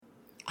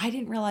I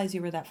didn't realize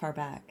you were that far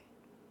back.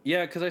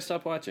 Yeah, because I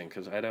stopped watching,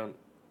 because I don't...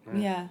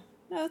 Yeah.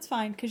 No, it's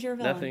fine, because you're a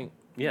villain.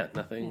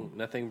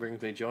 Nothing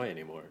brings me joy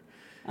anymore.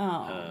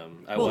 Oh.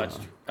 I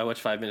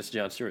watched 5 minutes of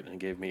Jon Stewart, and it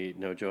gave me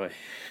no joy.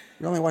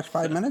 You only watched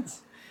 5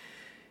 minutes?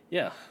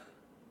 Yeah.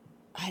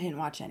 I didn't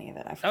watch any of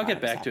it. I'll get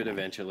back to it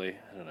eventually.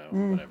 I don't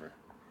know, whatever.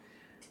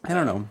 I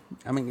don't know.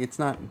 I mean, it's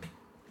not...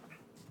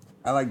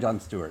 I like Jon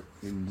Stewart,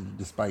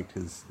 despite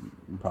his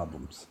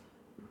problems.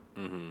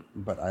 Mm-hmm.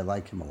 But I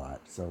like him a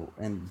lot. So,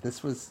 and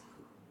this was...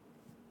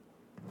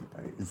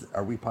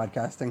 Are we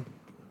podcasting?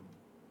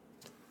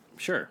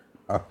 Sure.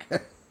 Okay.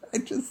 I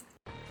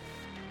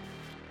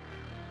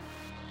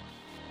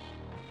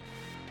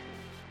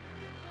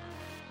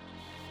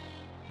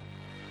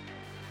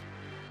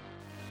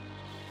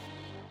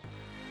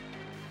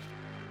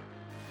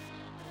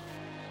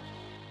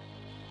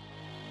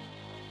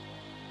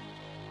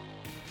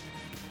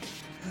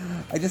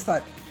just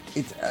thought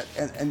it's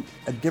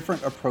a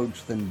different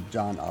approach than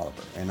John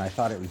Oliver, and I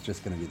thought it was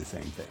just going to be the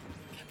same thing.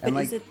 But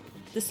is it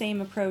the same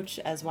approach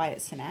as Wyatt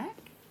Cenac?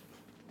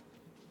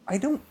 I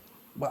don't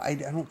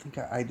think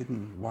I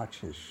didn't watch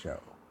his show.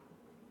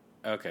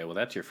 Okay, well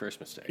that's your first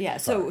mistake. Yeah.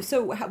 So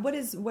what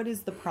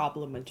is the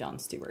problem with Jon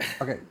Stewart?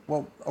 Okay.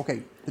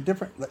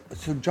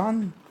 So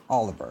John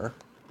Oliver,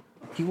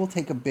 he will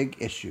take a big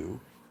issue,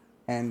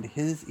 and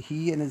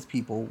he and his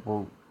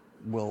people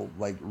will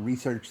like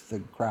research the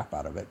crap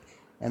out of it,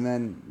 and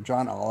then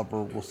John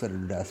Oliver will sit at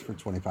a desk for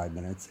 25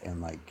 minutes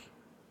and like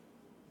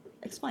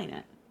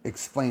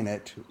explain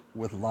it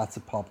with lots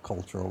of pop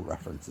cultural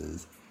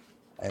references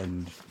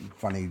and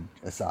funny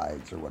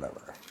asides or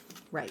whatever.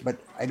 Right. But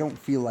I don't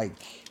feel like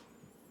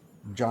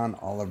John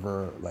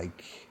Oliver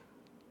like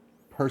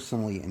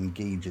personally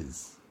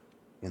engages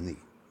in the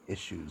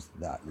issues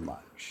that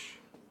much.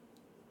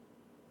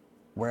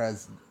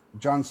 Whereas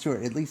Jon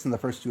Stewart, at least in the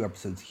first 2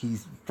 episodes, he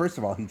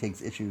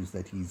takes issues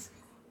that he's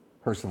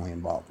personally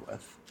involved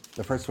with.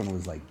 The first one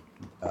was like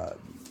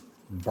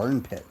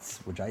burn pits,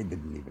 which I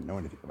didn't even know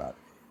anything about,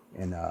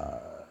 in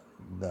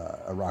the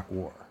Iraq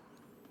War.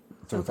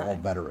 So it's all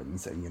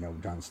veterans,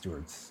 and Jon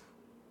Stewart's.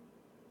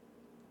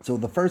 So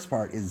the first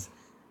part is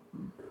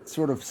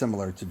sort of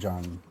similar to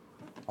John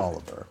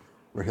Oliver,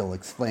 where he'll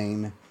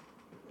explain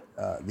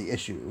the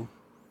issue,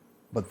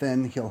 but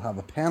then he'll have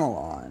a panel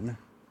on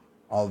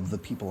of the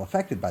people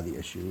affected by the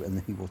issue, and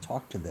then he will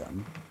talk to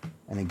them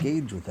and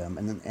engage with them.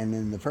 And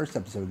in the first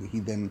episode, he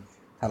then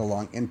had a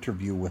long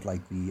interview with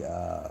like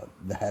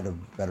the head of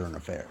Veteran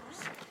Affairs.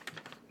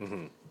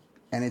 Mm-hmm.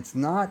 And it's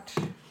not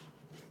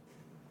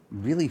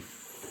really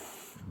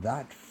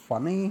that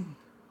funny.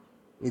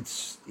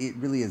 It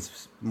really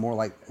is more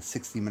like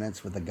 60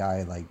 minutes with a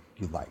guy like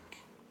you like.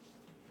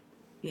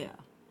 Yeah.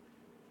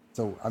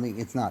 So, I mean,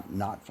 it's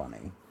not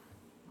funny.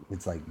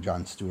 It's like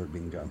Jon Stewart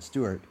being Jon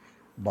Stewart,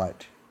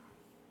 but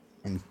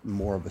in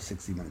more of a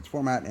 60 minutes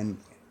format, and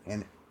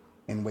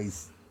in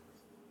ways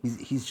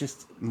he's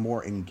just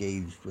more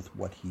engaged with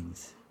what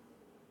he's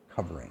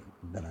covering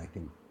than I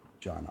think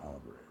John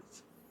Oliver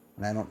is.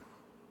 And I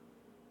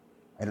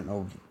don't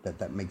know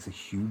that makes a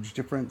huge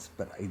difference,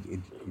 but I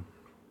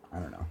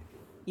don't know.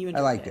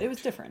 I liked it. It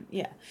was different,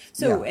 yeah.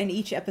 So, and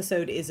each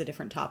episode is a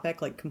different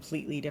topic, like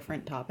completely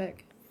different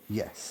topic?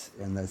 Yes,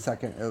 and the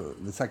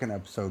second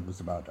episode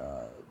was about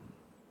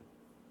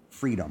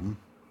freedom.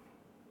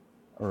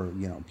 Or,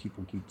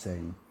 people keep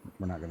saying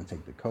we're not going to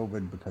take the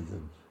COVID because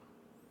of,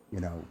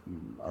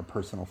 our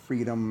personal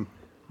freedom,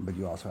 but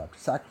you also have to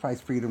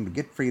sacrifice freedom to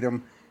get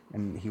freedom.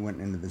 And he went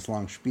into this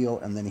long spiel,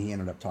 and then he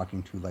ended up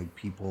talking to like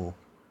people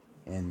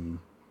in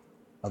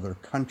other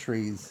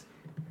countries.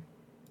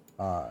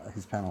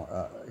 His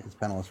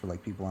panelists were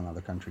like people in other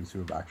countries who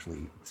have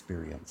actually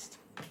experienced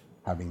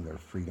having their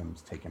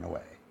freedoms taken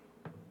away.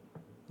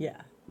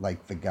 Yeah.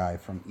 Like the guy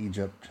from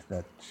Egypt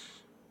that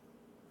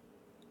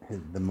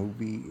the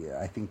movie,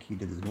 I think he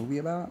did his movie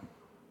about.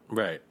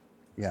 Right.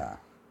 Yeah.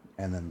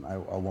 And then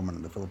a woman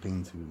in the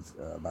Philippines who's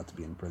about to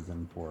be in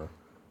prison for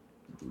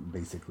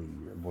basically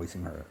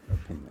voicing her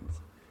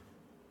opinions.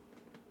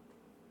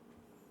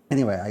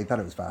 Anyway, I thought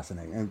it was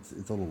fascinating.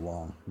 It's a little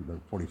long. They're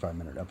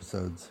 45-minute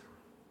episodes.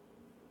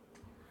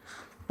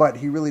 But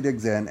he really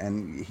digs in,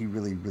 and he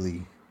really,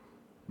 really,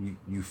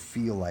 you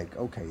feel like,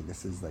 okay,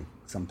 this is like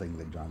something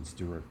that Jon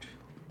Stewart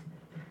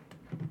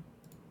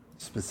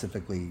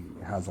specifically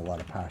has a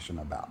lot of passion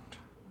about,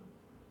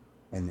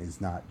 and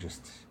is not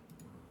just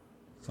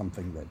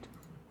something that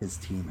his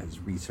team has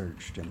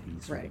researched and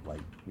he's sort of like,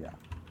 yeah.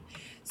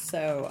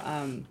 So,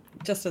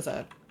 just as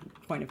a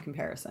point of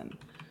comparison,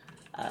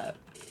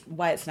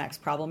 Wyatt Cenac's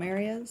Problem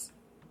Areas,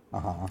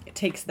 it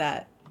takes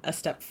that a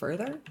step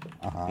further.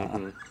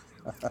 Mm-hmm.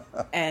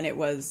 And it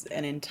was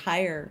an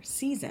entire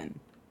season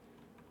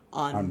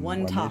on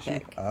one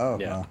topic. Issue? Oh,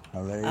 yeah.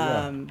 Well, there you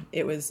go.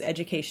 It was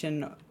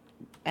education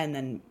and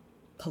then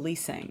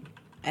policing.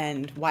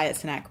 And Wyatt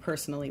Cenac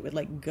personally would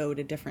like go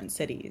to different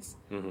cities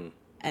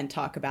and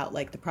talk about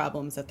like the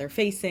problems that they're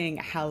facing,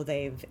 how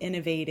they've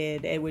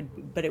innovated.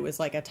 But it was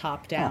like a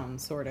top-down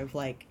sort of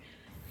like,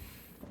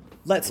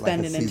 let's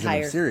spend like an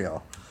entire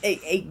serial.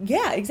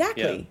 Yeah,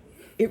 exactly.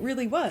 It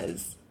really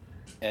was.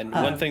 And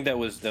one thing that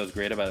was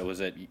great about it was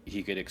that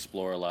he could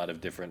explore a lot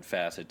of different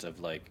facets of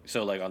like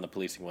on the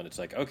policing one, it's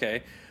like,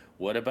 okay,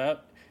 what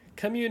about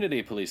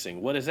community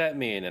policing? What does that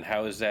mean? And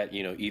how is that,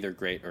 either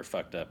great or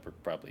fucked up, or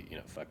probably,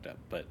 fucked up.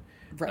 But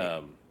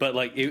right. But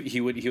like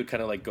he would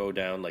kind of like go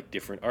down like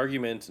different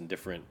arguments and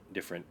different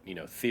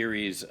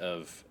theories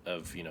of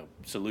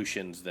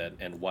solutions that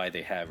and why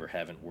they have or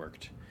haven't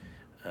worked.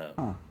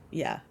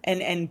 Yeah,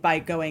 and by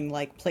going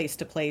like place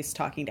to place,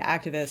 talking to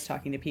activists,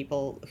 talking to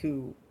people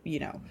who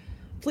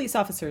police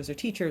officers or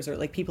teachers or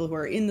like people who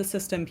are in the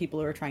system, people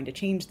who are trying to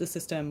change the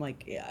system,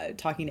 like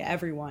talking to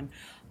everyone.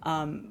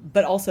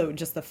 But also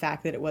just the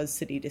fact that it was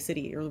city to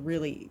city, or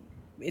really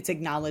it's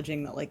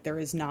acknowledging that like there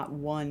is not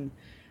one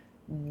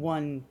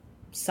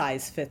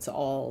size fits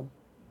all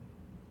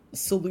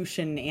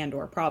solution and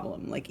or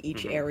problem. Like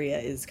each area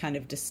is kind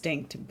of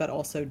distinct, but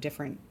also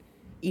different.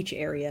 Each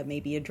area may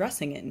be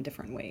addressing it in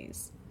different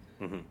ways.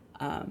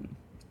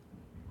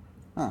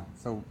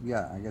 So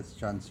yeah, I guess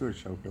Jon Stewart's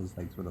show feels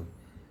like sort of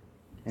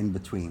in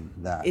between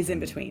that. Is in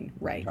between,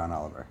 right? John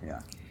Oliver, yeah.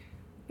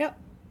 Yep.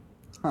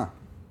 Huh.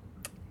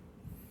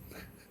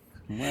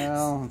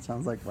 Well, it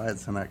sounds like Wyatt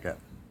Cenac got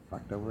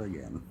fucked over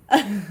again.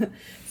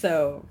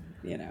 So,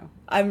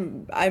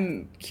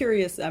 I'm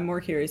curious. I'm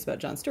more curious about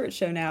Jon Stewart's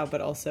show now,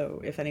 but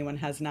also if anyone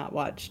has not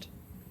watched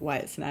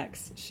Wyatt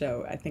Cenac's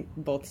show, I think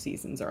both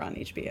seasons are on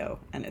HBO,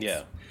 and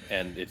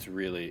it's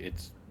really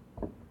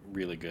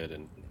good,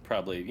 and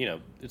probably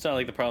it's not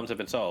like the problems have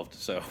been solved,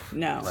 so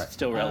no, it's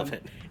still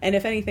relevant. And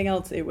if anything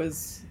else, it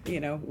was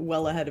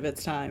well ahead of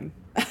its time,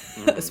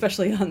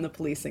 especially on the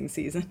policing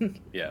season.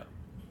 Yeah.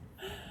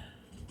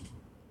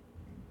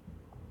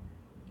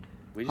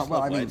 We just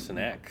love Wyatt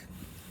Cenac.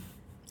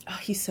 Oh,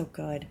 he's so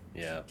good.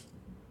 Yeah.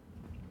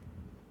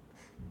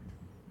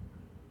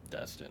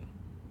 Dustin.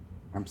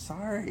 I'm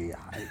sorry.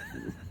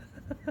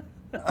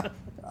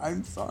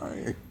 I'm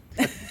sorry.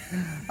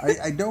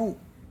 I don't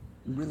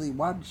really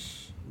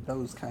watch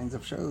those kinds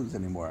of shows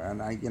anymore,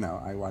 and I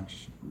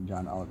watch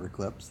John Oliver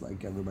clips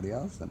like everybody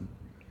else, and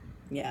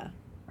yeah,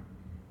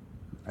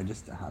 I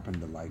just happen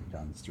to like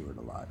Jon Stewart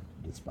a lot,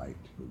 despite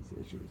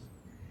his issues.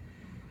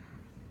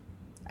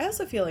 I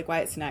also feel like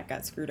Wyatt Cenac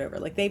got screwed over.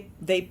 Like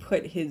they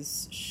put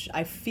his.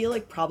 I feel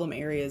like Problem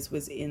Areas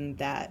was in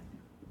that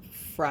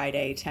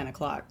Friday 10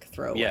 o'clock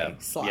throwaway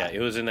slot. Yeah, it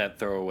was in that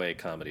throwaway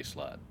comedy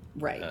slot.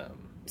 Right.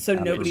 So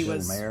nobody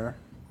was. Bill Maher.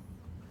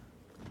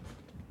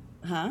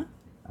 Huh?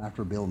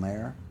 After Bill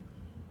Maher.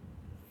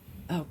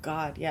 Oh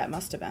God, yeah, it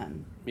must have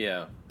been.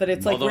 Yeah. But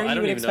it's like where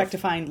you would expect to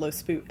find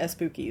Los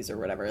Spookies or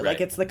whatever. Right.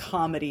 Like it's the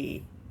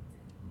comedy.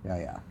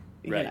 Yeah.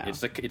 Right.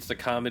 It's the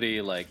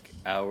comedy like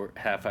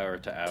half hour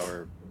to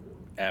hour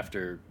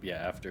after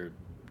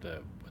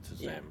the what's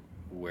his name,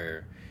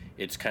 where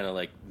it's kind of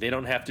like they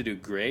don't have to do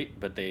great,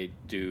 but they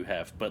do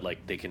have, but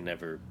like they can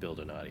never build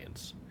an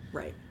audience.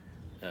 Right.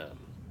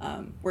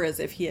 Whereas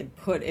if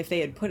they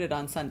had put it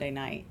on Sunday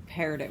night,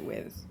 paired it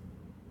with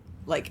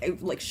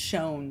like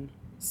shown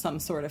some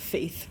sort of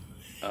faith.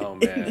 Oh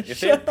man,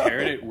 if they had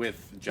paired it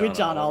with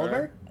John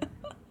Oliver,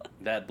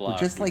 that block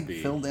just would like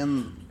be... filled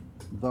in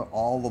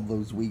all of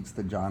those weeks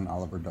that John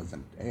Oliver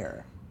doesn't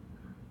air.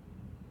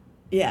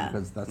 Yeah,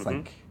 because that's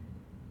like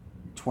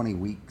 20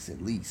 weeks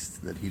at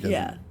least that he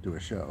doesn't do a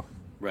show.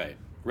 Right.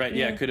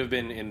 Yeah, it could have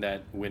been in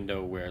that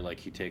window where like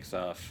he takes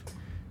off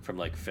from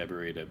like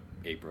February to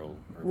April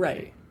or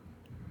May.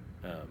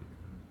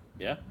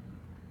 Yeah,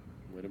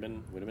 would have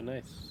been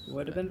nice.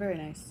 Would have been very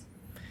nice.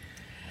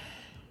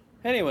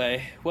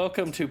 Anyway,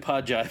 welcome to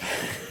Pajiba,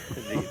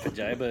 the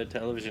Pajiba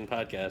television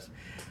podcast.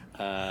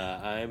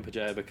 I'm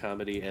Pajiba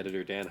comedy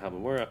editor Dan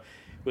Hamamura.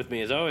 With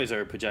me, as always,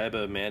 are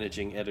Pajiba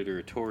managing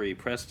editor Tori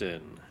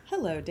Preston.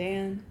 Hello,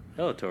 Dan.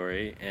 Hello,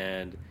 Tori.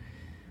 And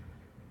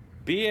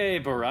B.A.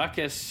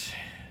 Baracus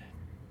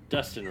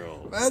Dustin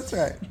Rolls. That's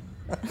right.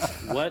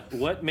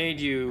 What made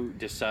you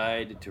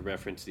decide to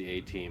reference the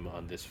A-Team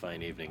on this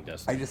fine evening,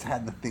 Dustin? I just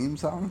had the theme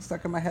song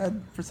stuck in my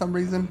head for some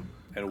reason.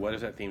 And what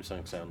does that theme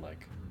song sound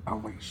like? Oh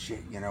wait,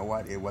 shit! You know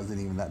what? It wasn't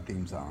even that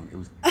theme song. It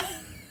was.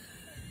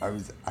 I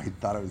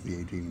thought it was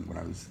the A-Team when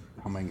I was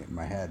humming it in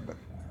my head, but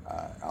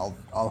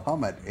I'll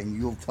hum it and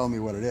you'll tell me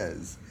what it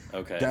is.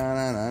 Okay.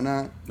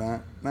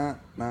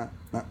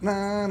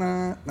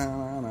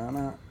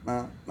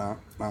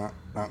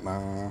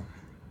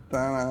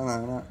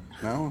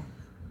 No.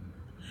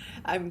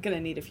 I'm gonna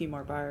need a few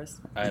more bars.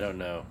 I don't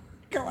know.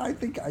 I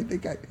think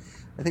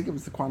it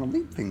was the Quantum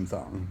Leap theme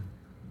song.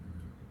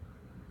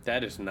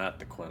 That is not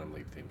the Quantum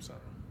Leap theme song.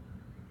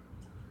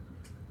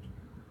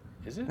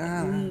 Is it? No,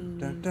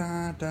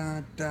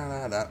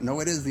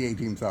 it is the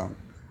A-Team song.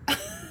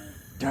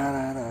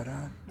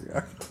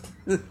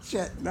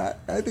 Shit,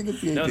 I think it's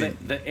the A-Team. No,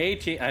 the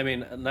A-Team. I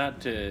mean, not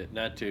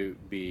to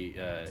be.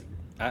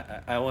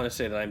 I want to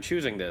say that I'm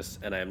choosing this,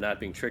 and I am not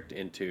being tricked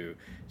into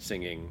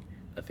singing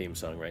a theme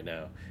song right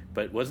now.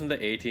 But wasn't the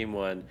A-Team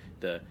one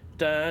the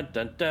dun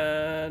dun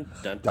dun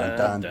dun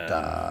dun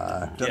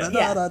dun?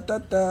 Yeah.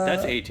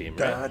 That's A-Team,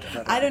 right?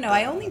 I don't know.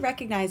 I only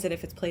recognize it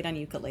if it's played on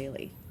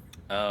ukulele.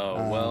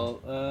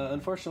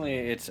 Unfortunately,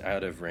 it's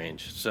out of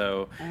range.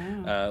 So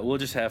we'll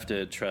just have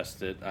to trust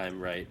that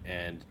I'm right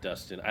and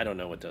Dustin. I don't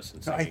know what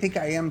Dustin's saying. I think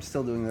I am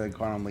still doing the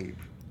quantum leap.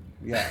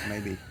 Yeah,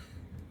 maybe.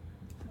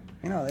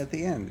 At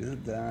the end.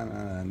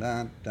 Dun, dun,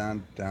 dun,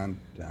 dun, dun,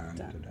 dun,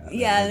 dun.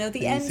 Yeah, no,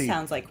 the end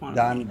sounds like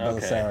quantum leap. Don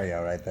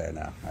Belisario right there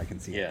now. I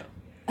can see it.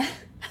 Yeah.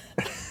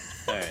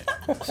 All right.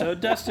 So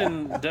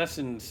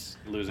Dustin's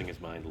losing his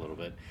mind a little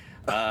bit.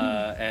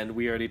 And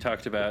we already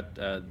talked about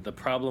the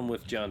problem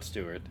with Jon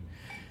Stewart.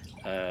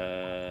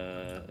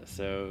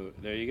 So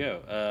there you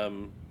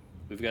go.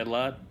 We've got a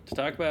lot to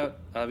talk about,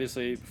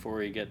 obviously, before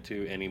we get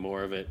to any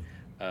more of it.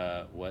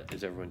 What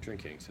is everyone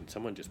drinking? Since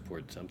someone just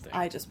poured something.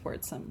 I just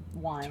poured some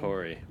wine.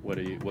 Tori,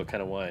 what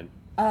kind of wine?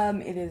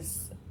 It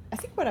is, I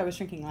think, what I was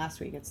drinking last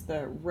week. It's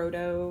the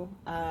Rodo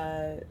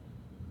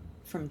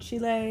from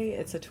Chile.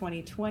 It's a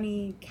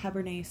 2020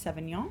 Cabernet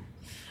Sauvignon.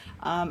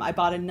 I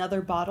bought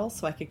another bottle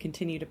so I could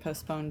continue to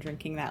postpone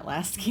drinking that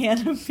last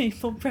can of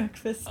maple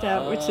breakfast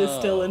stout, which is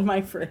still in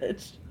my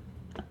fridge.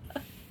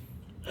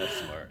 That's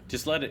smart.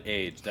 Just let it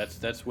age.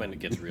 That's when it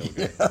gets real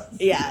good.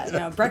 Yeah,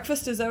 no,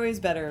 breakfast is always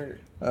better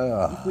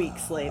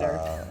weeks later.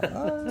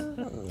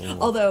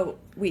 Although,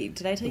 wait,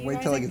 did I tell you Wait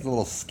guys? till it gets a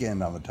little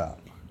skin on the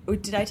top.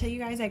 Did I tell you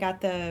guys I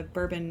got the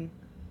bourbon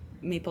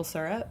maple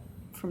syrup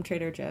from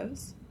Trader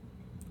Joe's?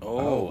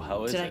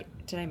 How is it?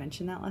 Did I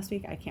mention that last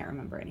week? I can't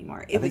remember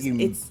anymore.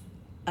 It's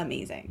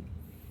amazing.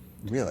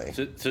 Really?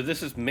 So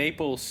this is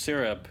maple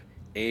syrup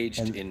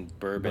aged in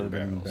bourbon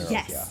barrels.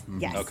 Yes. Yeah.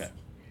 Yes. Okay.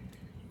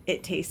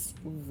 It tastes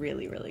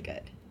really, really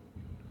good.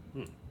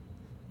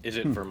 Is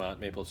it Vermont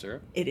maple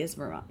syrup? It is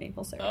Vermont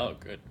maple syrup. Oh,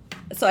 good.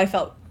 So I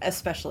felt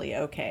especially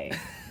okay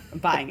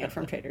buying it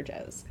from Trader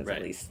Joe's because Right.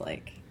 at least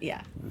I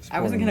wasn't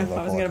supporting gonna the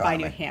I wasn't local gonna buy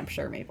economy. New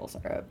Hampshire maple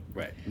syrup.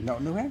 Right. No,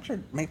 New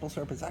Hampshire maple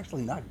syrup is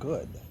actually not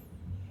good.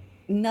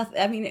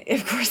 Nothing. I mean,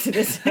 of course it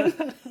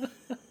isn't.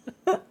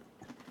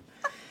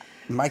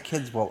 My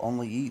kids will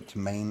only eat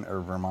Maine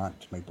or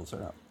Vermont maple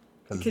syrup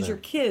Because your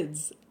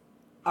kids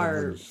are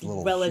they're just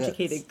little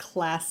well-educated, shits.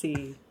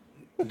 classy.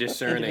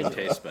 Discerning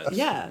taste buds.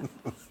 Yeah.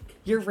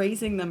 You're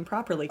raising them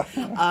properly.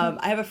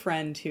 I have a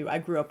friend who I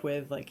grew up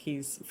with,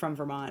 he's from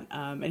Vermont,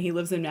 and he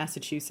lives in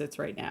Massachusetts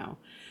right now.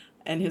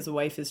 And his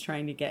wife is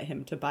trying to get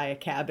him to buy a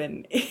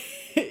cabin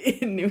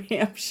in New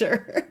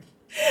Hampshire.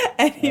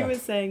 And he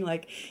was saying,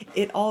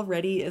 it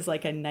already is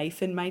like a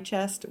knife in my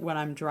chest when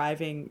I'm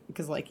driving,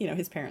 because,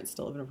 his parents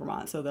still live in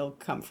Vermont, so they'll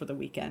come for the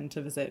weekend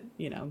to visit,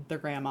 their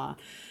grandma.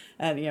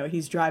 And,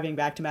 he's driving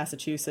back to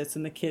Massachusetts,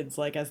 and the kids,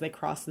 as they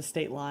cross the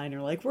state line,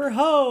 are like, we're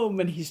home.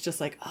 And he's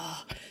just like,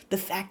 oh, the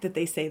fact that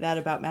they say that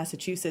about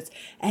Massachusetts,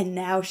 and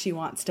now she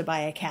wants to buy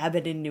a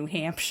cabin in New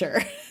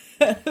Hampshire.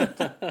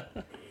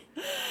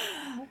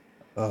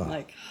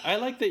 I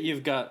like that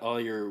you've got all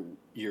your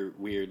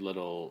weird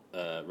little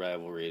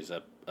rivalries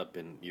up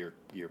in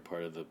your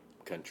part of the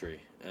country.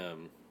 I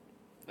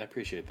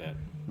appreciate that.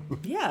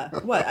 Yeah.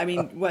 What? I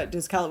mean, what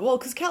does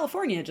because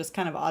California just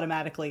kind of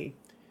automatically...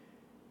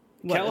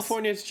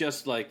 California's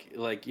just like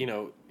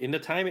in the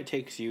time it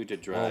takes you to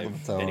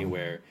drive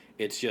anywhere,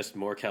 it's just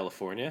more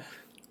California.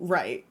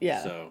 Right,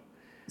 yeah.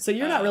 So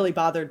you're not really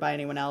bothered by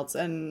anyone else,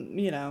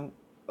 and,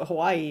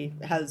 Hawaii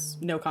has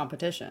no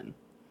competition.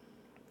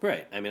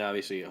 Right. I mean,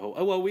 obviously,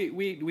 well,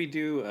 we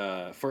do,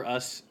 for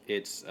us,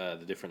 it's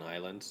the different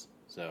islands,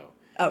 so...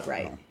 Oh,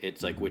 right.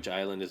 It's which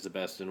island is the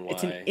best and why.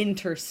 It's an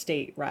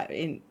interstate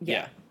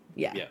Yeah.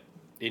 Yeah.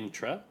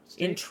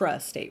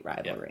 Intrastate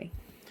rivalry.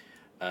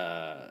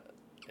 Yeah.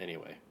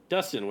 Anyway,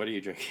 Dustin, what are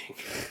you drinking?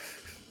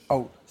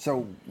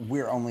 So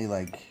we're only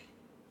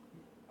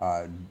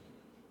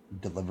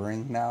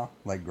delivering now,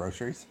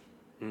 groceries.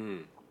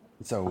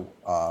 So,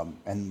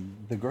 and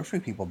the grocery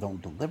people don't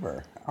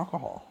deliver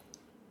alcohol.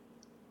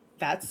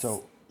 That's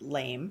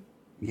lame.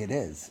 It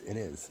is.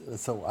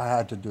 So I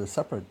had to do a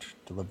separate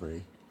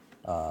delivery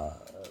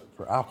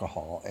for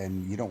alcohol,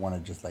 and you don't want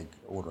to just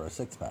order a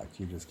 6-pack.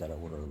 You just got to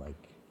order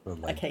for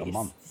a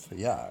month.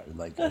 Yeah,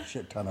 a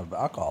shit ton of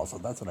alcohol. So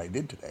that's what I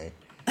did today.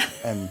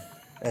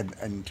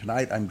 And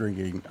tonight I'm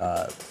drinking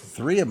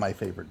 3 of my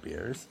favorite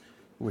beers,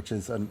 which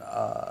is an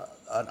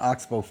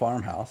Oxbow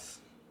Farmhouse,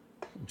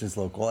 which is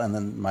local, and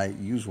then my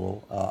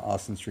usual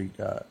Austin Street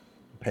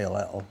Pale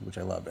Ale, which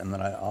I love, and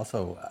then I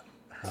also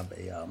have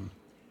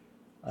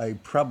a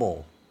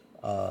Preble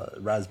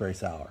Raspberry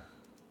Sour.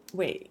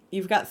 Wait,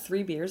 you've got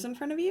 3 beers in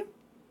front of you?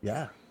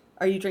 Yeah.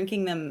 Are you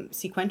drinking them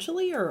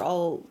sequentially or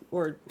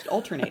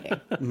alternating?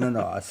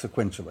 No,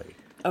 sequentially.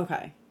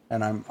 Okay.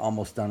 And I'm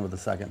almost done with the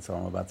second, so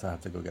I'm about to have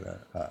to go get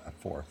a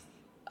 4th.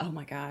 Oh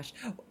my gosh.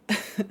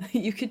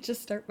 You could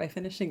just start by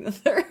finishing the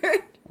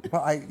 3rd.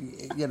 Well, I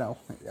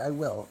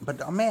will.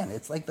 But, oh man,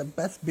 it's the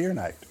best beer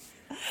night.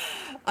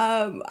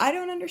 I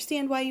don't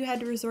understand why you had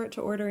to resort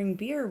to ordering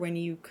beer when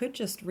you could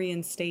just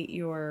reinstate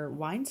your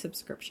wine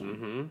subscription.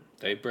 Mm-hmm.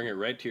 They bring it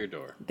right to your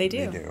door. They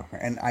do. They do.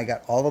 And I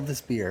got all of this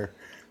beer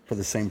for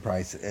the same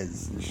price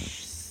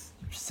as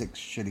 6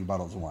 shitty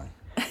bottles of wine.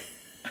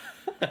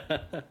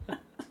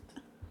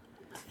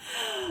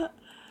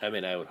 I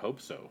mean, I would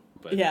hope so,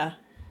 but yeah.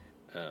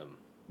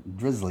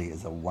 Drizzly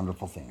is a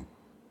wonderful theme.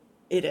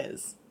 It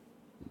is.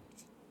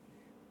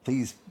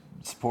 Please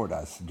support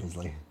us,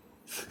 Drizzly.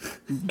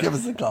 Give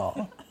us a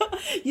call.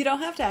 You don't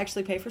have to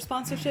actually pay for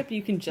sponsorship.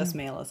 You can just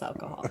mail us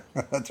alcohol.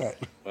 That's right.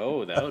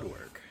 Oh, that would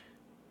work.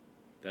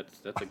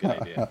 That's a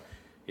good idea.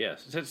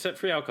 Yes, set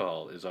free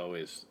alcohol is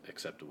always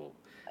acceptable.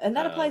 And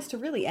that applies to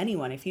really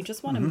anyone. If you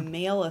just want to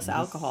mail us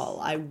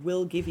alcohol, I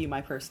will give you my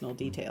personal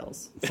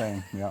details.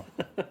 Same, yeah.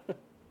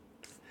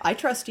 I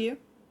trust you.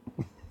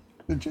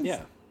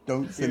 Just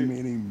don't send me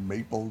any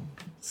maple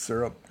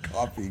syrup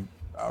coffee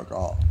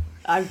alcohol.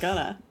 I'm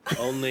gonna.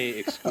 Only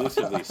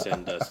exclusively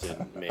send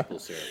Dustin maple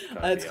syrup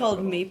coffee It's called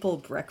alcohol. maple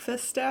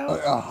breakfast stout.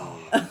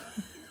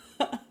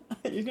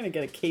 You're gonna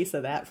get a case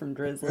of that from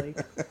Drizzly.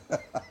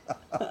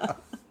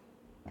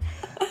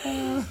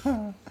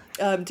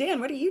 Dan,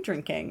 what are you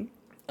drinking?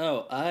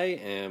 Oh, I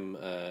am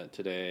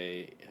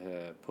today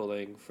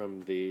pulling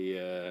from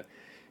the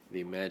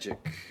magic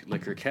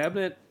liquor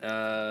cabinet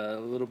a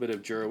little bit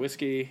of Jura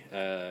whiskey,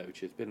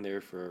 which has been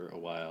there for a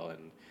while,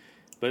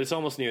 but it's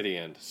almost near the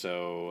end,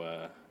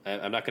 so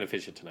I'm not going to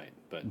finish it tonight.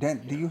 But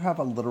Dan, do you have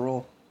a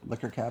literal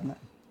liquor cabinet?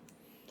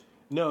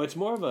 No, it's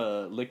more of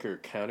a liquor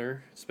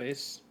counter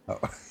space, Oh.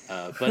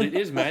 but it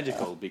is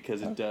magical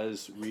because it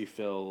does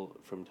refill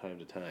from time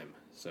to time.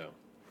 So.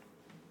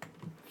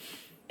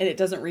 And it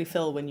doesn't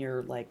refill when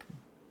you're like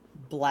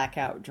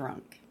blackout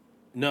drunk.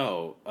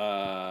 No,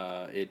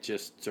 it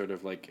just sort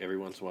of like every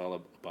once in a while a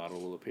bottle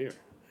will appear,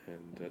 and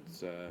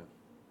that's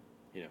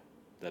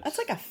That's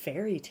like a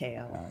fairy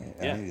tale.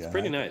 It's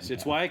pretty nice.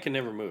 It's why I can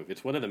never move.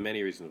 It's one of the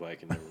many reasons why I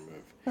can never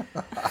move.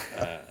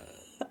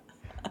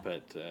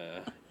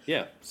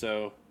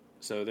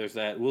 So there's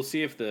that. We'll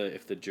see if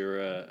the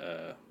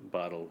Jura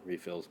bottle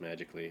refills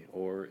magically,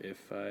 or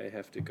if I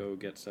have to go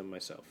get some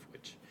myself,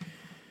 which.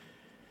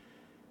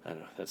 I don't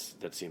know.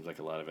 That seems like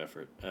a lot of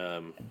effort.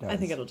 I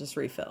think it'll just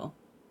refill.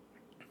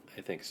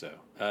 I think so.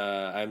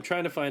 I'm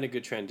trying to find a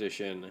good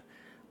transition.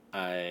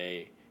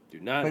 I do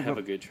not have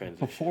a good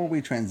transition. Before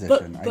we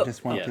transition, but, I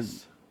just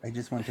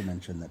want to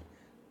mention that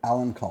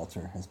Alan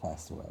Coulter has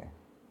passed away.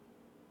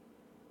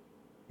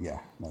 Yeah,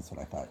 that's what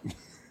I thought.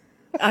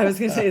 I was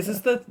going to say, is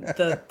this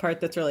the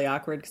part that's really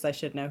awkward because I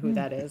should know who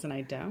that is and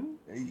I don't?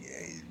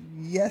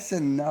 Yes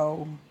and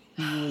no.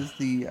 He was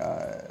the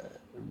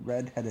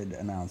red-headed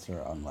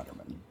announcer on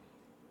Letterman.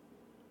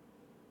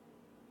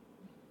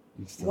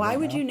 Why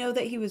would you know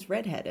that he was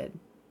redheaded?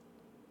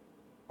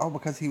 Oh,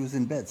 because he was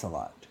in bits a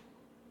lot.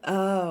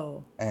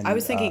 Oh. And, I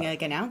was thinking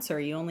like announcer,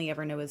 you only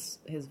ever know his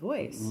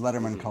voice.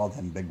 Letterman called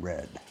him Big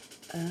Red.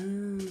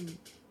 I'm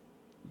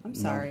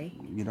sorry.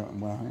 No, you don't,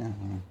 well, yeah.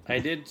 I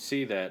did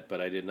see that,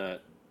 but I did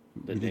not,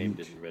 the name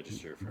didn't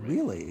register for me.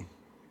 Really?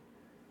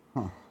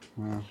 Huh.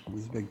 Well, it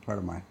was a big part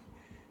of my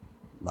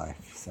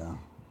life, so.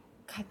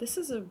 God, this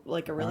is a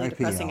really R.I.P.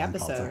 depressing Alan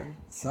episode. Coulter.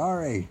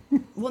 Sorry.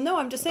 Well, no,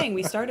 I'm just saying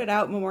we started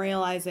out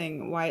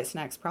memorializing Wyatt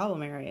Cenac's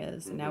problem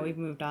areas, and now we've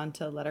moved on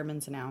to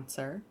Letterman's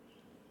announcer.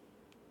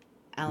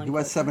 Alan He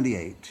was Coulter.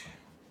 78,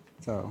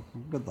 so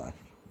good life.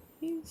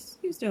 He's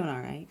doing all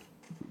right.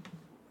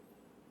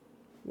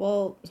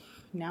 Well,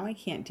 now I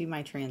can't do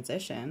my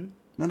transition.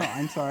 No,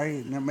 I'm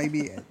sorry. No,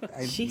 maybe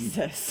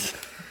Jesus.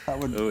 That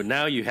would. Oh,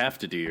 now you have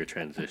to do your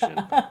transition.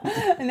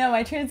 No,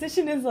 my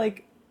transition is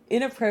like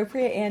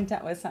inappropriate and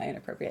well, it's not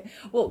inappropriate.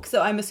 Well,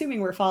 so I'm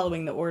assuming we're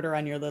following the order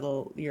on your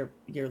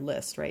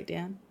list, right,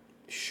 Dan?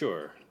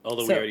 Sure.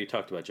 Although we already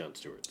talked about Jon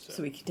Stewart.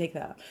 So we can take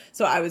that out.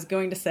 So I was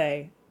going to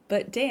say,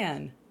 but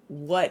Dan,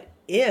 what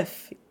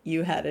if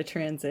you had a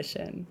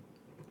transition?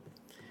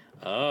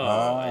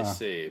 Oh, I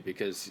see.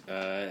 Because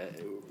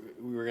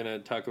we were going to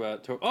talk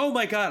about... Oh,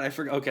 my God. I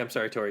forgot. Okay, I'm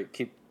sorry, Tori.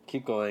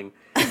 Keep going.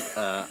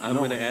 I'm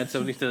going to add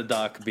something to the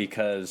doc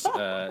because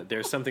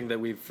there's something that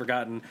we've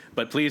forgotten.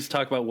 But please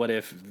talk about what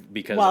if,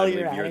 because I believe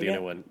you're the only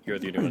one. You're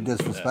the only one.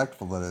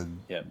 Disrespectful that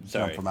it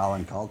jumped from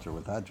Alan Coulter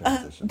with that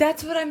transition.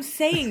 That's what I'm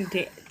saying.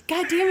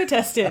 God damn it,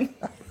 Dustin.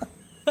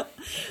 All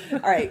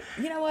right.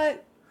 You know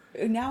what?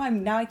 Now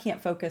I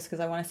can't focus because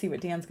I want to see what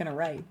Dan's going to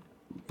write.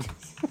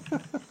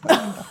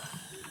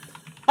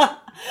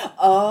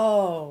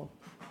 Oh,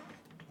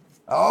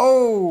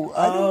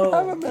 I didn't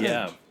have a minute.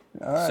 Yeah.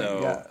 All right,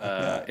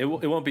 so it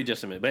won't be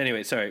just a minute. But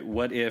anyway, sorry.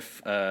 What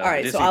if? All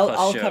right. Disney So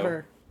I'll show...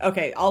 cover.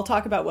 Okay, I'll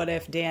talk about what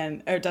if.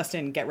 Dan or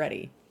Dustin, get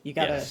ready. You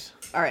gotta. Yes.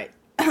 All right.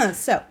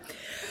 So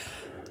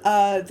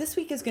this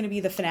week is going to be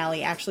the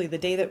finale. Actually, the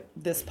day that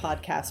this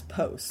podcast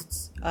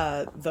posts,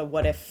 the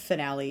what if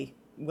finale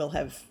will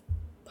have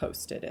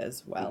posted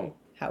as well. Mm-hmm.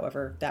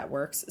 However that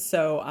works.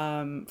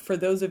 So for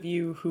those of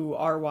you who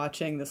are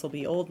watching, this will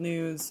be old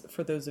news.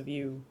 For those of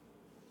you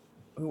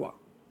who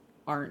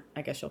aren't,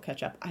 I guess you'll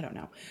catch up. I don't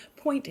know.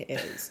 Point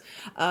is,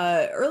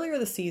 earlier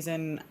this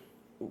season,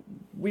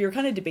 we were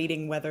kind of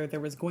debating whether there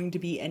was going to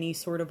be any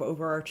sort of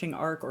overarching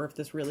arc or if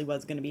this really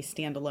was going to be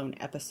standalone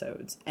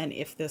episodes. And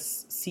if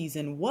this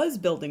season was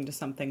building to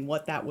something,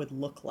 what that would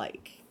look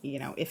like, you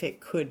know, if it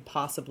could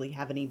possibly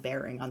have any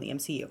bearing on the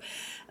MCU.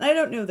 And I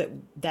don't know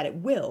that it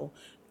will,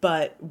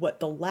 but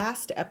what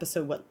last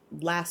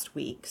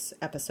week's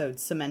episode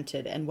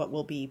cemented and what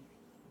will be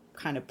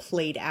kind of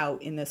played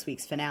out in this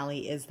week's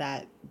finale is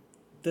that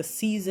the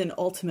season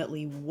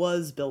ultimately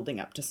was building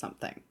up to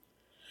something.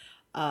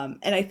 And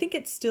I think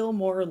it's still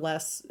more or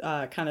less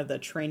kind of the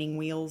training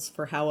wheels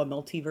for how a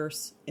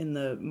multiverse in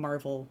the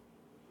Marvel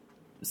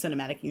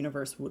Cinematic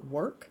Universe would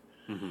work.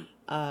 Mm-hmm.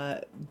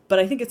 But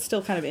I think it's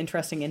still kind of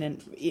interesting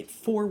in it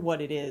for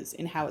what it is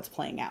and how it's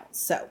playing out.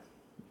 So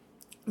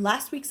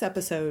last week's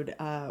episode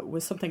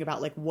was something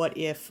about like, what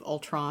if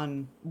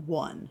Ultron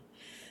won?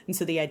 And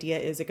so the idea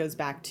is it goes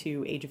back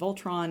to Age of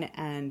Ultron,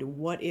 and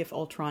what if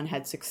Ultron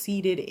had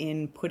succeeded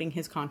in putting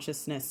his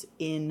consciousness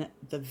in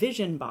the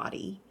Vision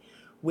body,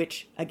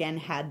 which again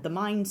had the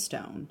Mind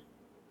Stone.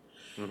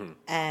 Mm-hmm.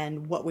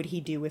 And what would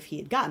he do if he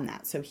had gotten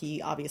that? So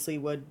he obviously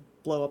would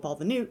blow up all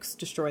the nukes,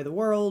 destroy the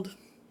world,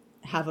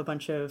 have a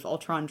bunch of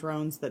Ultron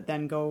drones that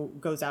then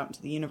goes out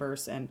into the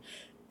universe and,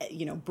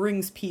 you know,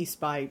 brings peace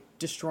by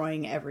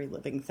destroying every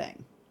living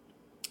thing.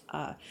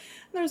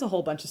 There's a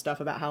whole bunch of stuff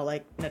about how,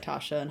 like,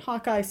 Natasha and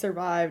Hawkeye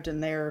survived,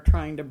 and they're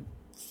trying to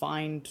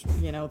find,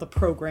 you know, the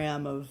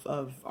program of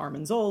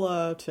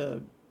Armanzola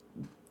to,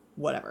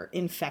 whatever,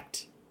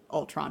 infect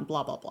Ultron,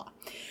 blah, blah, blah.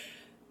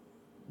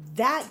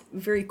 That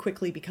very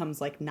quickly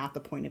becomes, like, not the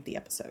point of the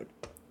episode.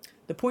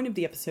 The point of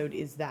the episode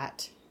is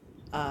that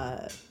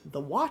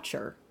the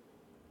Watcher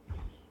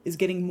is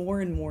getting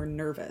more and more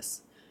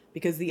nervous,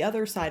 because the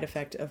other side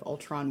effect of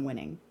Ultron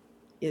winning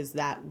is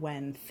that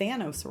when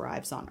Thanos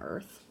arrives on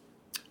Earth,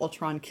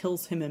 Ultron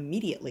kills him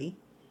immediately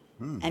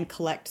and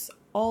collects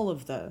all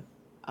of the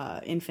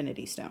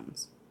Infinity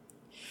Stones.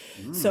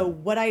 So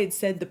what I had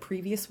said the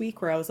previous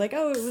week where I was like,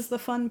 oh, it was the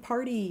fun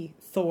party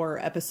Thor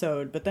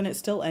episode, but then it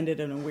still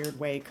ended in a weird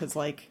way because,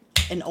 like,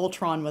 an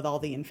Ultron with all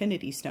the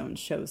Infinity Stones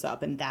shows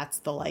up, and that's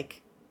the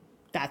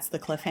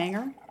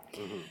cliffhanger.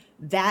 Mm-hmm.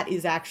 That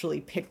is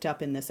actually picked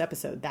up in this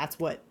episode. That's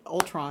what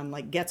Ultron,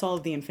 like, gets all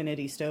of the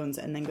Infinity Stones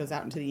and then goes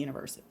out into the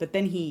universe. But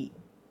then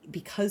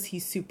because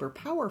he's super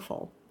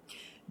powerful,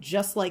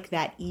 just like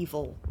that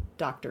evil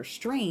Doctor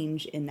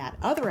Strange in that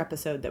other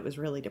episode that was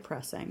really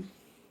depressing,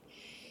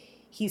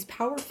 he's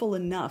powerful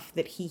enough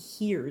that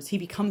he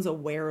becomes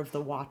aware of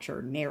the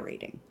Watcher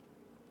narrating.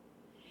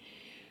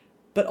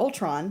 But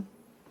Ultron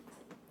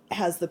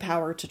has the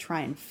power to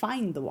try and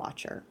find the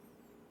Watcher.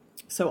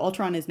 So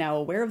Ultron is now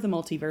aware of the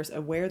multiverse,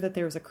 aware that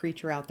there's a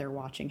creature out there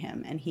watching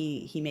him, and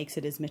he makes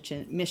it his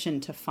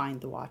mission to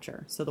find the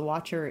Watcher. So the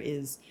Watcher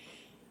is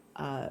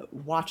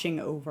watching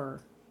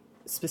over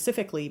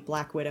specifically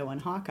Black Widow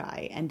and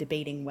Hawkeye and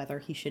debating whether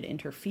he should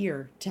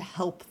interfere to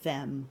help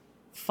them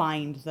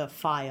find the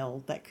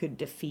file that could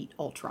defeat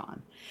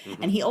Ultron.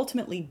 Mm-hmm. And he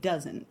ultimately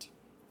doesn't.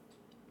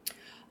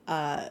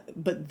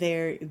 But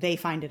they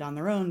find it on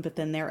their own, but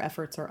then their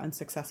efforts are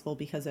unsuccessful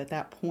because at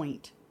that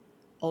point,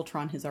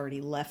 Ultron has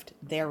already left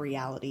their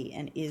reality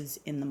and is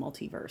in the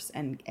multiverse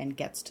and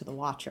gets to the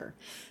Watcher.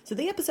 So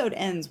the episode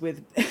ends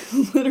with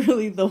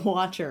literally the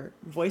Watcher,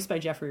 voiced by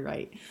Jeffrey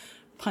Wright,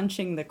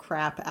 punching the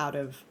crap out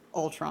of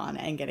Ultron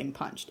and getting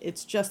punched.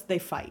 It's just they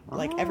fight.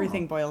 Like,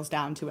 everything boils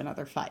down to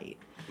another fight.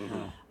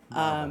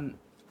 Mm-hmm.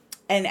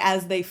 And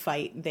as they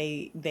fight,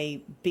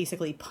 they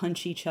basically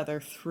punch each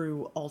other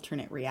through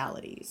alternate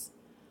realities.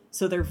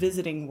 So they're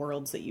visiting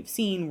worlds that you've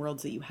seen,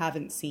 worlds that you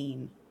haven't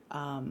seen.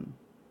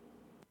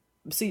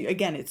 So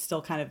again, it's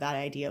still kind of that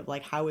idea of,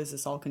 like, how is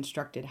this all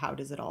constructed? How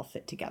does it all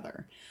fit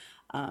together?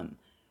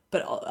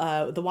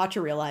 But the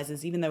Watcher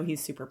realizes, even though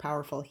he's super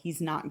powerful, he's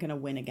not going to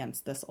win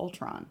against this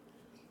Ultron.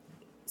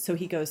 So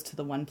he goes to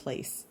the one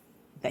place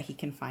that he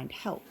can find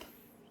help,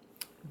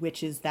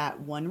 which is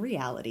that one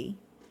reality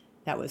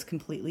that was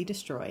completely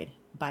destroyed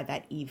by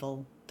that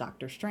evil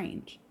Doctor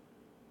Strange,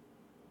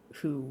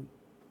 who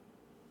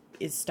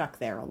is stuck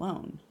there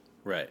alone.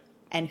 Right.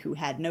 And who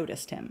had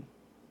noticed him.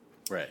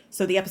 Right.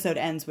 So the episode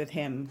ends with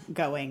him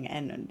going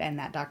and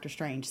that Doctor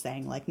Strange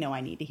saying, like, no,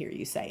 I need to hear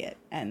you say it.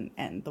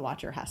 And the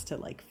Watcher has to,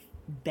 like,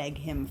 beg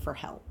him for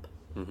help.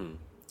 Mm-hmm.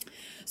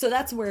 So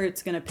that's where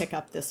it's going to pick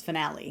up this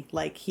finale.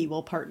 Like, he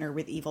will partner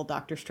with evil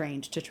Doctor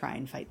Strange to try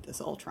and fight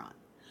this Ultron.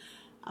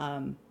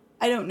 I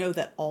don't know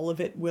that all of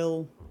it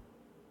will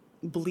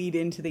bleed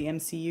into the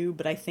MCU,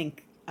 but I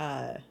think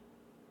I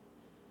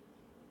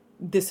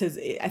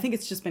think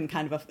it's just been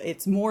kind of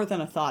it's more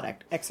than a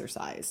thought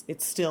exercise.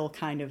 It's still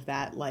kind of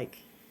that, like,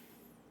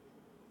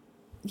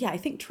 yeah, I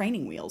think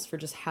training wheels for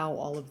just how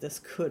all of this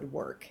could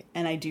work.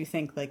 And I do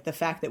think, like, the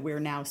fact that we're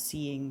now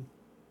seeing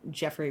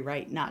Jeffrey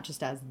Wright not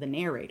just as the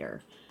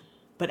narrator,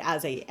 but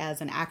as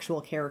an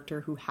actual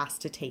character who has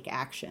to take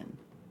action.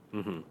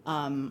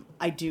 Mm-hmm.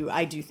 I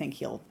do think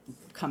he'll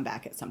come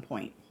back at some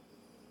point.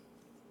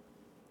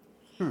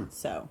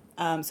 So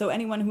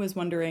anyone who is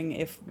wondering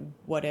if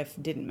What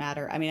If didn't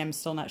matter, I mean, I'm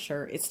still not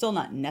sure. It's still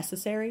not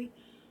necessary,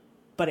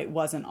 but it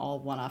wasn't all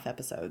one-off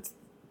episodes.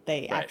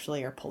 They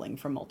actually are pulling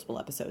from multiple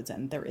episodes,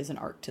 and there is an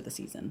arc to the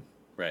season.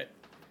 Right.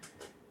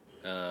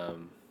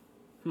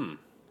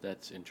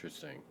 That's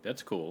interesting.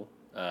 That's cool.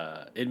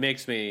 It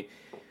makes me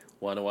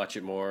want to watch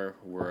it more.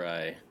 Were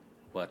I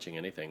watching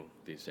anything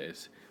these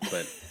days?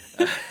 But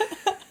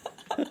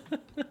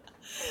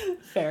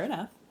fair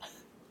enough.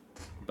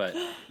 But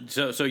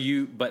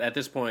but at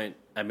this point,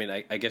 I mean,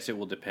 I guess it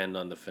will depend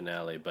on the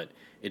finale, but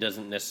it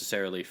doesn't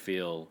necessarily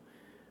feel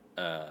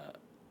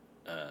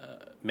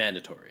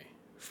mandatory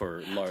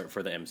for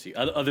the MCU,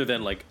 other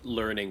than like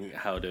learning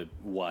how to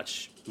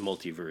watch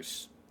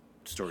multiverse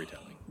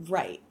storytelling.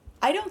 Right.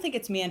 I don't think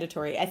it's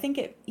mandatory. I think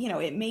it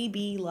may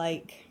be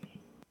like,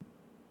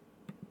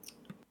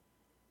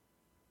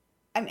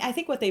 I mean, I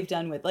think what they've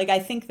done with, like, I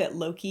think that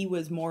Loki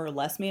was more or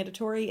less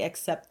mandatory,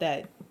 except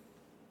that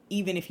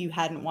even if you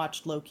hadn't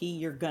watched Loki,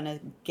 you're gonna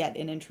get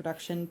an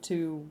introduction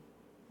to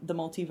the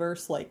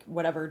multiverse, like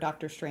whatever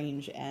Doctor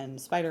Strange and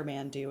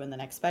Spider-Man do in the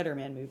next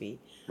Spider-Man movie.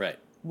 Right.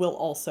 Will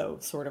also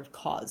sort of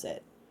cause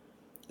it.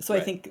 So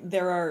Right. I think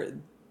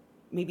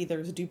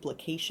there's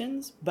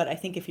duplications, but I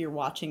think if you're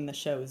watching the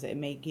shows, it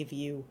may give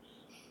you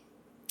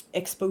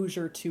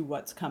exposure to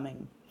what's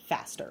coming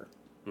faster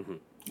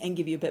and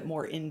give you a bit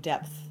more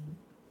in-depth,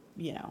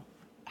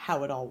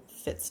 how it all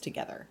fits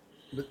together.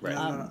 But Right.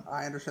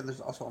 I understand there's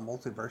also a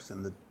multiverse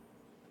in the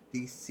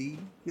DC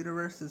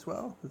universe as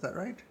well. Is that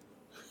right?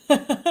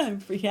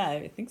 Yeah,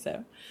 I think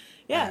so.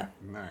 Yeah.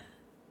 All right.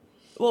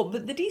 Well,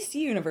 but the DC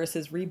universe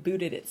has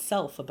rebooted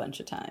itself a bunch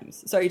of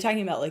times. So are you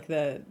talking about like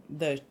the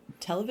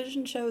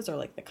television shows or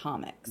like the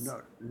comics?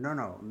 No,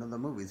 the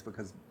movies,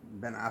 because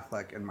Ben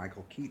Affleck and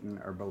Michael Keaton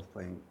are both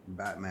playing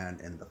Batman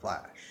and The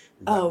Flash.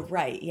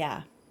 Right,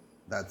 yeah.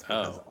 That's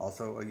because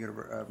also a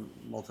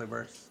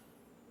multiverse?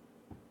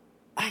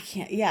 I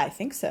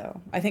think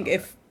so. I think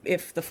if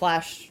the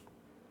Flash,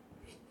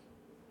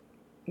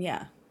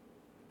 yeah.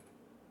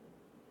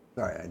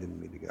 Sorry, I didn't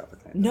mean to get off a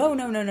tangent.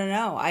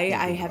 No.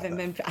 I haven't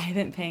been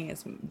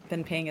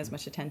paying as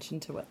much attention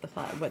to what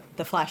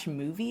the Flash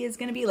movie is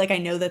going to be. Like, I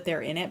know that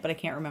they're in it, but I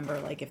can't remember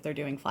like if they're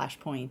doing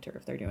Flashpoint or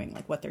if they're doing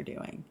like what they're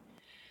doing.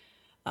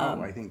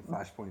 I think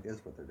Flashpoint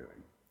is what they're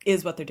doing.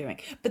 Is what they're doing.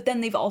 But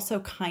then they've also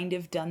kind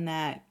of done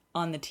that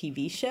on the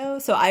TV show.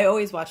 So I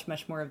always watch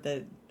much more of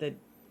the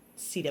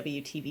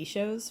CW TV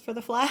shows for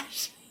the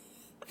Flash.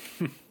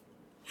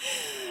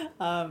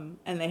 And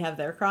they have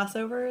their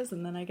crossovers,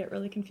 and then I get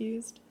really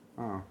confused.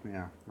 Oh,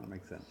 yeah, that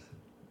makes sense.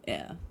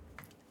 Yeah.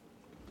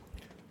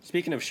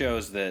 Speaking of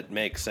shows that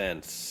make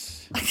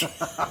sense,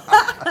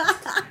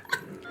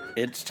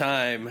 it's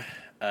time.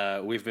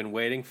 We've been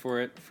waiting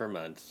for it for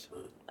months.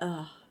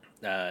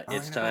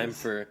 It's time.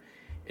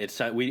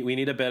 We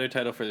need a better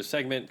title for this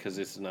segment because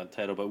this is not a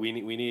title, but we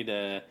need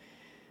a.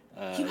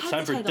 It's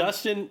time for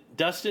Dustin.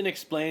 Dustin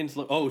explains.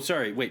 Oh,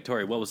 sorry. Wait,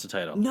 Tori. What was the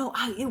title? No,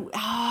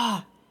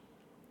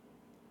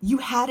 you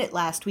had it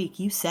last week.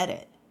 You said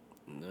it,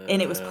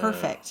 and it was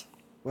perfect.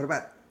 What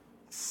about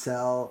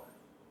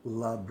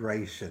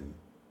celebration?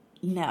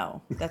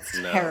 No, that's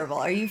terrible.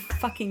 Are you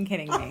fucking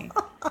kidding me?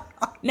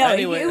 No,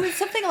 anyway. It was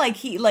something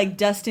like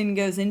Dustin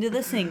goes into the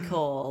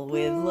sinkhole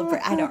with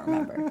I don't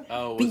remember.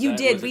 Oh, but you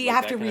did. We like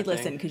have to that kind of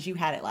re-listen thing? because you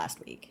had it last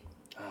week.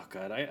 Oh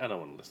God, I don't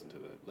want to listen to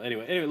that.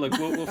 Anyway, look,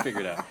 we'll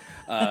figure it out.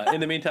 In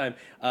the meantime,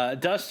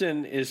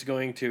 Dustin is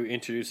going to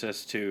introduce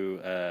us to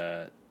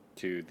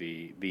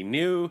the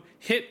new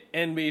hit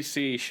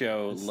NBC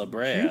show La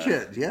Brea. Huge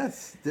hit,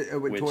 yes.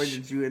 Tori,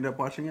 did you end up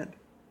watching it?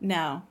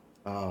 No.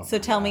 Oh, so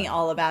tell me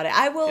all about it.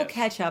 I will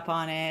catch up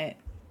on it.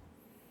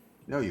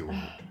 No, you won't.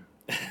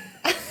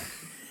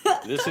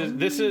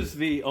 This is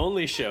the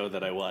only show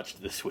that I watched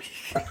this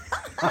week.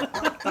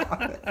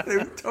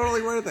 They're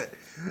totally worth it.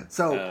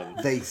 So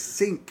they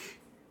sink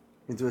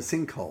into a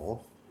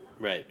sinkhole.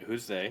 Right.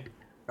 Who's they?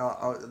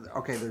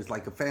 Okay, there's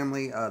like a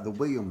family, the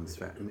Williams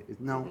family.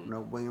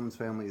 No, Williams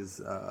family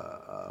is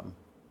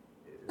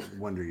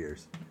Wonder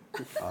Years.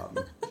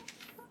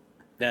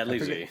 Natalie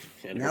Z.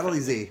 Natalie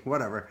Z,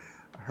 whatever.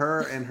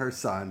 Her and her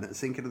son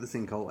sink into the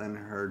sinkhole, and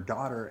her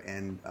daughter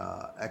and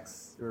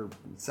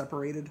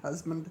separated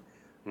husband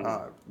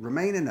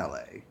remain in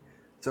LA.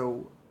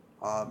 So,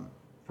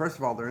 first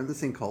of all, they're in the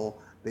sinkhole.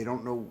 They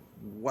don't know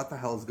what the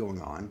hell is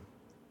going on.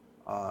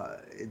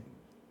 It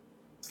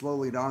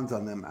slowly dawns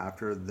on them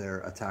after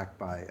they're attacked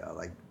by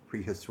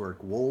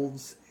prehistoric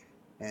wolves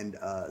and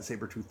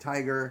saber-toothed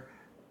tiger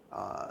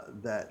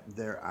that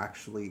they're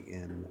actually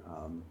in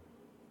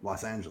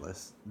Los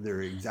Angeles.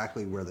 They're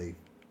exactly where they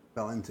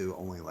fell into,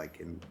 only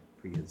like in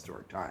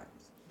prehistoric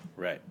times.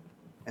 Right.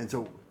 And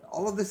so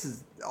all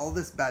this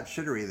bad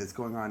shittery that's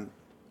going on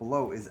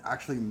below is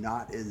actually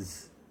not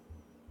as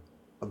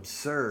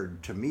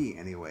absurd to me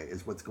anyway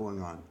as what's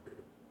going on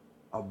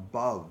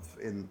above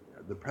in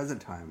the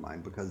present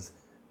timeline, because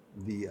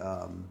the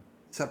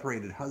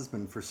separated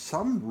husband, for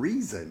some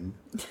reason,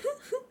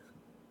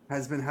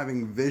 has been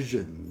having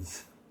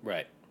visions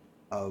Right.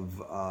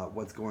 of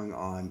what's going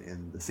on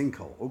in the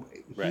sinkhole.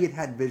 Right. He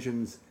had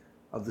visions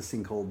of the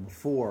sinkhole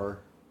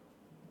before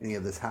any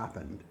of this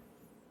happened.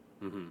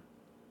 Mm-hmm.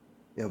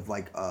 Of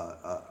like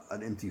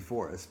an empty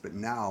forest, but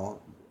now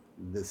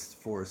this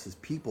forest is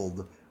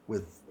peopled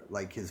with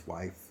like his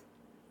wife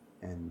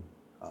and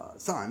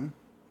son,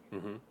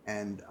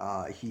 and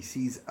he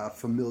sees a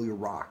familiar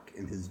rock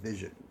in his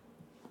vision,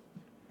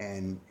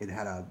 and it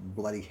had a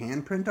bloody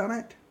handprint on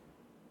it,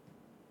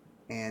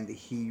 and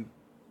he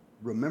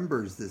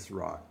remembers this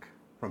rock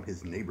from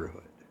his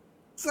neighborhood.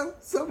 So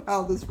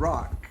somehow this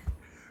rock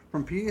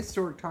from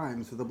prehistoric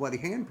times with a bloody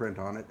handprint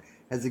on it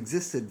has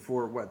existed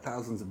for,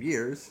 thousands of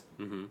years,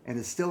 and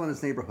is still in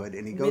his neighborhood,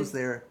 and he goes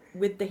there...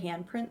 With the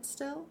handprint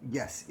still?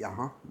 Yes,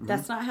 Mm-hmm.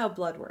 That's not how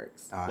blood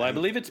works. Well, I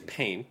believe it's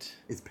paint.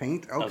 It's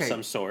paint? Okay. Of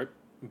some sort.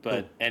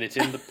 And it's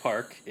in the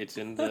park. It's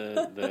in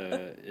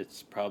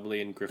it's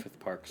probably in Griffith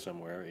Park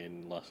somewhere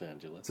in Los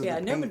Angeles. So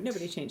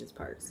nobody changes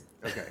parks.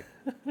 Okay.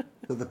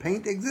 So the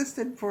paint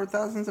existed for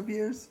thousands of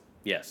years?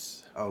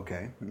 Yes.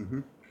 Okay. Mm-hmm.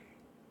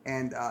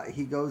 And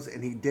he goes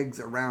and he digs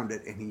around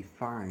it, and he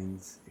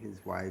finds his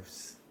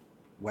wife's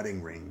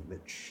wedding ring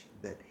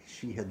that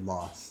she had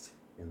lost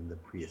in the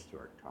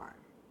prehistoric time.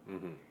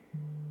 Mm-hmm.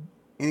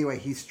 Anyway,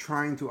 he's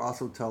trying to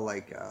also tell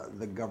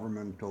the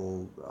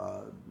governmental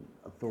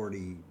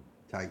authority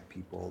type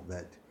people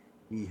that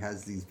he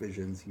has these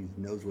visions. He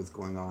knows what's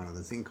going on in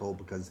the sinkhole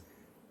because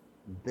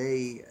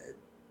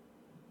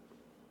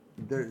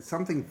there's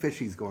something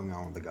fishy's going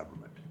on with the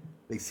government.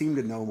 They seem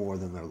to know more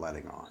than they're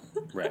letting on.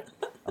 Right.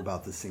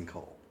 About the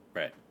sinkhole.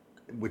 Right.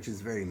 Which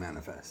is very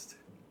manifest.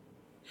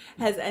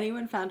 Has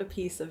anyone found a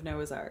piece of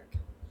Noah's Ark?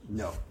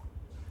 No.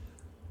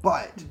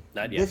 But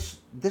not yet.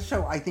 This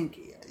show, I think,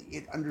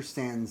 it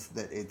understands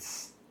that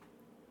it's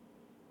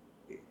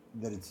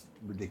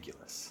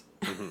ridiculous.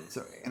 Mm-hmm.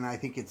 So, and I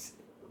think it's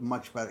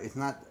much better. It's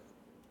not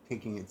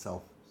taking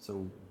itself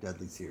so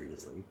deadly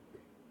seriously.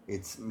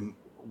 It's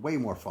way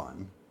more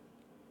fun.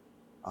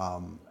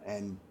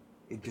 And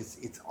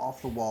it's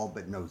off the wall,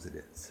 but knows it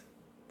is.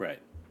 Right.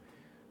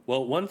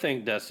 Well, one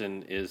thing,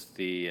 Dustin, is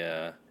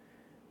the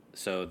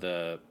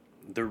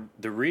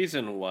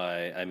reason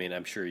why, I mean,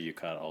 I'm sure you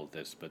caught all of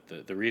this, but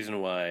the reason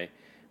why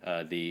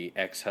the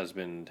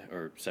ex-husband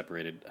or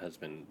separated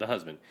husband, the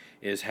husband,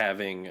 is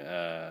having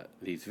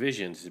these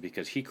visions is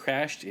because he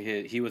crashed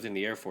he was in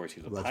the Air Force,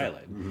 he was a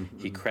pilot. Right. Mm-hmm.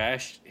 He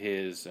crashed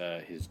his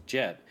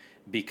jet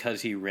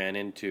because he ran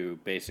into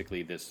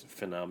basically this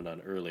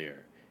phenomenon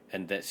earlier.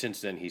 And that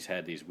since then he's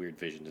had these weird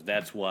visions.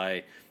 That's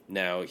why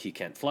now he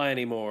can't fly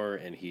anymore,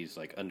 and he's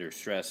under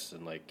stress,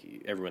 and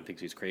everyone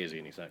thinks he's crazy,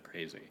 and he's not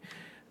crazy,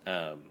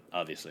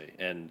 obviously.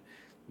 And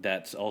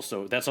that's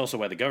also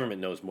why the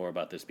government knows more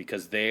about this,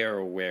 because they are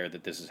aware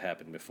that this has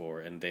happened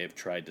before, and they have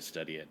tried to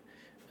study it.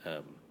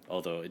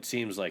 Although it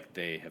seems like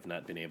they have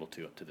not been able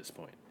to up to this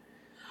point.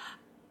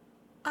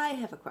 I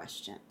have a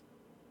question.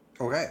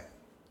 Okay.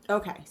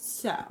 Okay,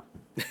 so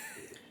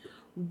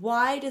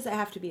why does it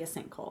have to be a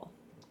sinkhole?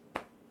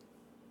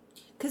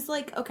 Because,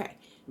 okay.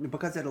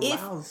 Because it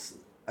allows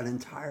an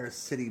entire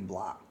city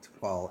block to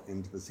fall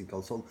into the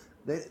sinkhole. So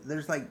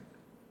there's,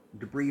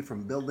 debris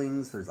from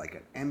buildings. There's, an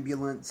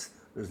ambulance.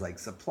 There's,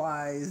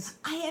 supplies.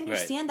 I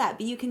understand that,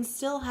 but you can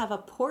still have a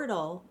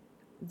portal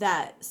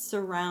that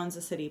surrounds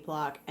a city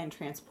block and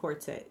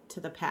transports it to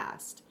the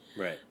past.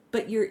 Right.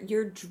 But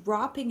you're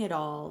dropping it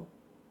all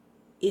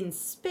in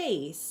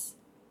space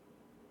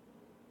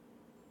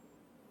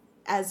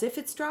as if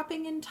it's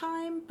dropping in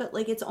time, but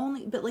it's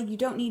only, but you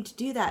don't need to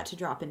do that to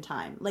drop in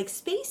time.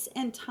 Space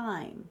and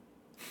time.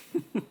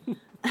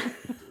 I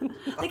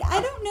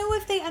don't know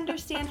if they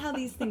understand how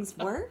these things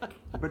work.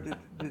 But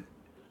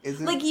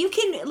isn't you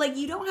can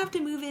you don't have to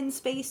move in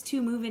space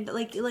to move into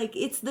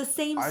it's the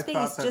same space,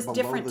 I thought that just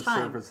different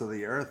time. The surface of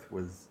the Earth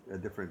was a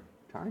different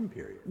time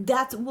period.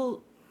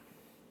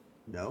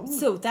 No.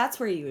 So that's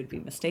where you would be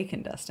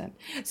mistaken, Dustin.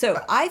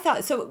 So I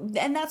thought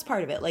and that's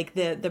part of it.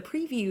 The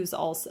previews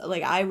also,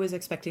 I was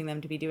expecting them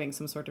to be doing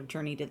some sort of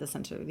journey to the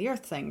center of the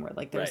earth thing, where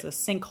there's a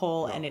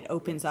sinkhole and it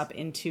opens up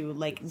into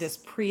this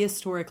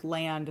prehistoric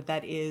land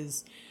that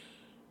is,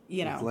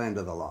 it's land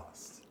of the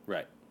lost.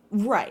 Right.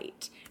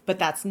 Right. But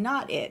that's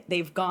not it.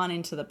 They've gone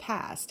into the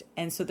past,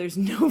 and so there's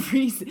no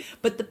reason.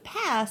 But the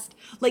past,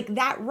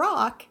 that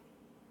rock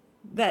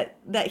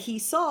that he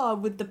saw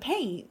with the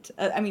paint,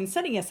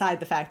 setting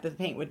aside the fact that the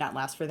paint would not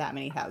last for that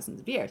many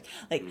thousands of years,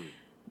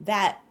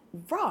 that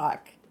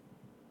rock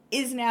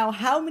is now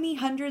how many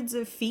hundreds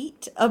of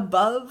feet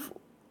above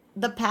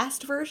the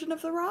past version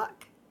of the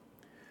rock?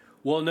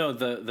 Well, no,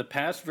 the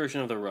past version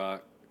of the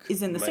rock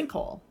is in the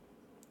sinkhole.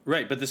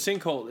 Right, but the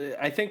sinkhole,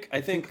 I think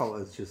sinkhole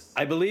is just,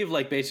 I believe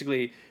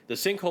basically the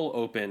sinkhole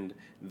opened,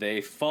 they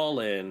fall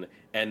in,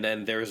 and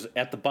then there's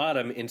at the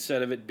bottom,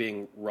 instead of it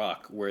being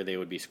rock where they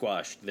would be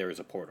squashed, there is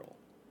a portal.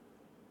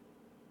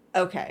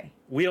 Okay.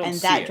 We don't and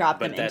see that it,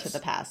 dropped but them into the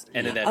past.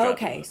 And then that dropped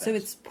them okay, into the so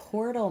past. it's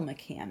portal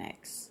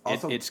mechanics.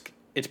 Also,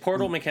 it's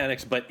portal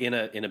mechanics, but in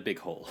a big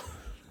hole.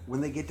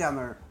 When they get down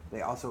there, they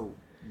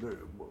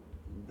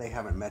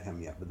haven't met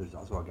him yet, but there's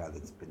also a guy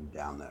that's been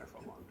down there for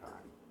a long time.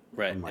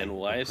 Right, and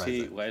why is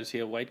he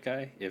a white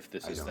guy if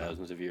this is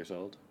thousands of years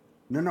old?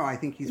 No, I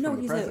think he's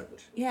from the present.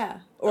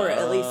 Or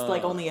at least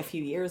only a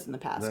few years in the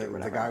past or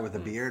whatever. The guy with the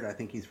beard, I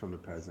think he's from the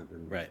present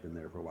and he's been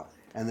there for a while.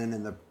 And then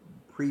in the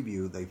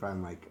preview, they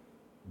find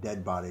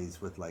dead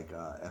bodies with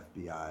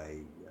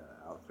FBI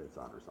outfits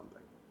on or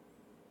something.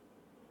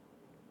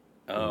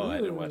 Oh, I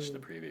didn't watch the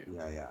preview.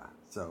 Yeah.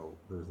 So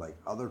there's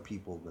other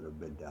people that have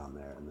been down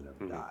there and that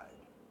have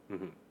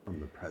died from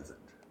the present.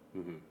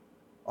 Mm-hmm.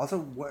 Also,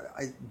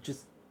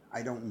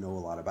 I don't know a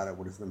lot about it.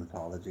 What is the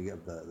mythology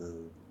of the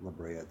La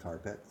Brea tar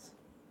pits?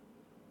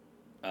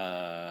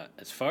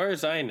 As far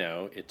as I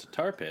know, it's a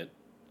tar pit.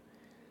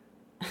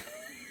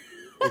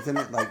 Isn't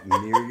it like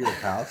near your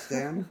house,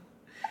 Dan?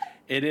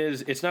 It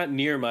is. It's not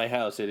near my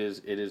house. It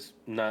is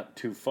not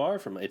too far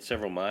from. It's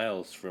several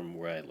miles from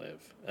where I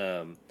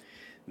live.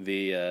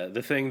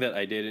 The thing that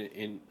I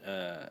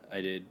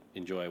did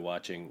enjoy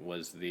watching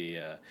was the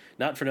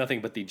not for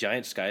nothing, but the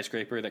giant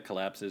skyscraper that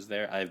collapses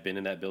there. I've been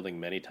in that building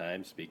many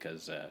times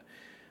because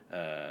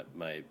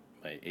my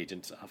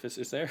agent's office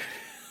is there.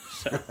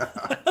 So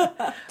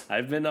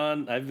I've been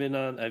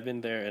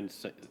there and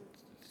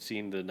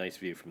seen the nice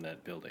view from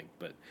that building.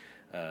 But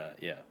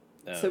yeah.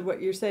 So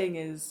what you're saying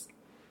is,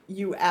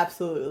 you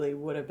absolutely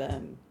would have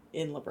been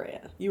in La Brea.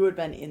 You would have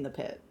been in the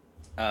pit.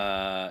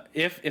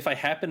 If I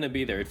happen to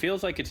be there, it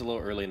feels like it's a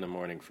little early in the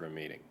morning for a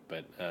meeting.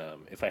 But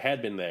if I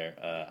had been there,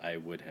 I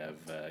would have.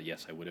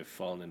 Yes, I would have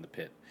fallen in the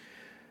pit.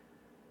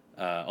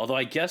 Although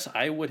I guess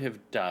I would have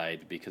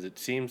died because it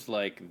seems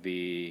like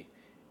the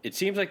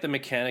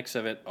mechanics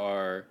of it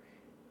are,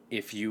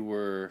 if you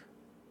were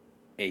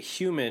a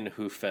human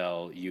who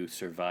fell, you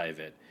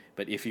survive it.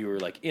 But if you were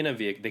like in a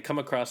vehicle, they come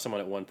across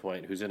someone at one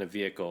point who's in a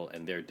vehicle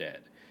and they're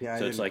dead. Yeah,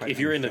 so it's like if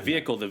you're in the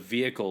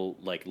vehicle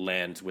like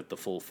lands with the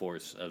full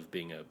force of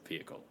being a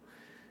vehicle.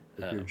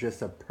 If you're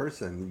just a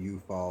person, you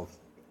fall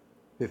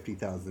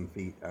 50,000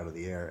 feet out of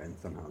the air and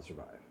somehow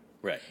survive.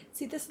 Right.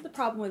 See, this is the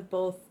problem with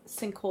both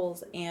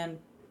sinkholes and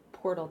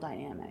portal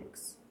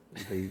dynamics.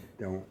 They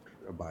don't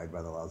abide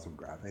by the laws of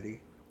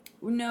gravity?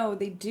 No,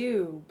 they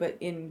do, but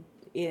in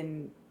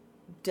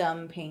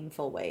dumb,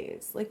 painful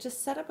ways. Like,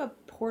 just set up a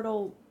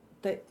portal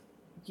that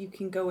you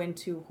can go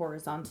into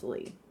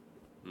horizontally.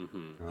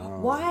 Mm-hmm. Oh,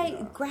 Why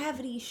yeah.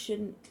 gravity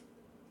shouldn't?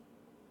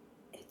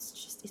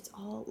 It's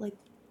all like.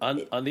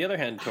 On the other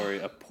hand,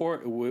 Tori,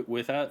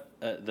 without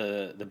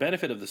the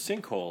benefit of the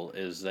sinkhole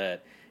is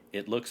that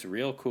it looks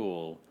real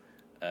cool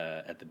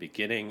at the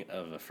beginning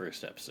of the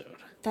first episode.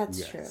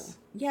 That's true.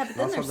 Yeah, but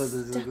then also,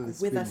 they're stuck there's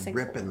with a this sinkhole.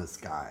 rip in the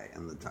sky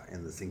in the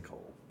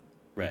sinkhole.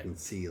 Right. You can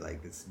see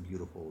like this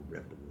beautiful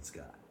rip in the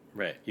sky.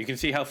 Right. You can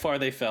see how far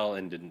they fell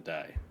and didn't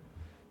die.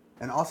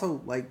 And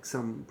also, like,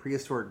 some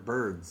prehistoric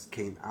birds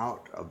came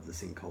out of the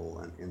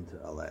sinkhole and into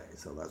LA.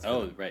 So that's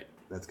right.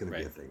 That's going to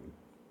be a thing.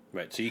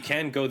 Right. So you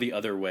can go the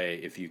other way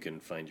if you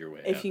can find your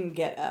way If out. you can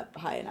get up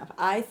high enough.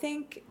 I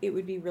think it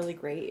would be really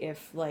great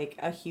if, like,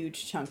 a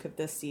huge chunk of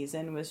this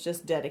season was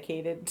just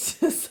dedicated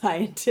to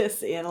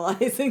scientists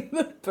analyzing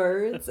the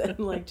birds and,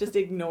 like, just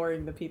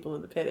ignoring the people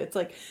in the pit. It's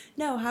like,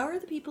 no, how are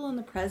the people in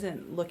the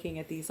present looking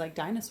at these, like,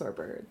 dinosaur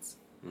birds?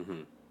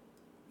 Mm-hmm.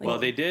 Well,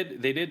 they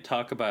did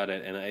talk about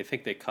it, and I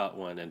think they caught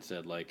one and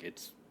said, like,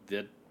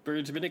 that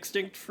birds have been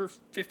extinct for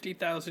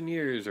 50,000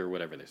 years or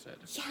whatever they said.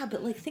 Yeah,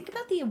 but, like, think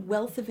about the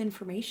wealth of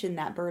information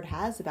that bird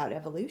has about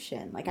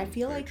evolution. Like, I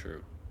feel like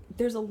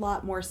there's a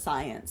lot more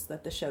science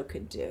that the show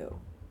could do.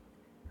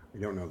 I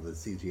don't know. The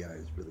CGI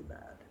is really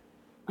bad.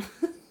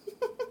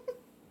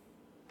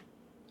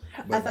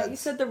 I thought you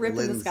said the rip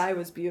in the sky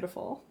was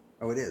beautiful.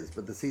 Oh, it is,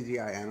 but the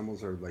CGI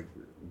animals are like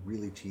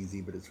really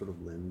cheesy, but it sort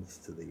of lends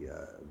to the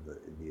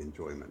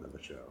enjoyment of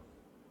the show.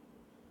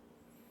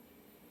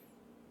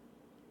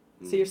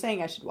 So you're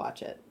saying I should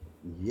watch it?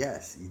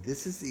 Yes,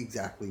 this is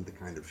exactly the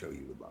kind of show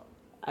you would love.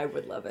 I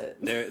would love it.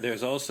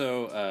 There's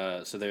also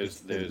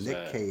there's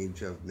Nick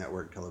Cage of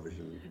network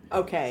television.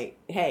 Okay,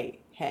 hey,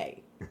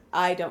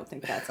 I don't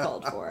think that's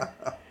called for.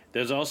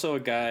 There's also a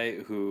guy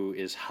who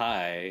is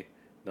high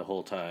the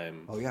whole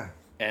time. Oh yeah.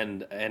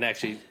 And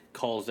actually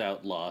calls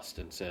out Lost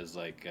and says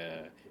like,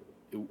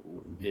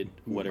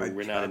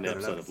 we're not in an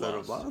episode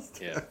of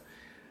Lost.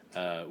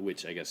 Yeah,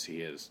 which I guess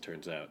he is.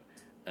 Turns out,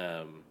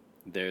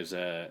 there's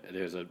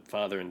a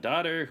father and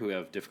daughter who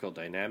have difficult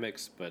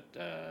dynamics, but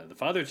the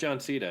father's John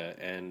Cena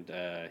and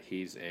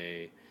he's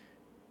a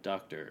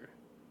doctor.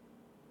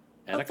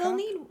 And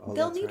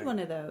They'll need one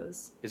of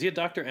those. Is he a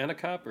doctor and a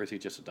cop, or is he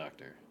just a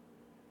doctor?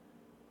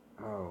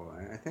 Oh,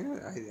 I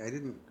think I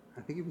didn't. I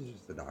think he was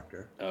just a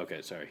doctor.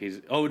 Okay, sorry. He's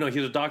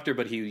a doctor,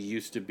 but he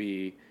used to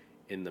be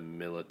in the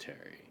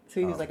military. So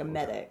he was like a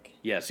medic.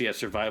 Yes, he has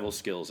survival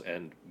skills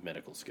and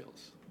medical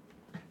skills.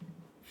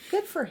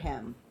 Good for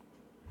him.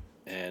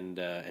 And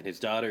his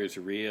daughter is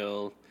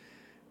real.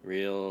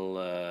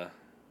 Dana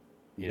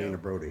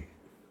Brody.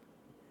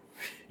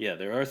 Yeah,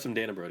 there are some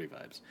Dana Brody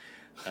vibes.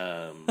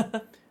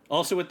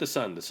 Also with the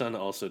son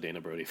also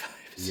Dana Brody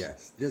vibes.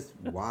 Yes, just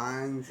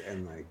whines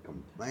and like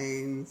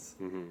complains.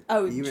 Mm-hmm.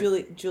 Oh,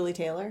 Julie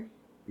Taylor.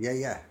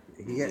 Yeah.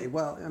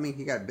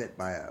 He got bit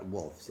by a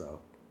wolf,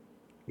 so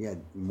he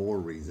had more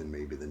reason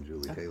maybe than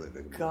Julie Taylor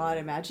did. God,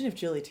 imagine if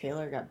Julie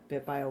Taylor got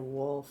bit by a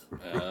wolf.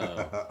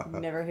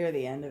 Never hear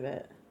the end of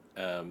it.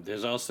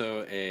 There's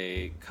also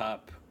a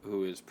cop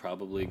who is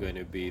probably going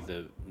to be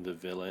the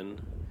villain.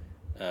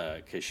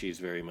 Because she's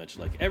very much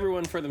like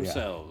everyone for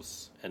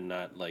themselves and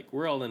not like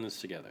we're all in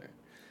this together.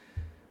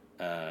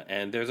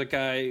 And there's a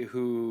guy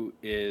who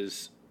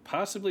is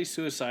possibly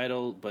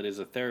suicidal, but is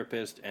a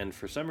therapist, and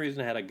for some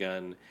reason had a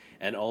gun,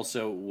 and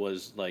also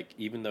was like,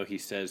 even though he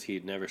says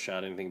he'd never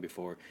shot anything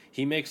before,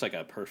 he makes like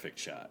a perfect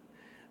shot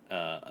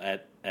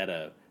at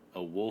a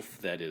wolf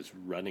that is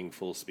running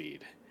full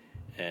speed,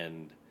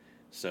 and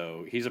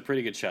so he's a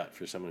pretty good shot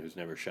for someone who's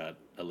never shot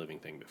a living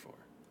thing before.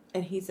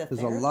 And he's a There's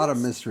therapist? a lot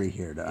of mystery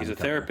here to He's uncover. a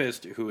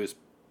therapist who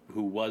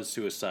was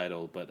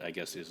suicidal, but I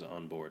guess is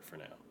on board for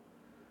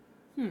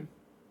now.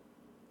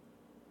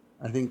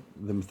 I think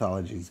the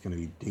mythology is going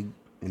to be deep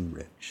and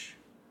rich.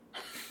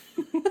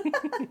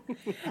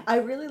 I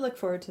really look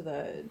forward to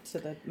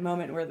the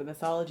moment where the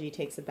mythology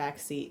takes a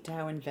backseat to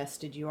how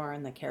invested you are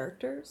in the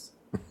characters.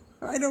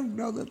 I don't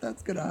know that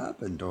that's going to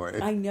happen,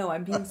 Tori. I know,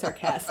 I'm being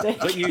sarcastic.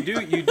 But you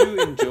do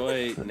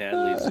enjoy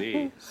Natalie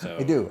Z. So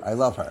I do. I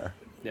love her.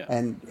 Yeah.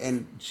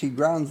 And she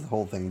grounds the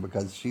whole thing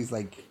because she's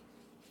like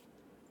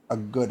a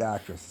good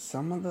actress.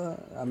 Some of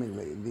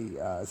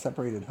the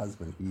separated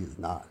husband, he is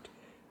not.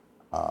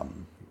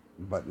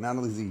 But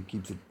Natalie Z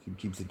keeps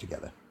it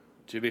together.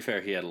 To be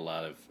fair, he had a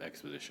lot of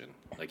exposition.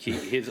 Like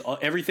his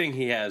everything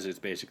he has is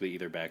basically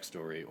either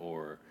backstory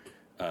or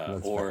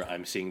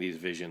I'm seeing these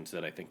visions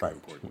that I think are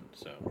important.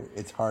 So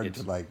it's hard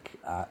to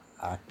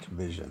act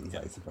visions,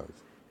 I suppose.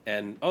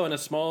 And a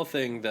small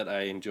thing that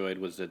I enjoyed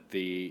was that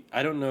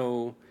I don't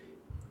know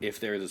if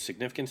there is a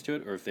significance to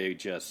it or if they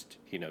just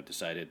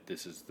decided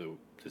this is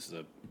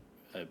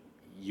a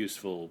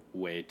useful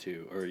way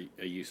to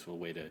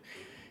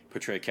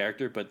portray a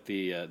character, but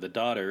the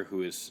daughter,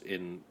 who is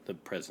in the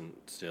present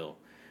still,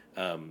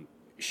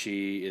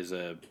 she is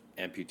a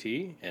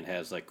amputee and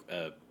has like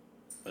a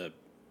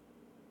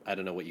I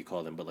don't know what you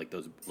call them, but like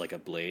those, like a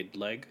blade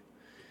leg.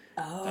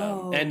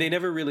 Oh. And they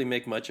never really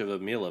make much of a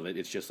meal of it.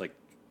 It's just like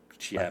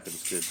she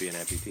happens to be an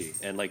amputee,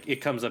 and like it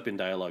comes up in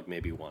dialogue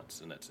maybe once,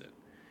 and that's it.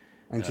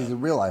 And she's a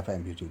real life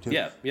amputee too.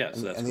 Yeah.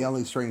 So that's the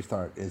only strange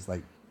part is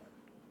like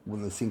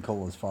when the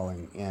sinkhole is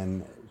falling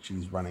in,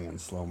 she's running in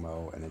slow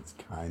mo, and it's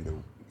kind of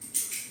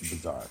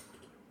bizarre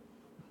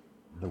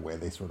the way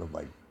they sort of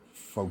like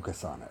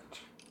focus on it,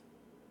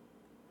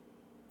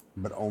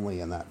 but only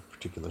in that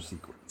particular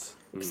sequence.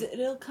 Because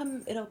it'll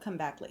come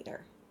back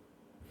later.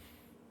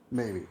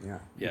 Maybe, yeah.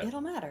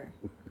 It'll matter.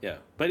 Yeah,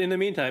 but in the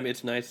meantime,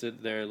 it's nice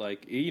that they're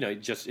like,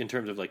 just in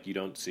terms of like you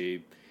don't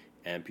see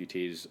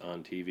amputees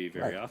on TV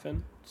very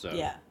often. So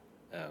yeah,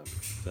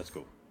 that's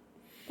cool.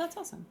 That's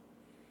awesome.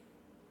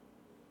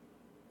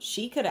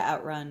 She could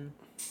have outrun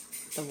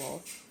the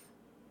wolf.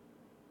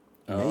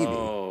 Maybe.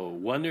 Oh,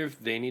 wonder if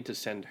they need to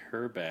send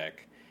her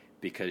back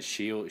because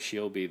she'll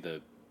be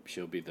the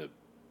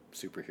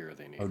superhero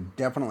they need. Oh,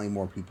 definitely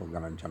more people are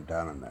going to jump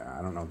down in there.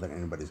 I don't know that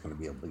anybody's going to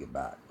be able to get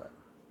back, but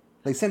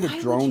they send a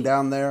drone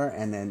down there,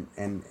 and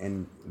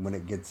then when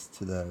it gets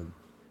to the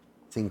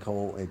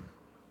sinkhole, it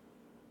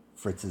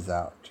fritzes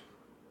out,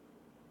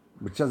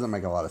 which doesn't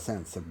make a lot of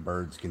sense if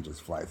birds can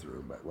just fly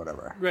through, but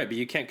whatever. Right, but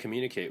you can't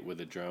communicate with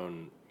a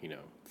drone,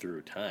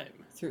 through time.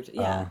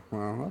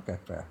 Well, okay,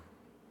 fair.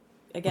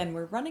 Again,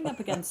 we're running up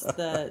against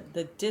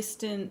the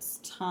distance,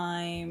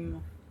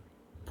 time,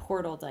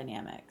 portal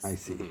dynamics. I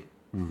see.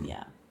 Mm-hmm.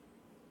 Yeah.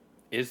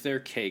 Is there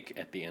cake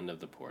at the end of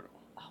the portal?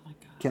 Oh my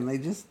god. Can they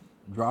just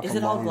drop Is a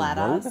it all long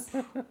GLaDOS?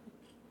 rope?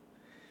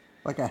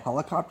 Like a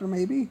helicopter,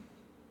 maybe?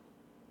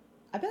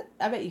 I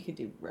bet you could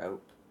do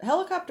rope.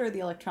 Helicopter, the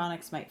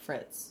electronics might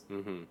fritz.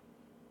 Mm-hmm.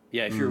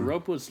 Yeah, if your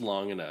rope was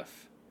long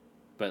enough,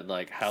 but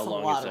like how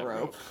long is that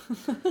rope?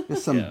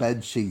 Just some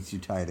bed sheets you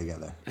tie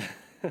together.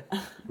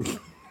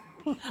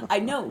 I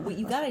know. What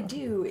you gotta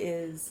do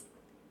is,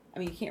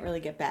 you can't really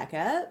get back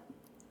up,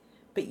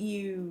 but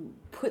you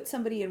put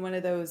somebody in one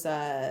of those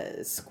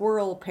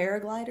squirrel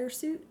paraglider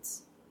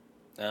suits.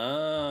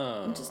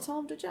 Oh. And just tell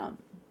them to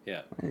jump.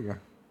 Yeah. There you go.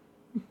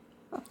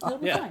 It'll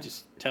be fine.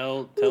 Just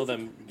tell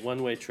them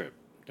one-way trip.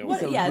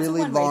 It's a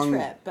one-way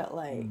trip, but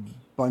like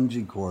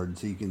bungee cord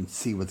so you can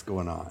see what's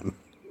going on.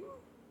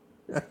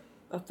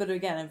 But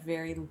again, a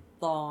very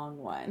long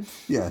one.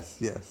 Yes.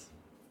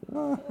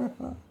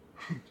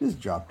 Just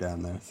drop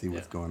down there, see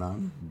what's going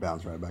on,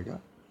 bounce right back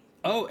up.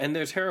 Oh, and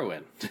there's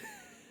heroin.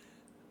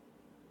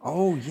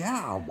 Oh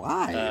yeah,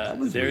 why? That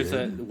was there's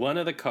weird. one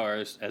of the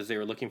cars, as they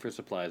were looking for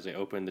supplies, they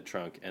opened the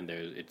trunk, and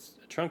it's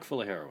a trunk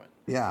full of heroin.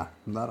 Yeah,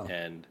 that'll.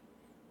 And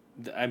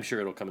I'm sure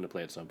it'll come into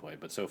play at some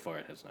point, but so far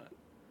it has not.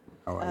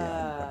 Oh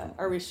yeah.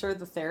 Are we sure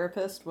the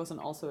therapist wasn't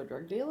also a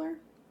drug dealer?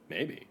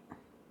 Maybe.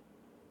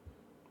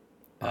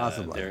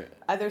 Possibly.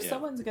 Either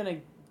someone's going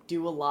to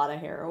do a lot of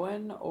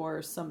heroin,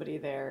 or somebody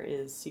there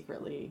is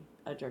secretly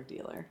a drug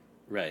dealer.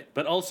 Right,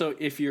 but also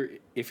if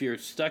you're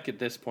stuck at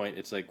this point,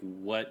 it's like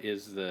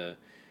what's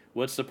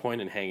the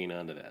point in hanging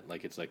on to that?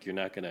 Like it's like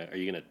are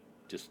you gonna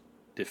just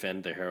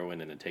defend the heroin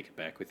and then take it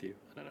back with you?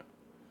 I don't know.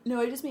 No,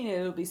 I just mean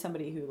it'll be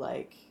somebody who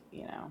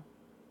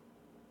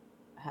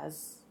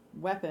has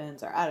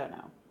weapons, or I don't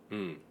know.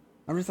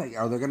 I'm just like,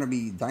 are there going to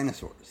be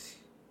dinosaurs?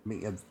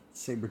 If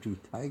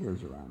saber-toothed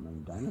tigers around,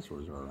 and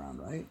dinosaurs are around,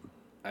 right?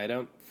 I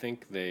don't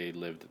think they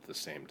lived at the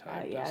same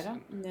time. I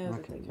don't know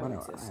that they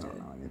coexisted. I don't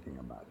know anything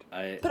about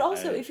it. But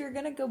also, if you're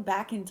going to go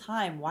back in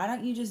time, why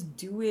don't you just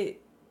do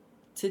it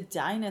to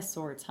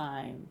dinosaur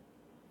time.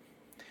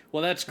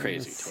 Well, that's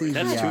crazy, Tori.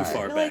 That's too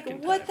far back in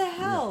time. What the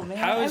hell, man?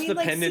 How is the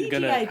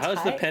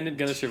pendant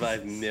gonna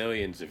survive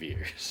millions of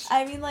years?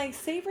 I mean, like,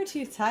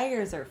 saber-toothed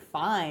tigers are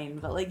fine,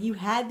 but, like, you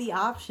had the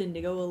option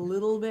to go a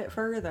little bit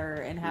further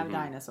and have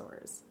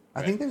dinosaurs.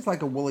 I think there's,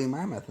 like, a woolly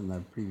mammoth in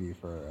the preview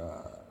for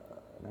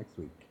next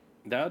week.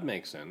 That would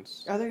make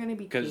sense. Are there going to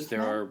be because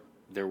there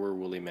were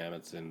woolly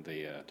mammoths in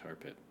the tar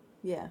pit.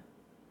 Yeah.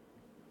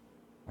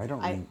 I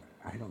don't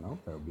know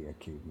if there will be a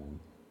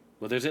caveman.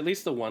 Well, there's at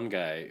least the one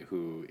guy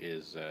who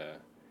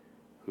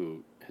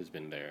has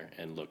been there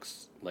and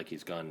looks like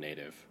he's gone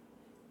native.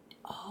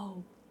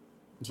 Oh.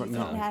 Do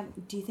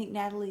you think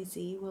Natalie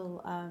Z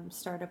will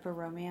start up a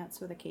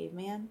romance with a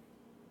caveman?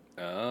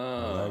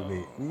 Oh. That'd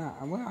be,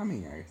 well, I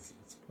mean,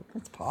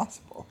 it's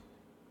possible.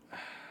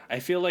 I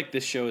feel like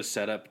this show is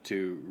set up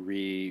to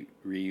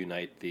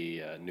reunite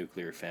the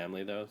nuclear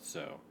family, though,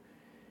 so...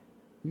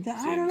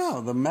 I don't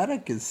know. The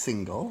medic is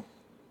single.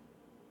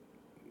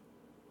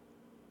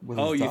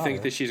 Oh, you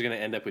think that she's going to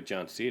end up with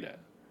John Cena?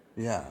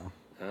 Yeah.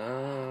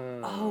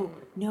 Oh,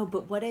 no,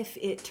 but what if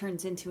it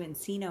turns into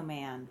Encino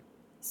Man?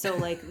 So,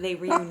 like, they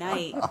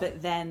reunite,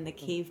 but then the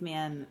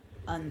caveman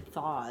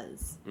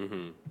unthaws.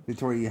 Mm-hmm.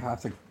 Victoria,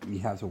 you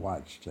have to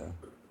watch to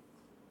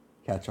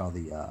catch all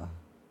the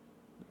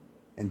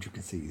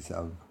intricacies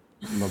of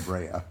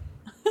Brea.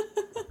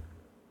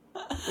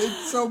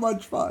 It's so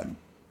much fun.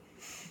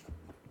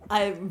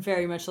 I'm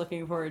very much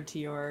looking forward to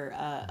your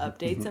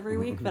updates every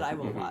week, but I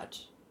will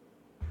watch.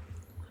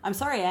 I'm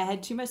sorry, I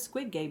had too much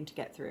Squid Game to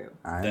get through.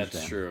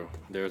 That's true.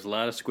 There's a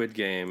lot of Squid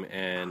Game,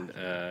 and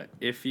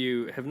if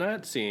you have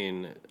not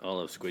seen all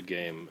of Squid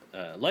Game,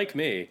 like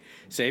me,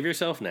 save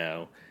yourself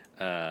now.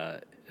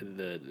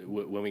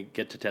 When we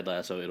get to Ted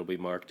Lasso, it'll be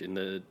marked in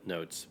the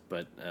notes,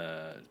 but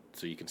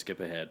so you can skip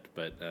ahead.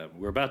 But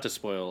we're about to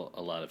spoil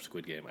a lot of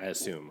Squid Game. I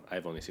assume.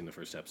 I've only seen the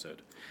first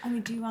episode. I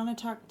mean, do you want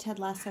to talk Ted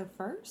Lasso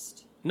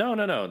first? No.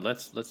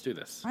 Let's do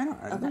this. I don't.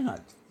 Okay. They're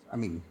not. I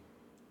mean.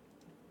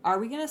 Are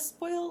we going to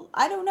spoil?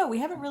 I don't know. We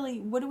haven't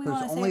really... What do we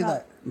want to say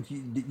about...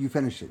 You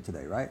finished it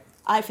today, right?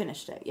 I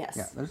finished it, yes.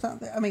 Yeah,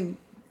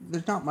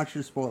 there's not much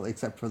to spoil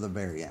except for the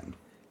very end.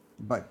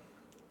 But,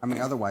 I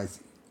mean, otherwise...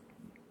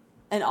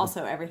 And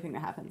also everything that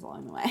happens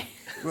along the way.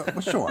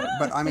 well, sure.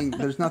 But, I mean,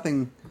 there's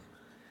nothing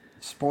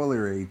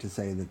spoilery to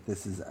say that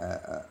this is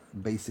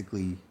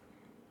basically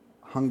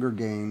Hunger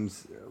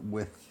Games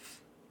with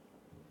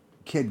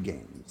kid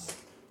games.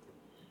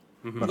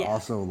 Mm-hmm. But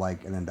also,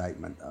 like, an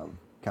indictment of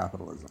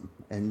capitalism,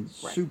 and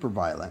super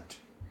violent,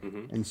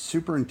 and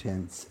super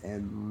intense,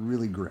 and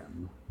really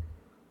grim,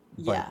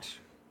 but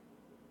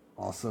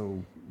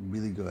also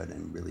really good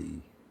and really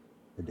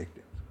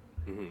addictive.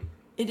 Mm-hmm.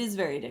 It is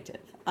very addictive.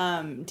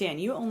 Dan,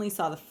 you only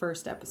saw the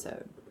first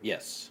episode.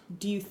 Yes.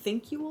 Do you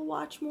think you will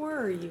watch more,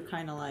 or are you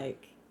kind of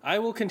like... I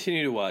will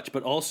continue to watch,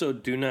 but also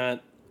do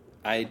not...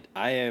 I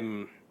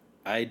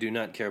do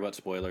not care about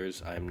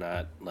spoilers. I'm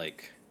not,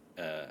 like...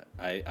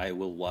 I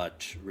will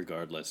watch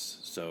regardless,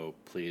 so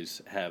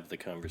please have the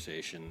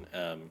conversation.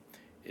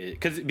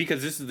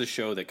 Because this is the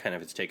show that kind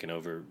of has taken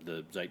over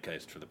the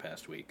zeitgeist for the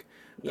past week.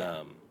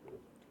 Yeah.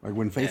 Like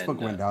when Facebook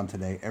went down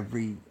today,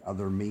 every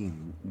other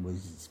meme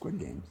was Squid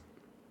Games.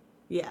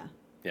 Yeah.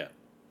 Yeah.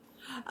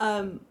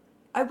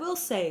 I will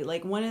say,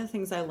 like, one of the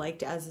things I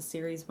liked as the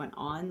series went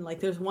on, like,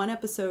 there's one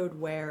episode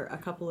where a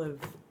couple of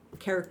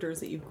characters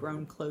that you've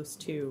grown close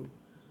to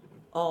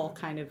all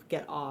kind of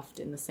get offed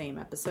in the same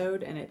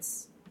episode, and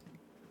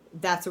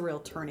that's a real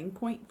turning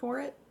point for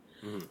it.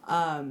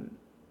 Mm-hmm.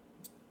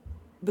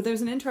 But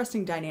there's an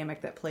interesting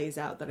dynamic that plays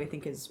out that I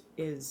think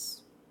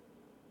is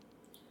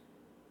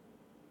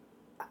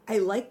I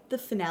like the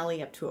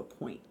finale up to a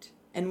point.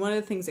 And one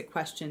of the things it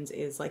questions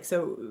is, like,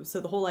 so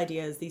the whole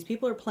idea is these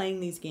people are playing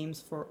these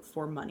games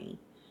for money,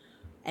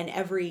 and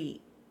every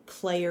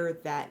player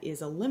that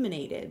is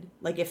eliminated,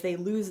 like, if they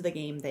lose the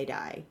game, they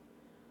die.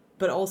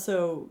 But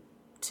also,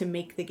 to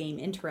make the game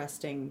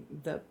interesting,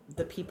 the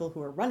people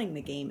who are running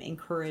the game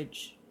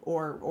encourage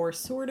or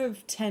sort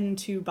of tend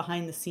to,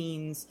 behind the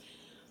scenes,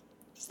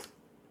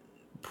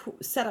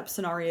 set up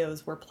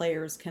scenarios where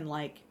players can,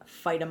 like,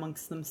 fight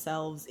amongst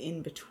themselves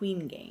in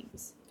between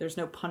games. There's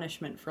no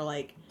punishment for,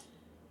 like,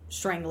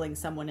 strangling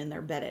someone in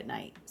their bed at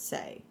night,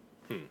 say.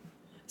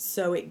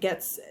 So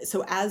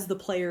as the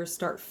players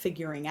start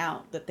figuring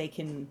out that they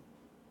can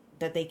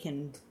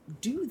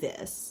do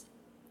this,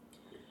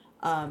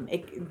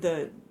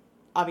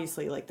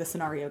 obviously, like, the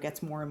scenario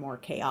gets more and more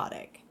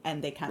chaotic,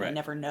 and they kind of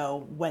never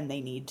know when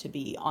they need to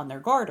be on their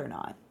guard or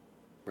not.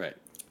 Right.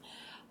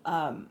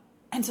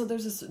 And so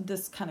there's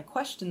this kind of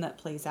question that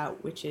plays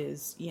out, which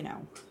is,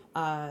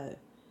 the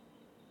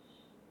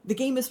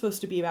game is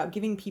supposed to be about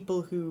giving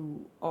people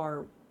who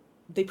are,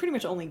 they pretty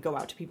much only go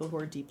out to people who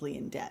are deeply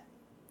in debt.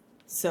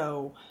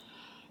 So,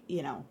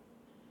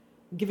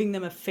 giving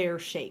them a fair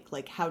shake.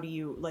 Like, how do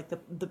you, like,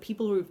 the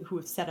people who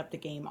have set up the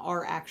game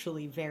are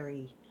actually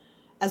very,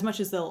 as much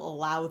as they'll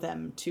allow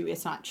them to,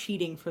 it's not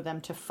cheating for them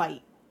to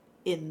fight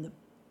in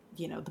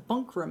the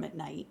bunk room at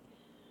night.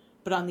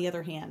 But on the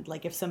other hand,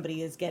 like, if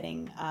somebody is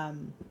getting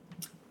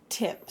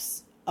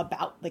tips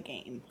about the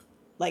game.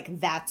 Like,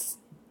 that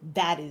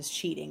is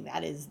cheating.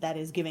 That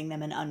is giving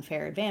them an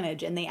unfair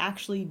advantage. And they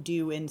actually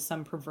do, in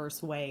some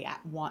perverse way,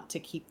 want to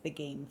keep the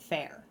game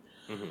fair.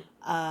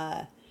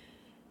 Mm-hmm.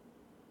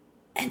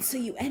 And so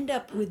you end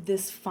up with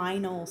this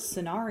final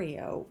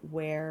scenario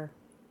where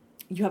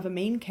you have a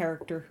main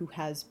character who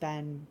has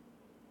been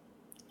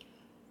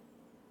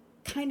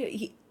kind of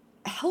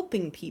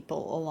helping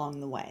people along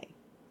the way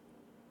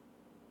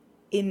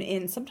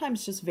in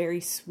sometimes just very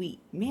sweet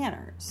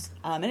manners.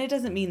 And it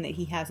doesn't mean that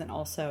he hasn't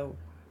also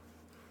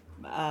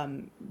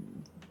done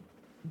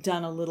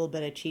a little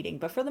bit of cheating,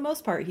 but for the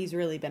most part, he's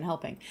really been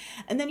helping.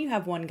 And then you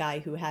have one guy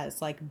who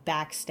has, like,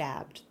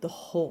 backstabbed the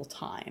whole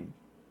time.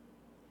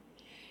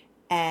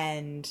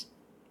 And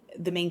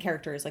the main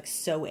character is, like,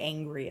 so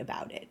angry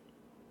about it.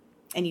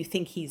 And you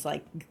think he's,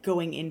 like,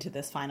 going into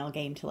this final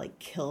game to, like,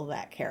 kill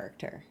that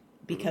character.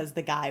 Because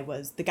the guy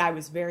was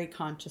very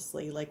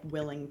consciously, like,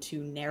 willing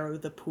to narrow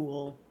the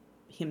pool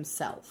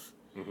himself.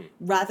 Mm-hmm.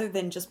 Rather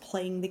than just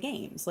playing the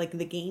games. Like,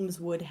 the games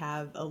would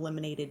have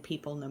eliminated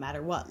people no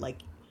matter what. Like,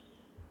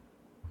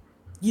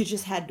 you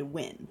just had to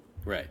win.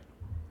 Right.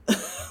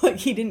 Like,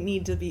 he didn't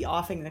need to be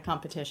offing the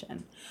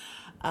competition.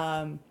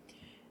 And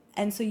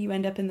so you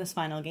end up in this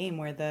final game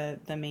where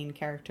the main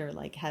character,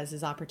 like, has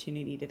his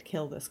opportunity to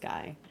kill this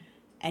guy.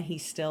 And he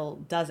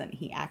still doesn't.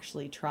 He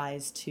actually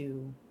tries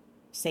to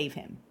save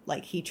him.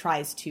 Like, he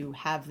tries to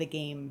have the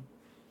game...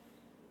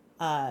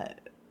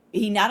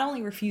 he not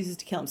only refuses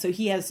to kill him, so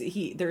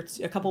there's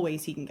a couple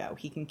ways he can go.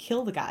 He can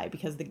kill the guy,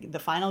 because the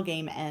final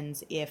game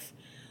ends if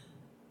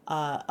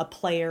a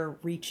player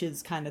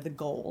reaches kind of the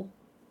goal,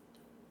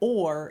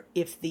 or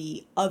if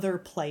the other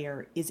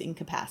player is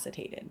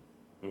incapacitated.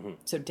 Mm-hmm.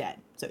 So dead.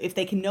 So if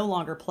they can no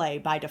longer play,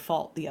 by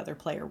default, the other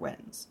player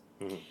wins.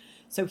 Mm-hmm.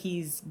 So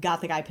he's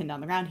got the guy pinned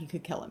on the ground. He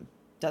could kill him.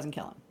 Doesn't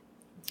kill him.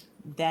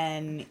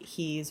 Then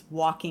he's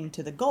walking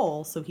to the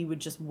goal, so he would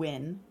just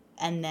win,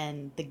 and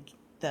then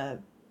the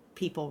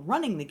people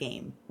running the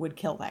game would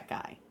kill that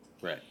guy.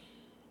 Right.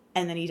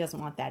 And then he doesn't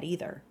want that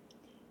either.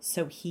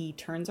 So he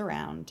turns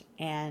around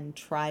and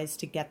tries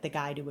to get the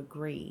guy to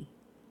agree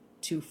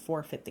to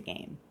forfeit the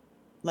game.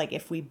 Like,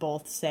 if we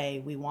both say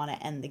we want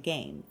to end the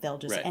game, they'll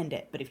just end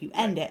it. But if you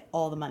end it,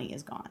 all the money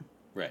is gone.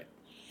 Right.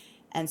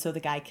 And so the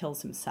guy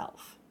kills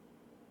himself.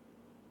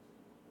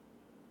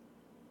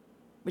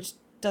 Which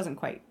doesn't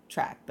quite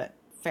track, but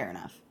fair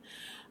enough.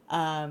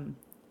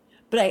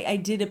 But I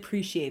did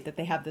appreciate that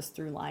they have this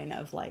through line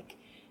of, like,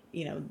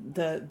 you know,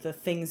 the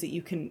things that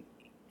you can...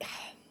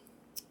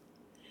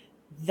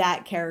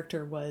 That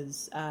character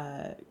was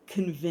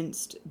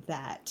convinced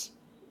that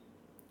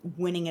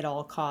winning at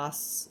all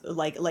costs,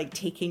 like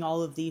taking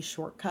all of these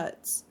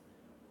shortcuts,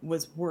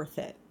 was worth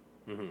it.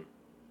 Mm-hmm.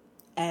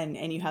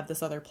 And you have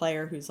this other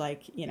player who's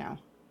like, you know,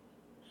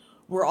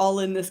 we're all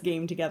in this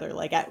game together.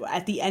 Like,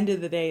 at the end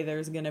of the day,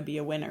 there's going to be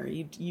a winner.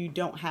 You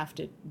don't have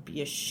to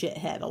be a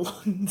shithead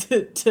along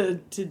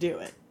to do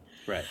it.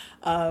 Right.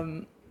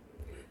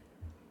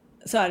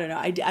 So I don't know.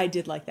 I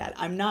did like that.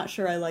 I'm not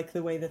sure I like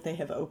the way that they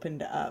have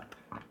opened up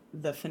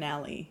the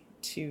finale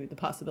to the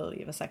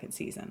possibility of a second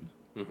season.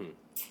 Mm-hmm.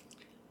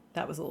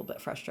 That was a little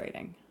bit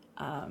frustrating.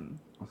 So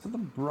the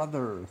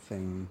brother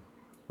thing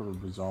sort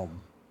of resolved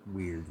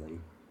weirdly.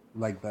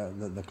 Like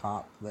the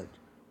cop that...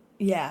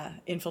 Yeah,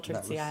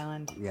 infiltrates the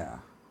island. Yeah.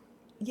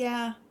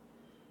 Yeah.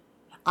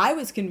 I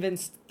was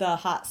convinced the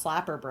hot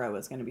slapper bro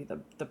was going to be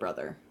the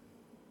brother.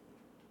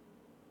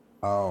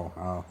 Oh,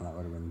 that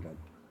would have been good.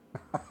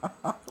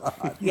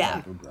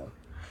 Yeah.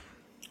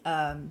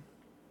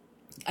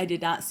 I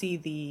did not see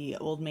the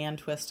old man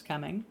twist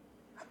coming.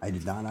 I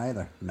did not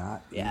either.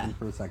 Not even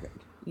for a second.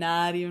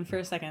 Not even for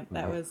a second.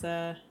 That was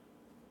Yeah,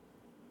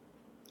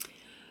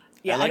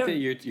 I like that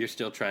you're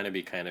still trying to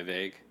be kind of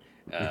vague.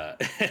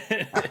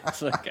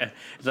 It's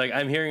like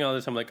I'm hearing all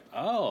this. I'm like,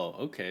 oh,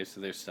 okay.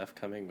 So there's stuff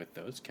coming with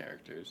those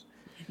characters.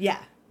 Yeah.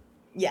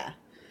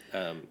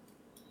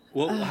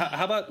 Well,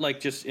 how about,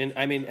 like, just in?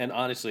 I mean, and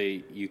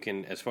honestly, you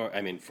can, as far.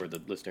 I mean, for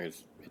the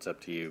listeners, it's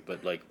up to you.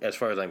 But, like, as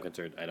far as I'm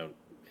concerned, I don't.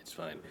 It's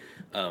fine.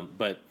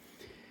 But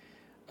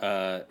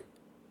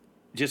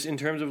just in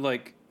terms of,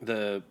 like,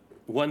 the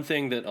one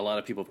thing that a lot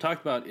of people have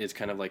talked about is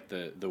kind of like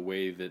the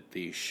way that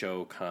the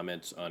show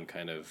comments on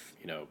kind of,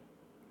 you know,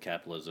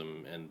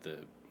 capitalism and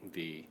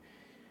the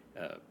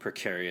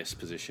precarious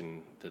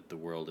position that the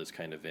world is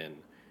kind of in.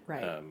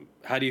 Right.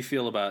 How do you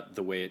feel about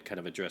the way it kind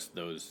of addressed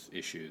those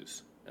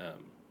issues,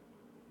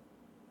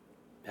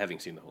 having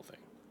seen the whole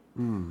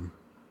thing?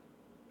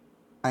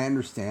 I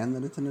understand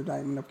that it's an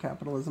indictment of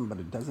capitalism, but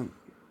it doesn't...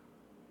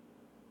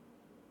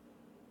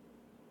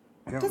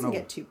 It doesn't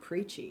get too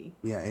preachy.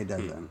 Yeah, it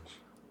doesn't.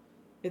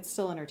 It's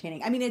still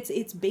entertaining. I mean,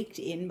 it's baked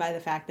in by the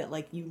fact that,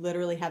 like, you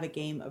literally have a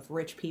game of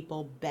rich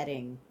people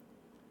betting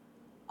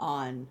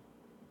on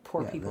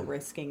poor people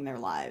risking their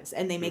lives.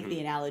 And they make the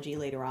analogy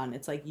later on.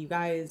 It's like, you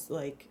guys,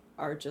 like,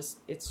 are just...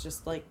 It's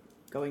just like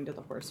going to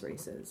the horse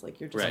races. Like,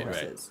 you're just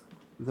horses. Right.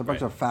 There's a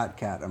bunch of fat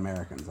cat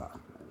Americans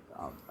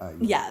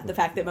the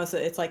fact that most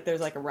of it's like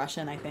there's like a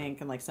Russian, I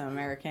think, and like some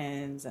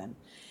Americans, and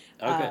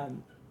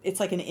it's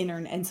like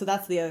and so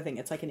that's the other thing.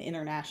 It's like an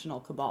international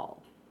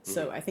cabal.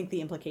 So I think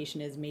the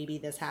implication is maybe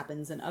this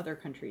happens in other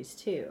countries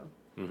too.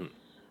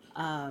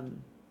 I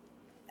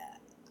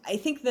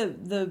think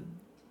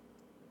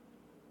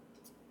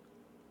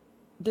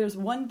there's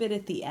one bit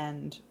at the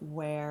end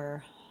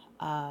where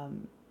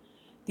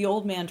the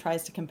old man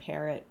tries to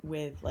compare it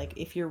with, like,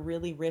 if you're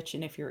really rich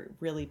and if you're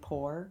really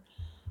poor,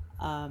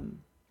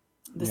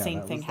 the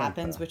same thing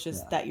happens, which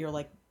is that you're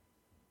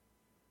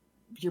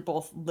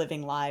both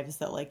living lives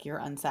that, like, you're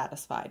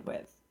unsatisfied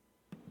with.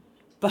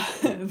 But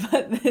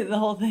the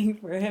whole thing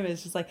for him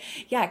is just like,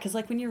 yeah, because,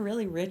 like, when you're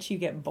really rich, you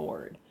get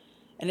bored.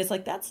 And it's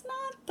like, that's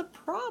not the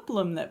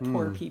problem that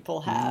poor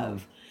people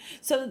have.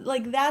 So,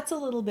 like, that's a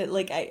little bit,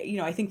 like,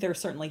 I think they're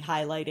certainly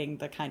highlighting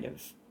the kind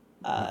of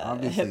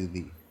obviously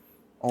the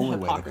only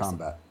way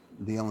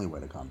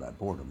to combat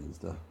boredom is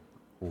to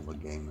hold a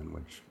game in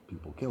which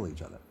people kill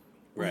each other.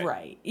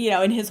 Right.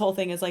 And his whole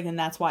thing is like, and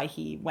that's why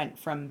he went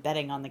from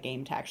betting on the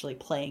game to actually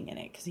playing in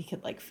it, because he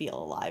could, like, feel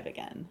alive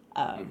again.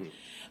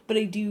 But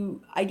I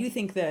do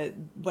think that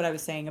what I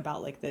was saying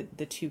about, like,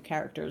 the two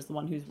characters, the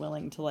one who's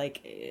willing to,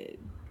 like,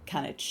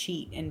 kind of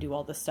cheat and do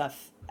all this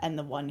stuff, and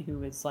the one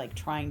who is, like,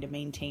 trying to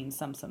maintain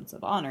some sense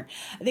of honor,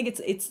 I think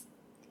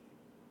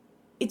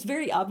it's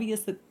very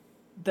obvious that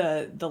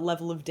the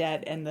level of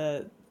debt and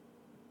the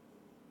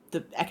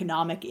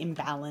economic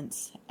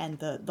imbalance and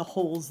the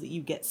holes that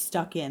you get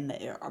stuck in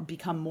that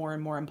become more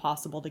and more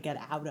impossible to get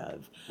out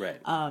of.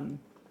 Right.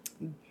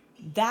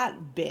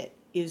 That bit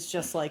is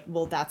just like,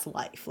 well, that's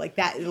life. Like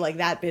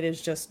that bit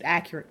is just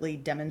accurately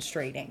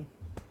demonstrating,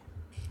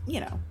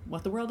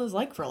 what the world is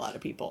like for a lot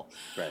of people.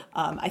 Right.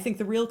 I think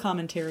the real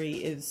commentary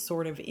is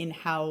sort of in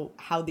how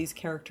these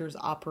characters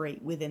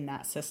operate within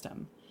that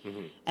system.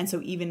 And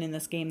so even in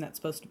this game that's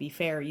supposed to be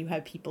fair, you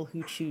have people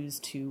who choose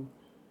to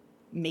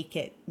make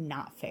it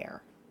not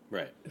fair.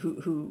 Right.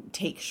 Who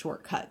take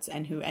shortcuts,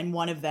 and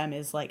one of them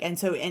is like, and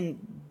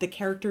the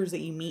characters that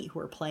you meet who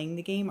are playing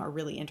the game are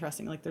really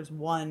interesting. Like, there's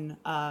one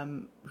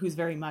who's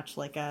very much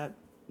like a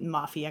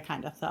mafia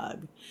kind of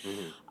thug.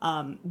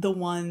 The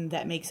one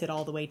that makes it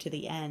all the way to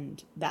the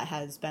end, that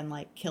has been,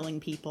 like, killing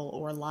people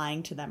or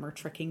lying to them or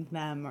tricking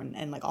them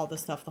and like all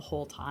this stuff the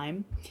whole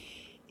time,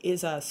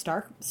 is a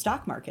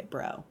stock market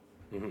bro.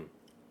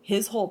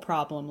 His whole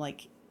problem,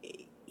 like,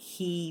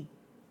 he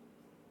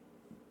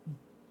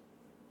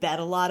bet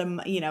a lot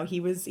of, he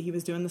was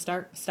doing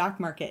the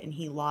stock market, and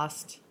he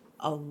lost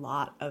a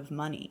lot of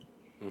money.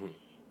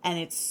 And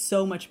it's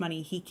so much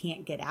money he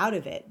can't get out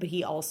of it. But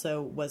he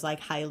also was,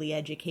 like, highly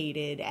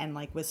educated and,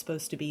 like, was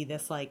supposed to be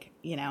this, like,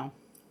 shining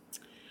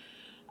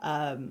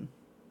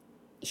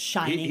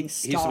star. He's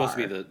supposed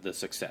to be the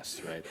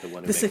success, right? The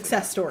one who the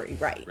success story,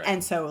 right?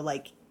 And so,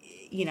 like,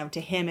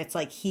 to him, it's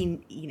like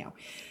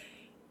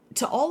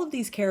to all of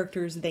these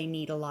characters, they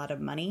need a lot of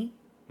money.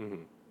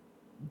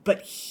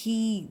 But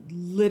he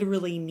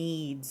literally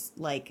needs,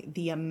 like,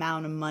 the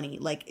amount of money,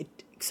 like,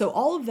 so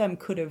all of them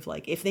could have,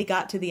 like, if they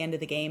got to the end of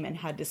the game and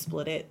had to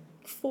split it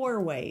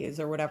 4 ways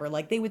or whatever,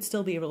 like, they would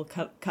still be able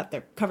to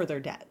cover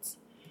their debts.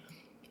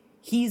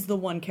 He's the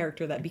one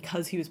character that,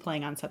 because he was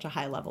playing on such a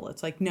high level,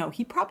 it's like, no,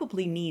 he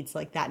probably needs,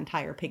 like, that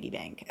entire piggy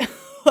bank,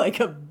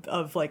 like,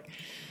 of like,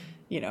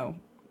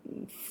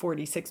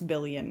 46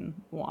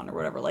 billion won or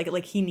whatever.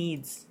 Like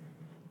he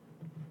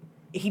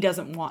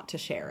doesn't want to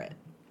share it.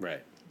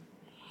 Right.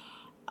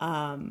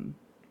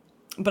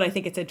 But I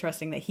think it's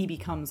interesting that he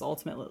becomes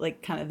ultimately,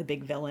 like, kind of the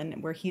big villain,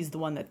 where he's the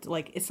one that,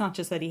 like, it's not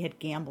just that he had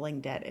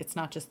gambling debt. It's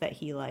not just that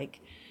he, like,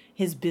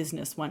 his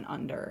business went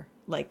under.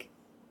 Like,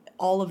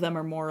 all of them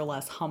are more or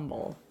less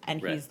humble.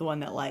 And he's the one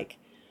that, like,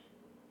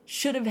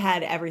 should have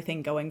had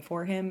everything going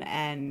for him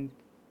and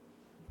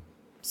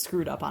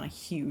screwed up on a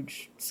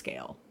huge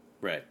scale.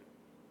 Right.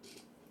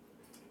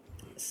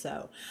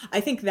 So I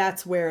think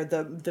that's where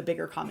the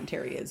bigger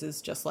commentary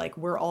is just like,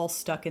 we're all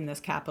stuck in this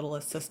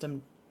capitalist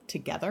system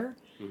together.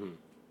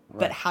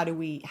 But how do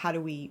we,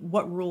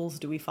 what rules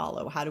do we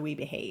follow? How do we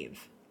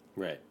behave?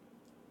 Right.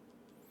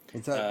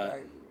 It's a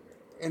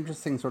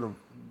interesting sort of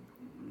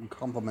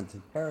compliment to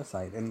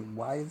Parasite. And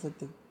why is it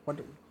that,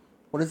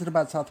 what is it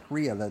about South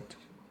Korea that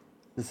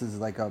this is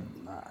like I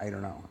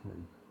don't know,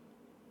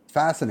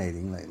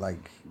 fascinating?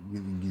 Like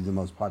the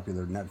most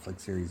popular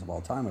Netflix series of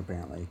all time,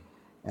 apparently.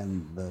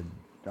 And the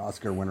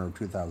Oscar winner of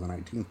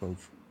 2019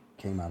 both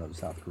came out of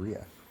South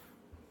Korea.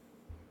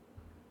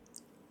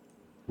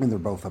 And they're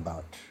both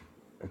about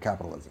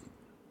capitalism.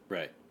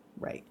 Right.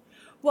 Right.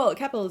 Well,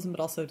 capitalism, but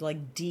also,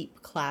 like,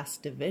 deep class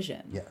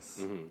division.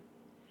 Yes.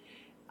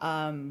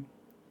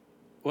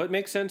 Well, it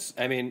makes sense.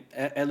 I mean,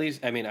 at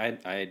least, I mean,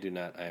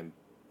 I'm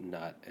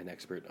not an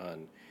expert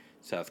on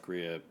South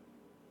Korea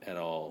at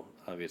all,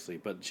 obviously,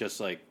 but just,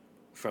 like,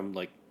 from,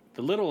 like,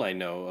 the little I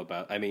know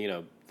about, I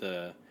mean,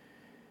 the,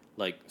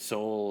 like,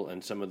 Seoul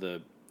and some of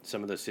the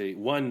city.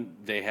 One,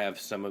 they have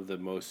some of the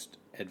most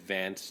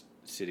advanced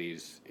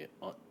cities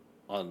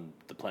on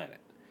the planet.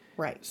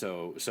 Right.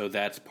 So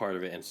that's part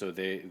of it, and so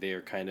they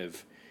are kind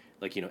of,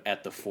 like,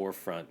 at the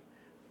forefront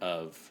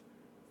of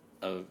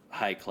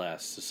high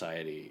class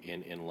society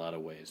in a lot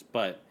of ways.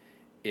 But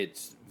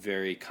it's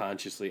very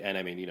consciously, and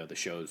I mean, the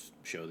shows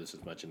show this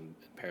as much, and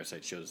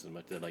Parasite shows this as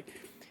much, that like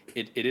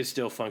it is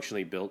still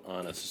functionally built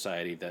on a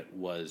society that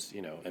was,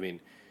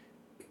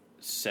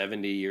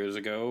 70 years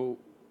ago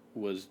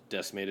was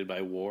decimated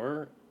by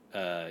war.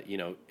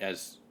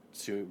 As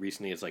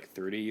recently as like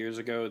 30 years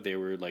ago, they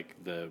were like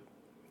the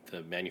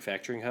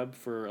manufacturing hub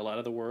for a lot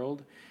of the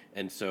world.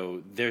 And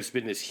so there's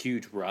been this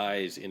huge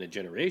rise in a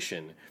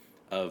generation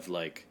of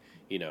like,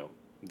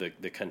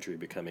 the country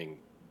becoming,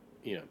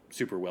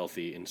 super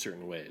wealthy in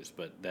certain ways,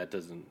 but that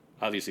doesn't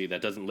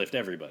lift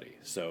everybody.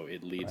 So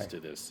it leads to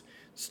this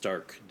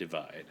stark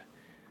divide.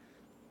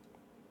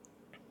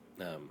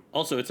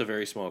 Also, it's a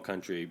very small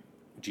country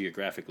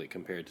geographically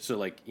compared to, so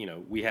like,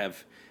 we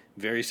have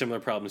very similar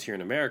problems here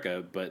in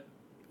America, but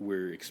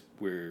we're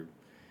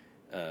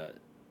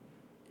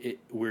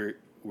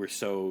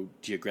so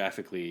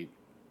geographically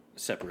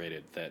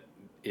separated that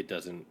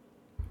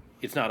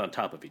it's not on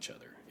top of each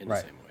other in the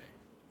same way.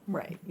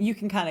 Right. You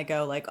can kind of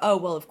go like, oh,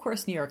 well, of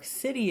course New York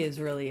City is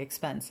really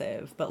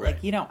expensive, but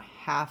like you don't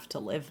have to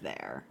live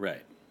there.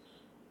 Right.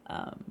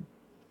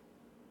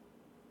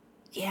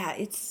 Yeah,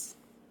 it's.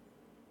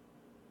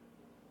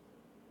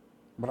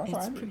 But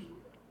also,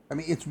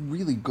 it's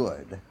really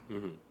good.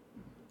 Mm-hmm.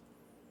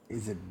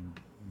 Is it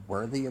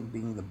worthy of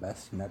being the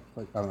best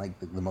Netflix, or like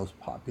the most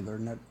popular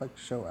Netflix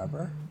show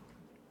ever?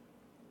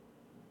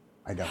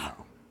 I don't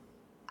know.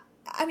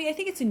 I mean, I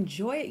think it's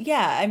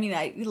Yeah, I mean,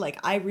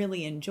 I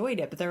really enjoyed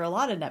it, but there are a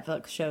lot of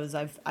Netflix shows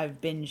I've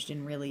binged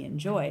and really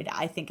enjoyed.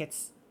 I think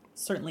it's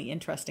certainly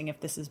interesting if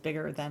this is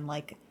bigger than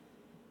like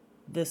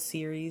the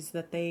series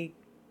that they,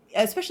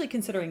 especially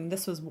considering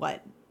this was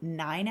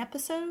 9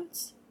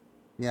 episodes.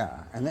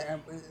 Yeah, and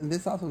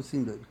this also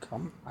seemed to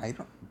come.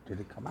 Did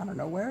it come out of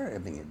nowhere? I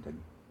think it did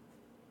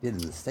in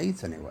the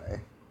States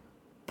anyway.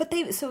 But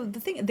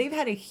they've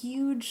had a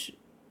huge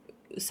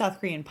South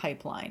Korean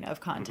pipeline of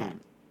content.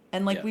 Mm-hmm.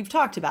 And like we've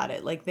talked about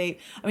it, like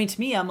to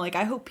me, I'm like,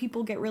 I hope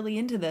people get really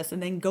into this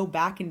and then go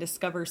back and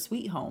discover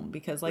Sweet Home,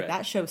 because like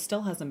that show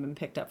still hasn't been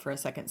picked up for a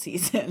second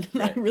season.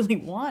 I really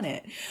want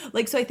it.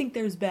 Like, so I think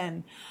there's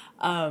been,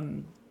 I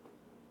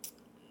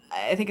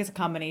think it's a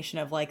combination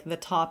of like the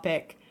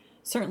topic,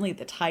 certainly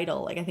the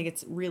title. Like I think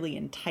it's really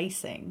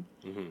enticing.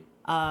 Mm-hmm.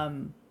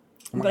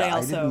 But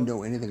I didn't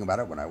know anything about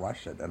it when I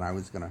watched it, and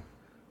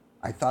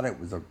I thought it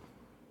was a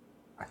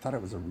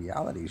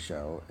reality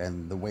show,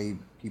 and the way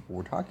people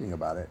were talking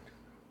about it,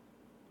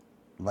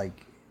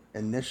 like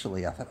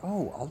initially I thought,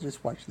 oh, I'll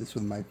just watch this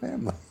with my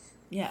family.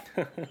 Yeah.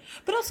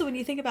 But also when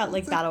you think about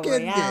like Battle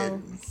Royale.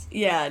 Games.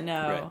 Yeah,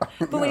 no.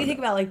 Right. But when you think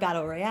about like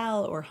Battle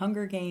Royale or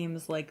Hunger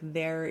Games, like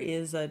there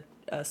is a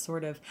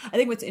sort of, I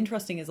think what's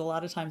interesting is a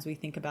lot of times we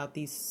think about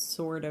these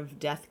sort of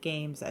death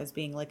games as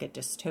being like a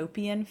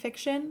dystopian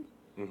fiction.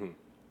 Mm-hmm.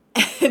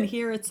 And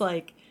here it's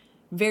like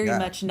very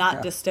much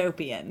not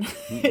dystopian.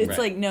 It's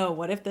like, no,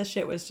 what if this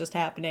shit was just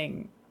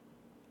happening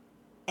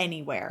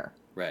anywhere?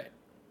 Right.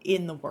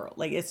 In the world.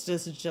 Like it's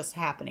just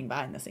happening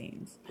behind the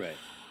scenes. Right.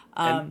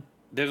 And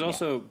there's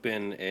also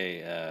been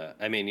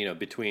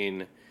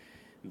between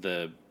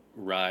the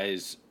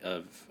rise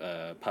of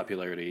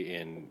popularity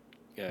in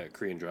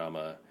Korean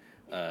drama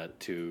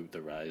to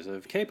the rise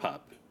of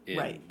K-pop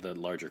in the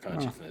larger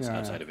consciousness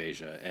outside of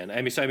Asia, and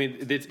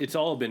it's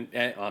all been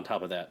on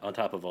top of that, on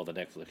top of all the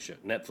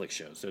Netflix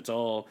shows. So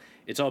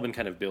it's all been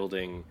kind of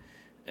building,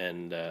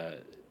 and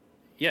but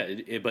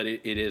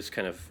it is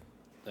kind of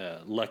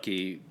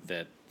lucky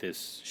that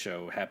this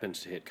show happens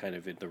to hit kind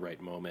of at the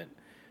right moment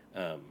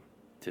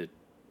to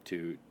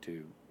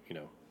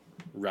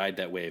ride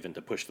that wave and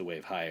to push the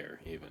wave higher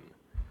even.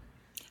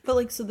 But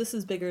like, so this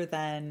is bigger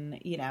than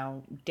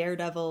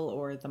Daredevil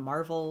or the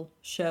Marvel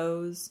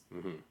shows.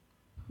 Mm-hmm.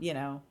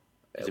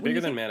 Is it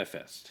bigger than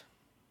Manifest?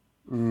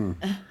 Mm.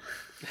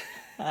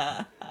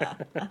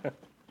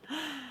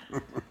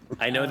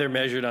 I know they're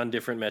measured on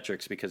different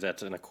metrics because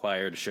that's an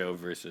acquired show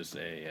versus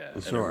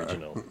an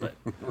original. But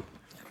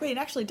wait,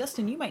 actually,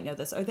 Dustin, you might know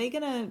this.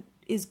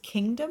 Is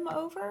Kingdom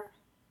over?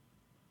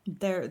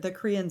 The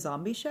Korean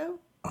zombie show?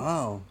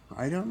 Oh,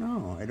 I don't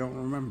know. I don't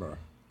remember.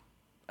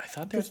 I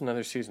thought there was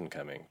another season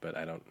coming, but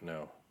I don't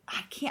know.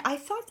 I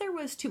thought there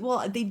was 2.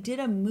 Well, they did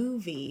a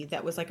movie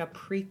that was like a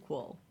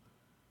prequel.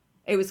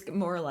 It was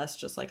more or less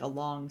just like a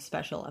long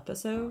special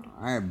episode.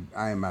 I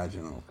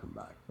imagine it'll come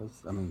back.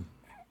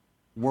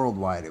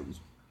 Worldwide, it was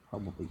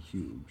probably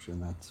huge,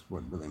 and that's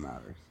what really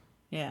matters.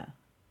 Yeah.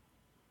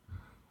 I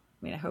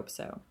mean, I hope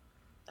so.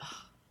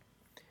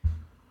 Ugh.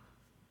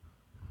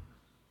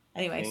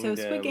 Anyway, so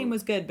Squid Game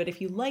was good, but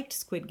if you liked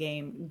Squid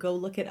Game, go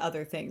look at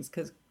other things,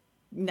 because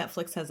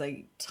Netflix has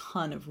a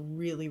ton of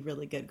really,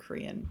 really good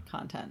Korean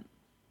content.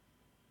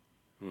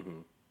 Mm-hmm.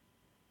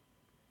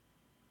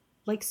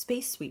 Like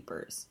Space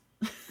Sweepers.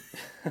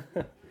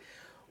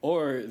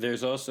 Or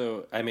there's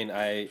also, I'm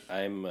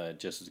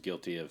just as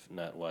guilty of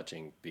not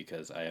watching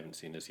because I haven't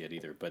seen this yet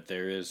either, but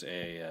there's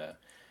a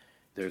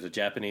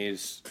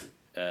Japanese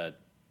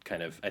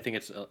kind of, I think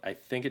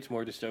it's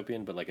more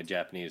dystopian, but like a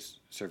Japanese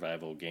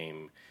survival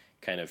game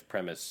kind of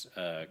premise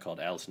called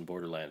Alice in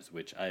Borderlands,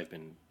 which I've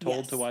been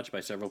told to watch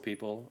by several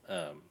people.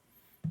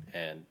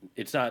 And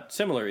it's not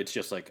similar. It's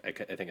just like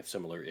I think it's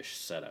similar-ish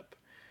setup.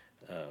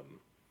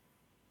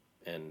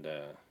 And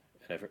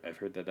I've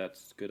heard that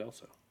that's good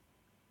also.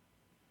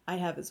 I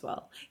have as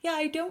well. Yeah,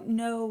 I don't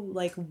know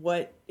like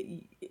what.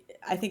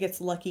 I think it's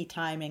lucky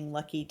timing,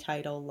 lucky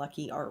title,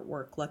 lucky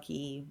artwork,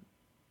 lucky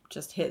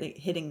just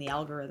hitting the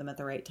algorithm at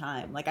the right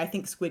time. Like I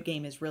think Squid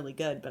Game is really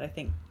good, but I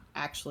think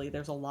actually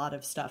there's a lot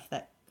of stuff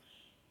that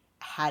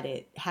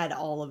had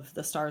all of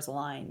the stars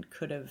aligned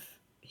could have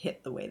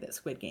hit the way that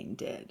Squid Game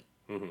did.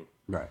 Mm-hmm.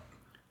 Right.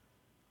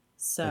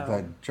 So like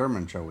that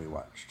German show we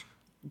watched.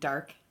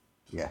 Dark.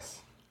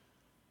 Yes.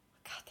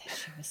 God, that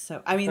show was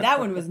so. I mean, that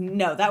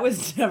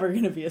was never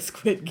going to be a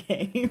Squid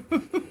Game.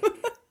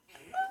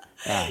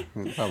 Yeah,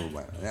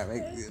 probably. Yeah,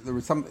 there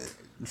was some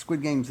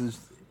Squid Games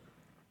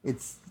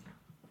it's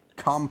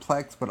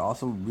complex but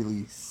also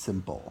really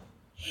simple.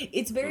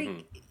 It's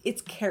very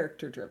it's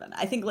character driven.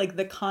 I think like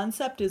the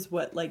concept is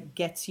what like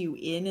gets you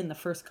in the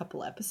first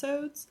couple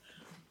episodes,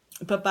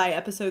 but by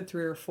episode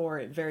 3 or 4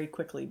 it very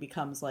quickly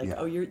becomes like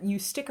you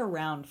stick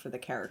around for the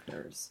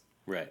characters.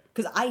 Right.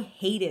 Because I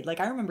hated, like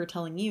I remember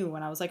telling you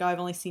when I was like, oh, I've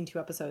only seen 2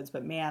 episodes,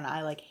 but man,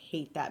 I like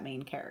hate that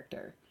main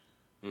character.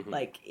 Mm-hmm.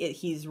 Like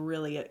he's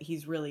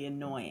really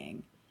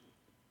annoying,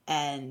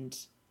 and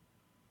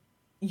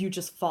you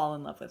just fall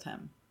in love with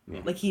him.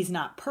 Mm-hmm. Like he's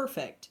not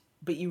perfect,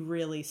 but you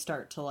really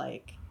start to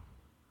like,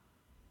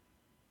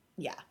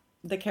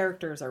 the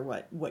characters are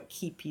what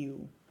keep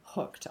you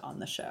hooked on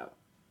the show.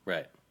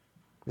 Right.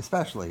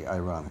 Especially,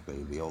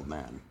 ironically, the old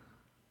man.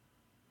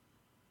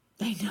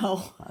 I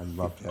know. I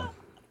loved him.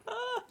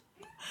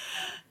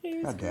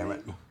 God damn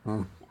it.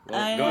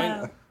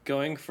 Well,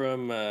 going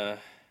from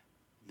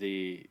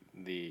the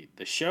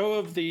show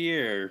of the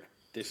year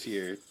this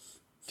year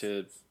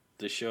to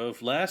the show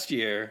of last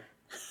year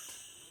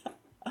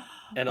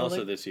and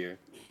also this year.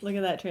 Look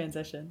at that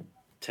transition.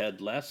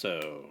 Ted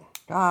Lasso.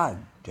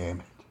 God damn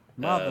it.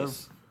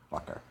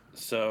 Motherfucker.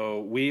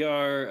 So we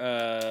are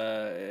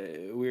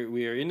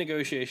in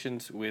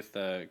negotiations with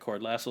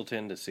Cord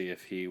Lasselton to see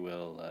if he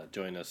will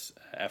join us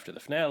after the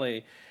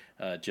finale.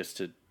 Just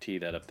to tee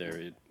that up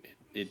there,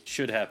 it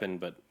should happen,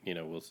 but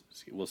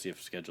we'll see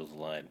if schedules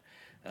align.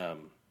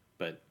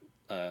 But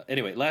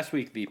anyway, last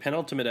week the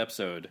penultimate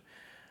episode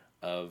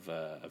of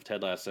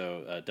Ted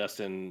Lasso,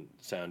 Dustin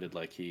sounded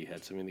like he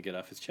had something to get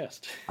off his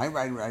chest. I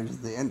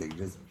just the ending,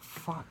 just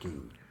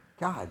fucking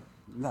God,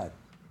 that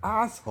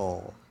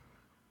asshole.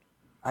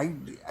 I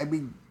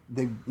mean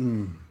they've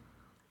done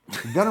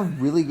a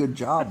really good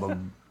job of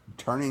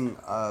turning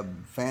a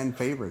fan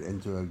favorite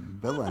into a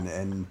villain,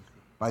 and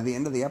by the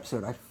end of the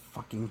episode, I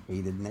fucking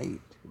hated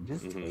Nate.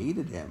 Just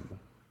hated him.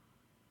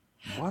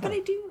 But I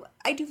do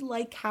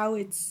like how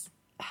it's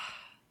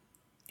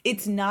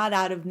not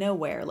out of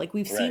nowhere. Like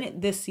we've seen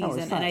it this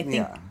season, and I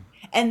think,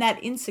 and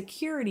that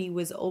insecurity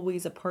was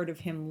always a part of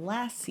him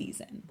last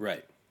season,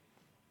 right?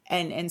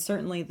 And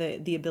certainly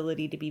the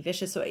ability to be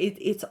vicious. So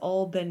it's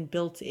all been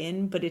built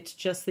in, but it's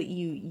just that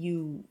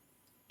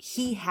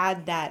he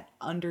had that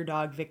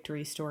underdog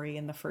victory story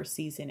in the first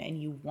season,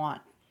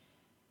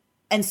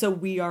 and so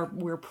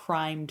we're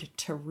primed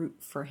to root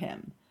for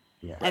him.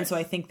 Yeah. And so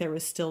I think there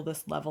was still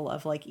this level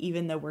of like,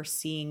 even though we're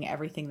seeing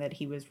everything that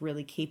he was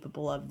really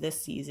capable of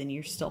this season,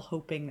 you're still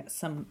hoping that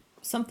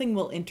something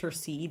will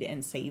intercede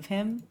and save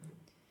him.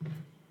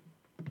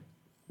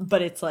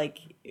 But it's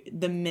like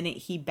the minute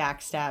he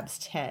backstabs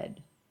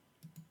Ted,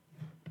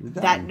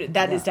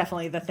 that is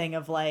definitely the thing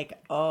of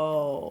like,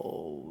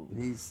 oh,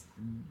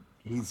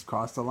 he's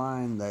crossed a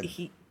line that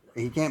he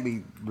can't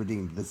be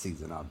redeemed this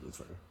season,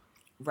 obviously.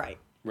 Right.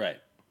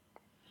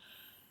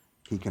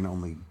 He can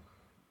only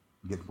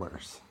get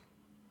worse.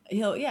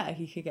 He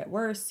could get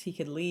worse. He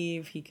could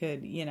leave. He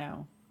could,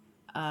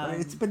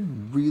 it's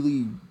been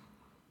really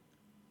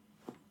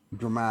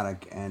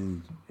dramatic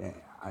and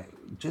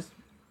just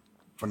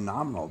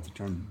phenomenal to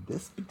turn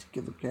this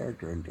particular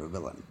character into a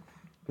villain,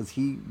 because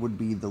he would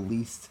be the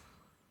least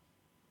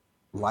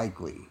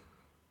likely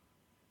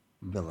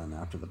villain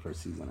after the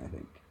first season, I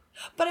think.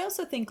 But I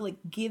also think, like,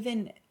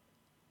 given...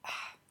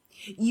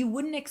 You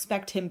wouldn't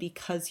expect him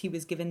because he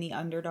was given the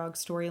underdog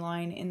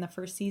storyline in the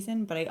first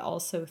season, but I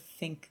also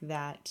think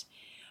that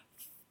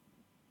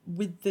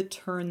with the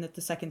turn that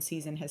the second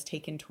season has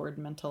taken toward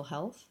mental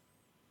health,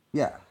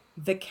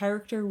 the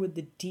character with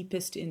the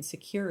deepest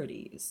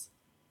insecurities,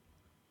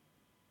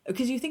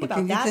 because you think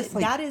about that,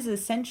 that is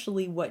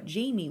essentially what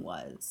Jamie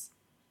was,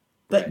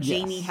 but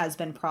Jamie has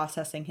been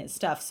processing his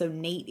stuff, so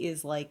Nate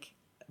is like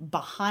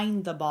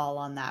behind the ball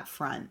on that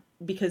front.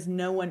 Because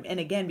no one, and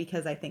again,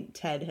 because I think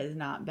Ted has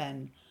not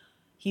been,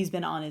 he's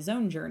been on his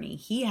own journey.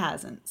 He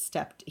hasn't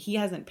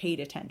paid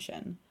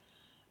attention.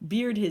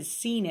 Beard has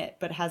seen it,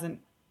 but hasn't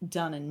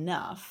done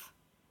enough.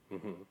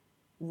 Mm-hmm.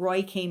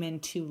 Roy came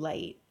in too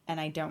late,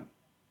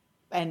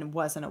 and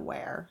wasn't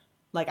aware.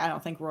 Like, I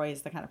don't think Roy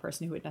is the kind of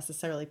person who would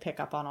necessarily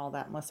pick up on all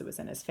that unless it was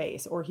in his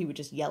face, or he would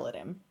just yell at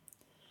him.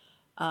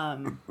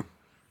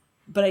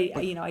 But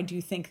I do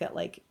think that,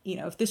 like,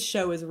 if this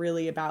show is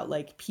really about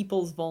like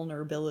people's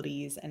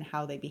vulnerabilities and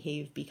how they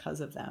behave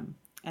because of them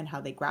and how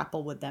they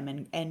grapple with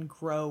them and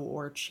grow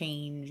or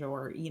change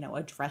or,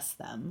 address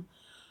them,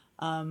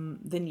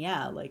 then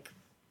yeah, like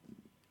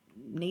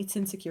Nate's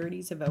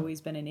insecurities have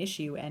always been an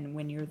issue. And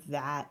when you're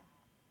that,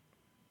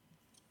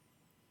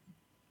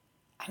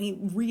 I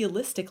mean,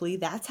 realistically,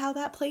 that's how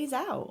that plays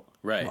out.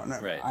 Right, Well, no,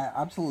 right. I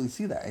absolutely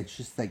see that. It's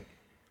just like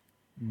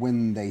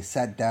when they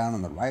sat down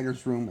in the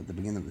writer's room at the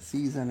beginning of the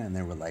season and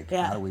they were like,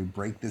 how do we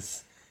break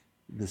this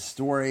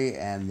story?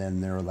 And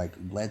then they were like,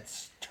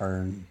 let's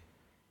turn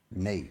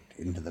Nate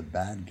into the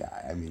bad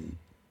guy. I mean...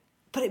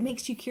 But it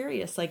makes you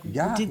curious. Like,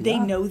 did they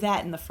know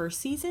that in the first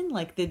season?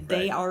 Like, did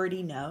they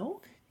already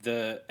know?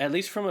 At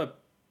least from a,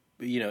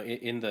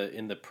 in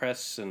the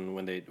press and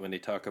when they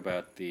talk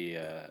about the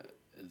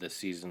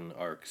season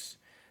arcs,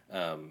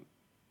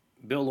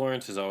 Bill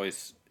Lawrence has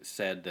always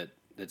said that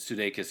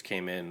Sudeikis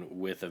came in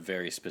with a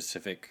very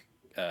specific,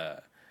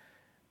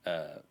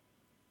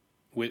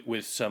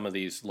 with some of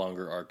these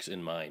longer arcs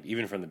in mind,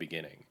 even from the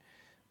beginning.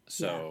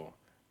 So,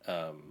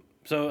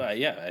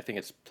 I think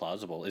it's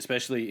plausible,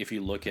 especially if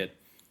you look at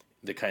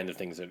the kind of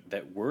things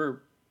that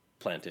were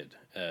planted,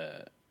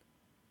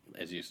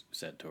 as you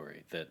said,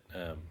 Tori, that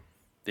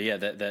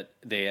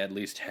they at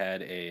least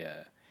had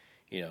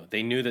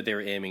they knew that they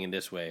were aiming in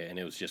this way, and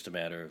it was just a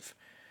matter of,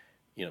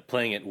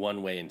 playing it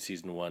one way in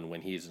season 1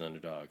 when he's an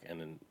underdog,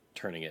 and then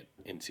turning it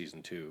in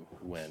season 2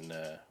 when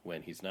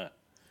he's not.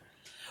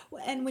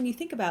 And when you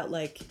think about,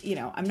 like,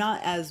 I'm not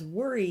as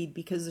worried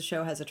because the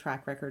show has a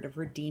track record of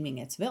redeeming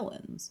its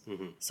villains.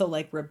 Mm-hmm. So,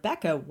 like,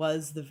 Rebecca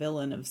was the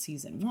villain of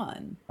season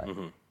 1,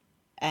 mm-hmm.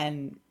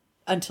 and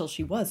until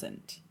she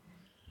wasn't.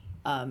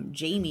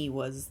 Jamie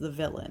was the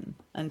villain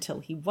until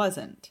he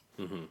wasn't.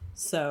 Mm-hmm.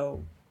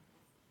 So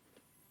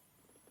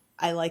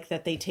I like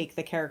that they take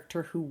the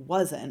character who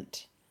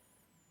wasn't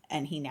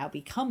and he now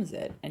becomes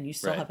it, and you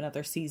still have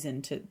another season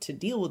to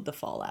deal with the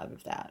fallout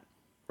of that.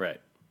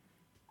 Right.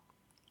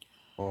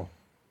 Oh.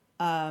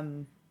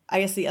 I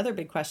guess the other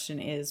big question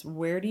is,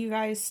 where do you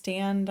guys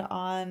stand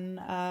on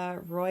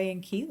Roy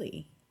and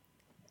Keeley?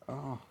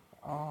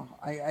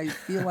 I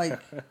feel like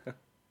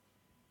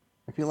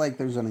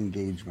there's an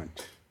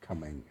engagement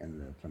coming in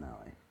the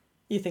finale.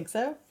 You think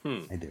so?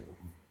 I do.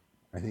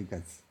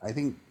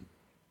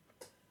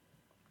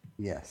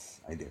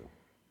 Yes, I do.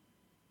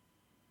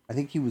 I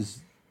think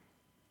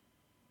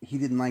he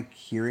didn't like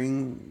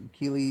hearing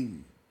Keeley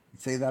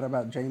say that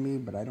about Jamie,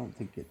 but I don't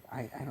think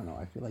I don't know.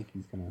 I feel like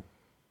he's gonna.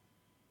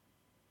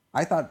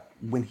 I thought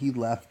when he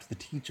left the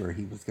teacher,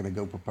 he was gonna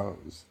go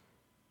propose.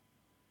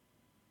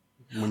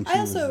 When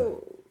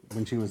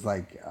she was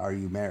like, "Are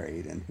you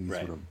married?" and he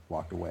sort of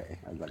walked away.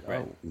 I was like,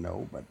 "Oh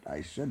no, but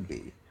I should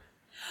be."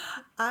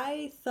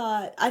 I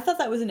thought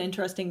that was an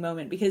interesting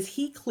moment because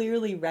he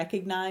clearly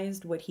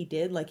recognized what he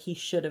did. Like, he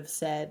should have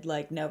said,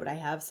 like, "No, but I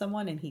have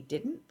someone," and he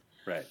didn't.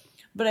 Right.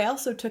 But I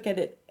also took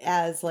it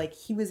as, like,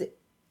 he was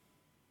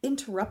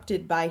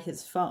interrupted by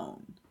his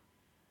phone.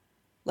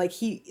 Like,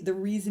 the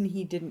reason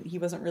he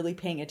wasn't really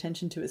paying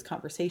attention to his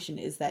conversation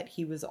is that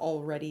he was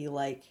already,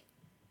 like,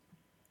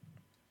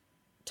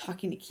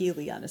 talking to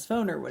Keeley on his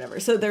phone or whatever.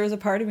 So there was a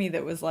part of me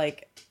that was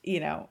like,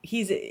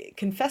 he's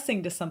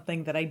confessing to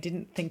something that I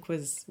didn't think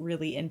was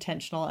really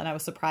intentional, and I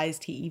was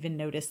surprised he even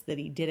noticed that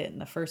he did it in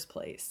the first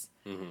place.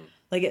 Mm-hmm.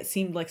 Like, it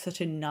seemed like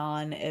such a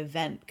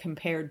non-event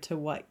compared to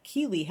what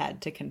Keeley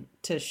had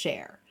to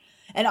share.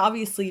 And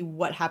obviously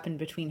what happened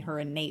between her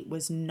and Nate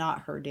was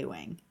not her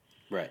doing.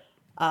 Right.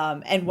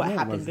 And what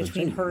happened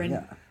between Jamie, her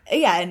and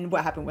and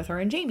what happened with her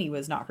and Jamie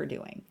was not her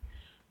doing.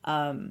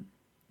 And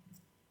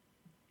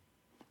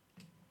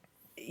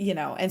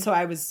so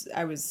I was,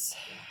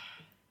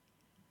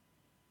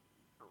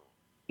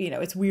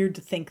 it's weird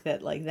to think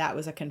that, like, that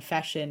was a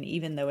confession,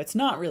 even though that's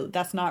not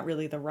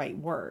really the right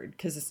word,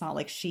 because it's not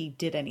like she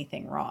did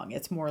anything wrong.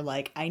 It's more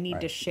like, I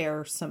need to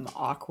share some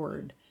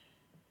awkward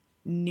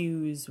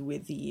news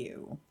with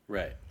you.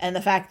 Right. And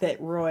the fact that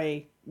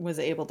Roy was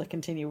able to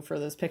continue for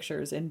those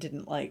pictures and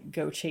didn't, like,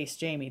 go chase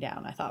Jamie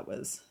down, I thought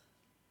was...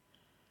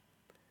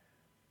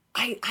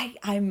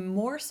 I'm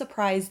more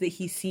surprised that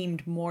he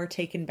seemed more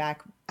taken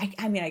back.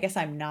 I mean, I guess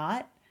I'm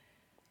not.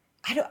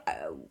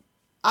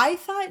 I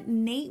thought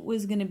Nate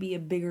was going to be a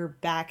bigger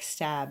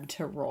backstab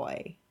to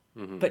Roy,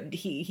 but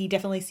he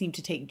definitely seemed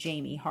to take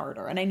Jamie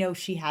harder. And I know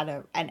she had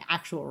an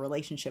actual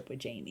relationship with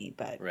Jamie,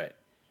 but right.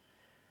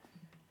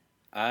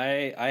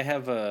 I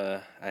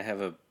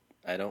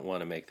don't want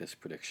to make this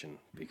prediction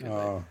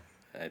because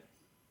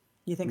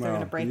you think they're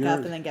going to break up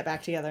and then get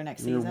back together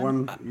next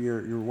season?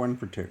 You're 1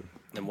 for 2.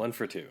 I'm 1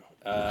 for 2.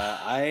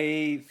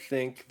 I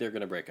think they're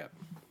going to break up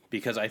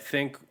because I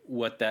think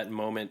what that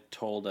moment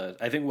told us,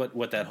 I think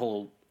what that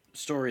whole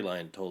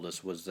storyline told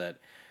us was that,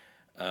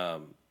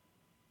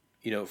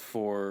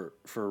 for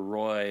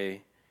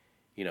Roy,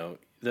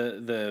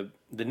 the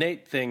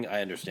Nate thing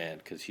I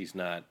understand because he's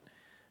not,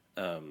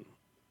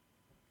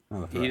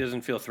 he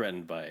doesn't feel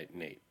threatened by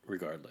Nate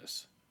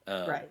regardless.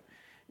 Right.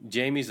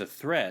 Jamie's a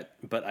threat,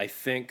 but I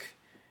think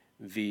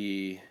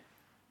the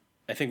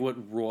I think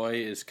what Roy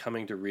is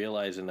coming to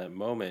realize in that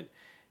moment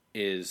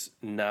is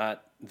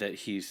not that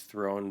he's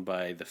thrown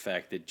by the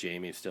fact that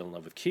Jamie's still in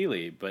love with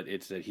Keeley, but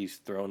it's that he's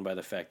thrown by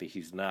the fact that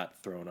he's not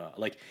thrown off.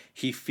 Like,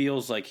 he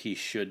feels like he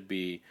should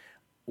be,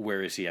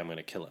 where is he? I'm going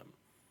to kill him.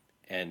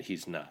 And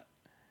he's not.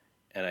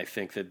 And I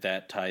think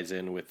that ties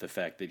in with the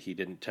fact that he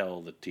didn't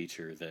tell the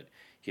teacher that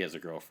he has a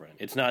girlfriend.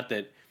 It's not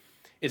that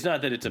it's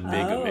a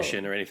big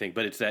omission or anything,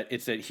 but it's that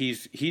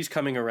he's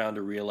coming around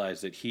to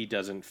realize that he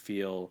doesn't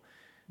feel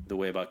the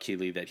way about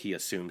Keeley that he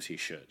assumes he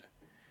should.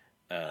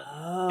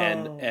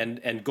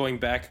 And going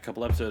back a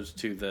couple episodes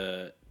to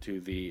the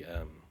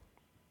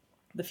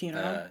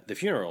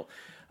funeral,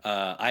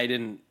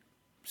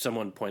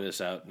 someone pointed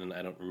this out, and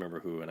I don't remember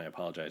who, and I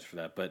apologize for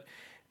that, but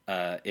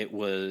it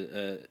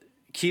was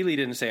Keeley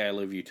didn't say I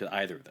love you to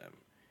either of them.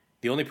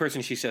 The only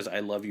person she says I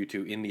love you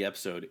to in the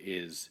episode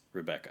is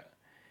Rebecca.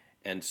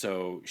 And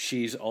so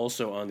she's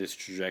also on this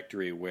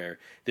trajectory where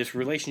this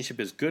relationship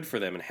is good for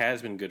them and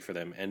has been good for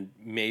them, and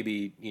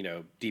maybe,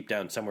 deep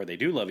down somewhere they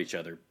do love each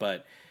other,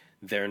 but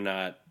they're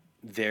not.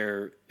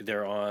 They're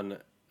on.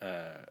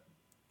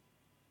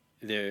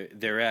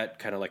 They're at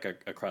kind of like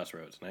a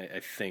crossroads, and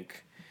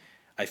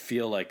I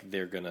feel like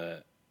they're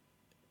gonna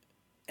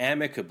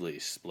amicably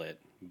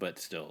split, but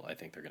still, I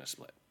think they're gonna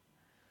split.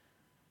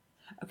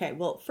 Okay,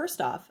 well,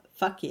 first off,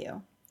 fuck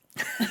you.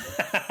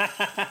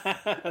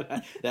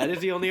 That is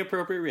the only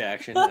appropriate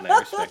reaction, and I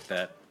respect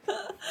that.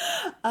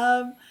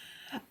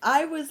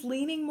 I was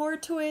leaning more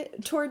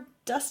toward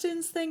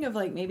Dustin's thing of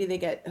like maybe they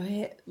get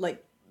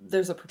like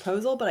there's a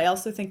proposal, but I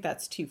also think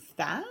that's too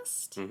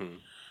fast. Mm-hmm.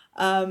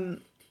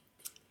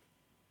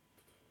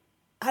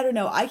 I don't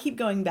know. I keep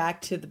going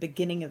back to the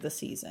beginning of the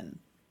season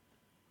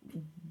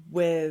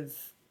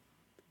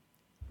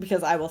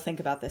because I will think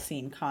about this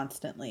scene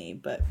constantly,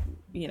 but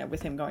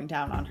with him going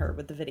down on her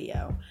with the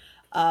video.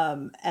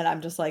 And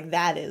I'm just like,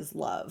 that is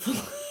love.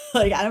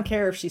 Like, I don't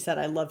care if she said,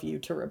 I love you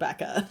to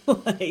Rebecca.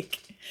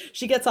 Like,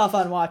 she gets off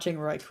on watching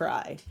Roy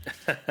cry.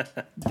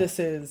 That's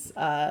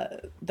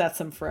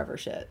some forever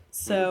shit.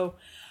 So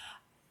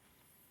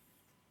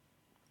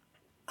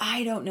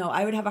I don't know.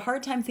 I would have a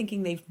hard time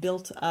thinking they've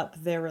built up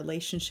their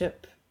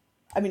relationship.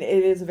 I mean,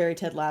 it is a very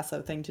Ted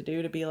Lasso thing to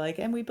do, to be like,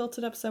 and we built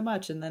it up so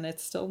much, and then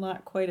it's still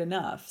not quite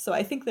enough. So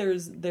I think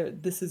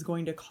this is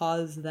going to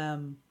cause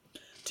them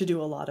to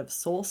do a lot of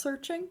soul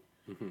searching.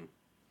 Mm-hmm.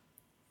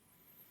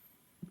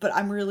 But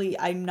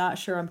I'm not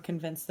sure I'm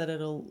convinced that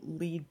it'll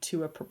lead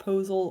to a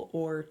proposal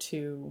or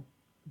to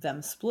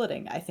them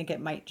splitting. I think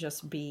it might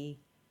just be,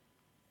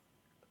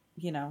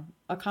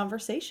 a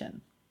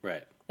conversation.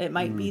 Right. It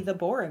might be the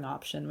boring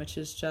option, which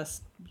is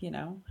just,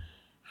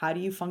 how do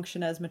you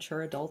function as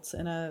mature adults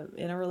in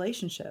a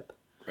relationship?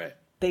 Right.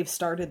 They've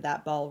started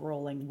that ball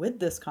rolling with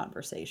this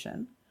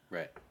conversation.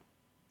 Right.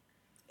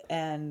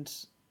 And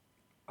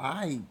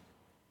I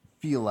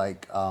feel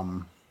like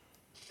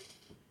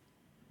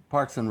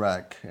Parks and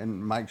Rec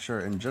and Mike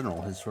Schur in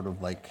general has sort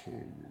of like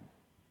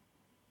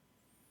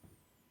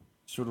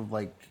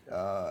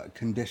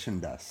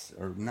conditioned us,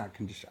 or not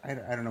conditioned. I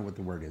don't know what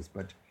the word is,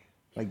 but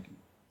like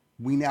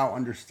we now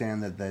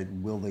understand that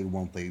will they,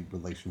 won't they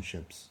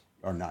relationships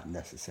are not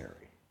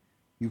necessary.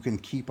 You can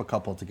keep a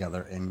couple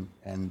together and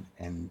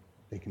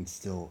they can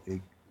still,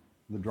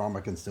 the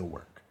drama can still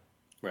work.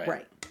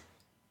 Right.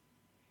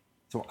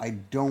 So I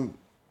don't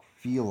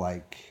feel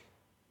like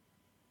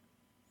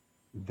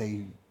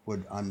they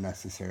would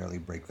unnecessarily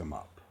break them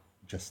up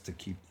just to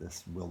keep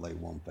this will they,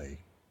 won't they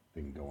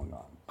thing going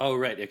on. Oh,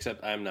 right.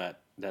 Except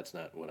that's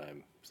not what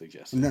I'm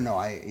suggesting.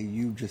 No,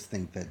 you just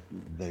think that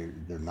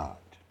they're not.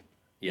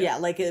 Yeah,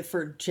 like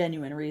for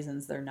genuine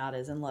reasons, they're not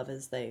as in love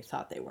as they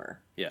thought they were.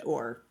 Yeah.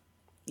 Or,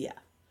 yeah.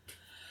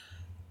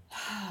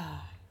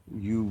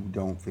 You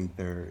don't think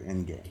they're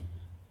in game?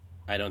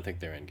 I don't think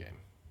they're in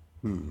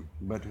game.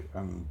 But,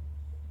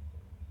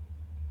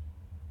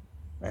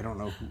 I don't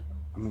know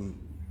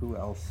who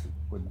else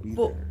would be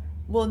there?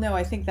 Well, no,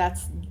 I think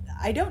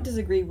I don't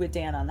disagree with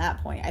Dan on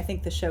that point. I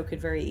think the show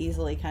could very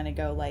easily kind of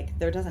go like,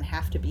 there doesn't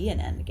have to be an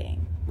end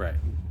game. Right.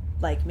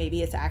 Like,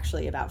 maybe it's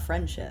actually about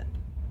friendship.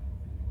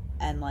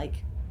 And like,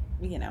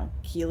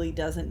 Keeley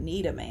doesn't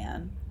need a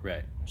man.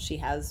 Right. She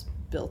has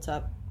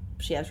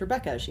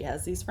Rebecca. She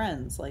has these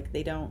friends. Like,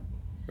 they don't.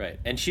 Right.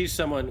 And she's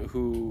someone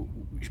who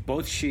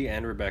both she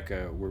and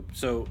Rebecca were.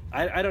 So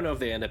I don't know if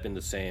they end up in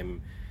the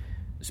same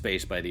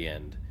space by the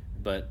end,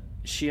 but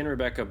she and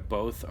Rebecca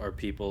both are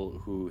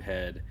people who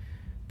had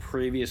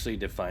previously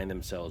defined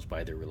themselves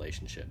by their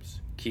relationships.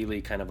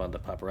 Keeley kind of on the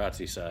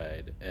paparazzi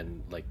side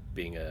and like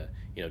being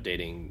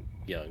dating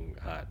young,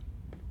 hot,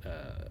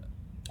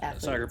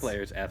 soccer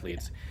players,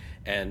 athletes,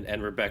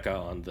 and Rebecca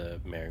on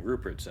the marrying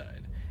Rupert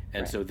side.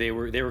 And so they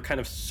were kind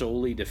of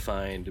solely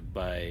defined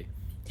by,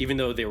 even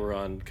though they were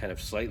on kind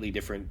of slightly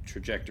different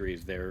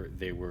trajectories,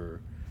 they were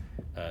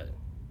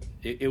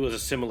it was a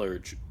similar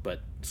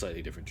but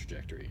slightly different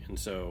trajectory. And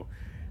so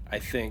I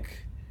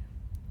think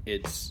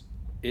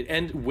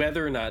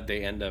whether or not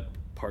they end up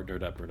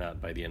partnered up or not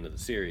by the end of the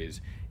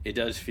series, it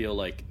does feel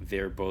like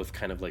they're both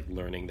kind of like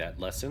learning that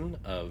lesson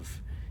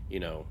of,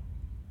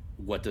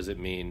 what does it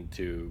mean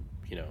to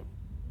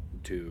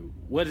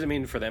what does it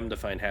mean for them to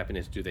find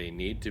happiness? Do they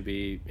need to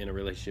be in a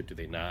relationship? Do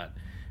they not?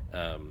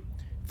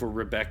 For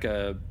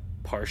Rebecca,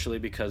 partially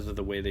because of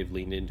the way they've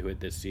leaned into it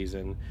this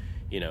season,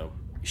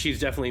 she's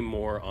definitely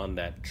more on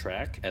that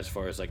track as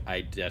far as like,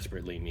 I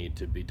desperately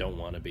don't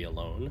want to be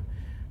alone.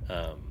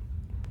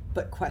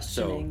 But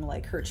questioning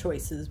like her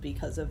choices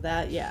because of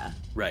that, yeah.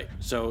 Right.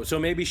 So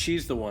maybe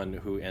she's the one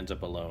who ends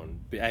up alone,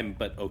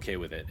 but okay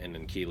with it, and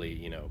then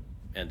Keeley,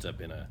 ends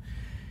up in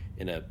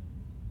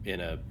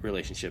a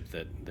relationship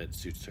that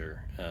suits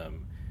her,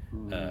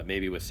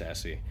 maybe with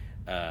Sassy.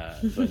 But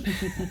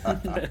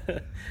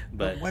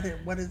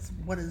what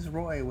is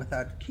Roy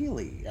without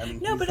Keeley? I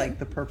mean, he's like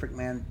the perfect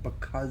man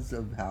because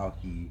of how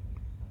he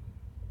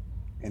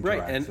interacts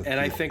right, and with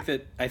I Keeley.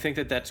 think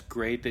that that's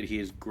great that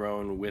he's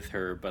grown with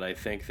her, but I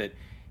think that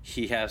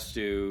he has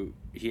to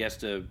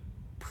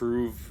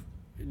prove,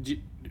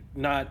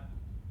 not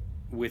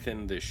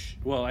within the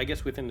well, I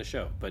guess within the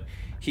show, but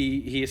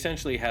he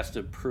essentially has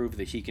to prove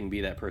that he can be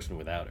that person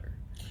without her.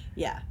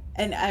 Yeah,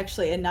 and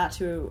actually, and not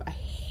to, I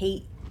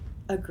hate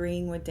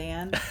agreeing with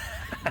Dan.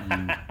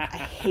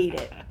 I hate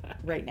it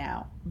right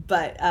now.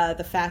 But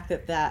the fact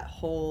that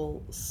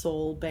whole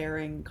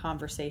soul-bearing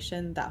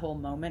conversation, that whole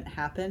moment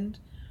happened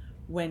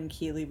when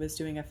Keeley was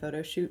doing a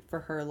photo shoot for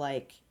her,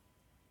 like,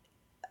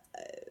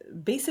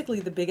 basically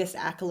the biggest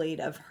accolade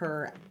of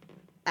her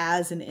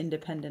as an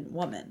independent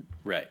woman.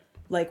 Right.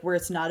 Like, where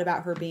it's not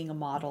about her being a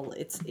model.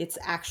 It's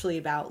actually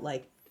about,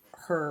 like,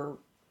 her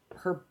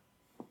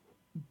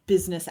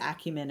business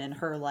acumen and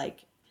her,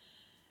 like,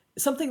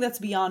 something that's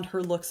beyond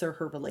her looks or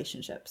her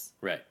relationships.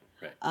 Right,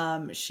 right.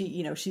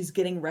 She's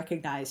getting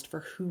recognized for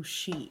who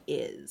she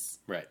is.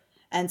 Right.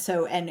 And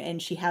so,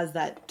 and she has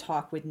that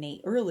talk with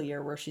Nate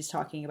earlier where she's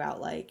talking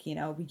about, like,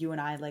 you and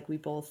I, like, we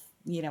both,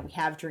 we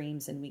have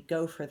dreams and we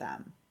go for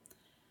them.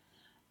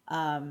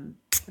 I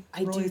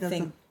do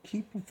think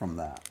keep him from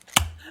that.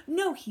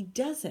 No, he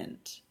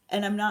doesn't.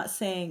 And I'm not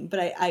saying, but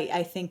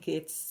I think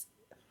it's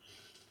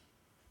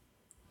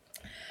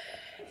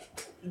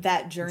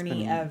that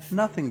journey of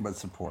nothing but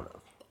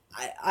supportive.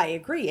 I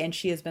agree. And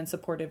she has been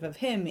supportive of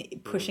him,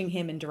 pushing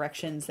him in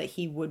directions that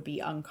he would be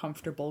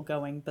uncomfortable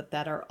going, but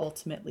that are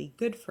ultimately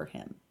good for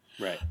him.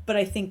 Right. But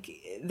I think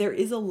there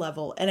is a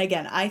level, and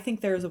again, I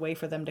think there is a way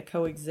for them to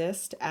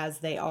coexist as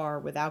they are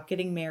without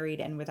getting married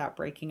and without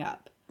breaking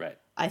up. Right.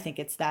 I think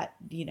it's that,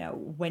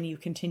 when you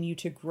continue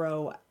to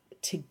grow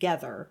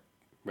together.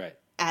 Right.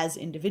 As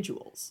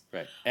individuals.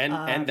 Right.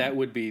 And that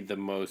would be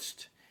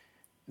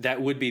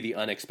that would be the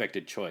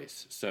unexpected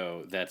choice.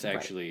 So that's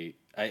actually,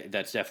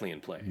 that's definitely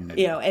in play.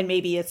 And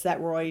maybe it's that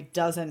Roy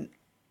doesn't,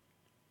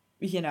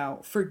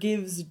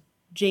 forgives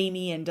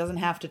Jamie and doesn't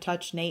have to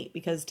touch Nate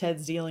because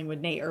Ted's dealing with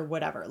Nate or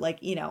whatever. Like,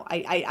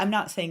 I'm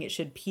not saying it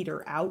should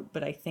peter out,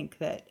 but I think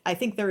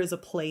there is a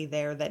play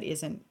there that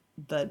isn't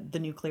the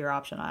nuclear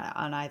option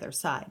on either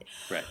side.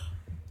 Right.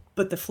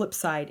 But the flip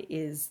side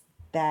is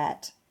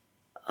that,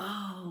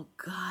 oh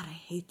God, I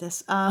hate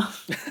this. I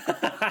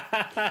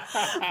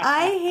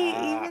hate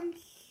even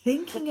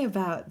thinking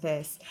about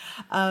this.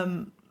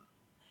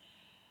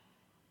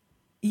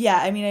 Yeah,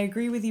 I mean, I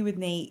agree with you with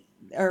Nate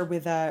or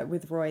with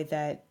Roy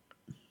that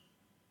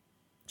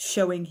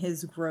showing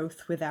his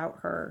growth without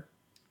her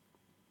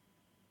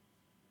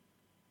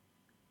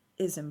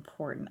is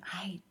important.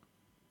 I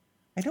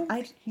don't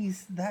think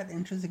he's that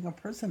interesting a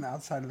person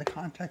outside of the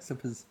context of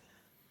his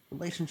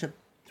relationship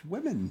to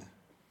women.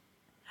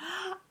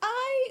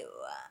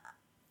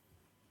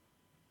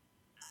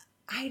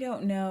 I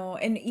don't know.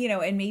 And,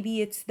 and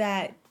maybe it's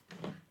that,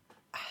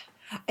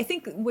 I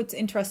think what's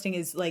interesting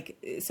is, like,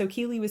 so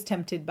Keeley was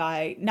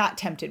not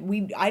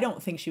tempted. I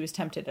don't think she was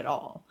tempted at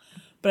all.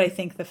 But I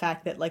think the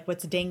fact that, like,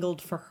 what's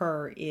dangled for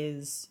her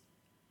is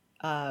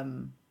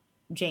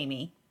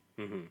Jamie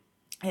and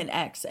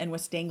X. And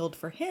what's dangled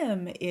for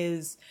him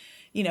is,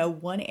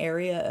 one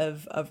area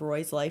of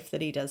Roy's life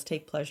that he does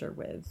take pleasure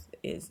with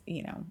is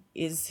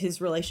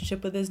his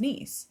relationship with his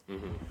niece.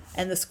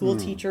 And the school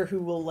teacher who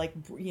will, like,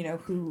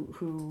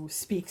 who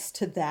speaks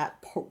to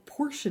that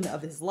portion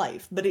of his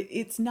life. But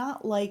it's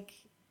not like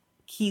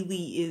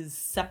Keeley is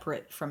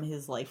separate from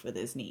his life with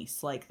his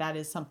niece. Like, that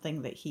is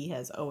something that he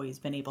has always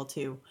been able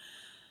to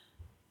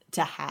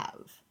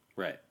have.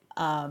 Right.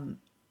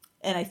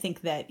 And I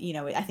think that,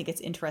 I think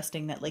it's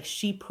interesting that, like,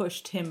 she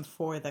pushed him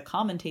for the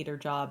commentator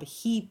job.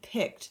 He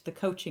picked the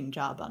coaching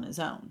job on his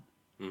own.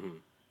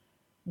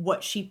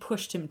 What she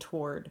pushed him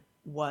toward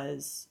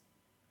was,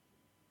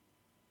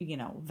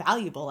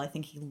 valuable. I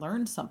think he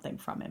learned something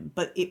from him,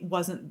 but it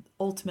wasn't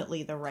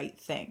ultimately the right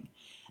thing.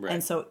 Right.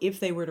 And so if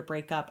they were to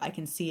break up, I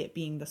can see it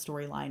being the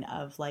storyline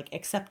of, like,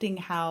 accepting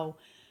how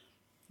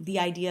the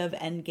idea of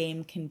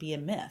endgame can be a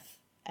myth.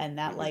 And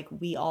that, like,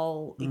 we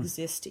all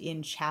exist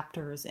in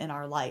chapters in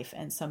our life,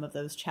 and some of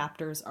those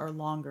chapters are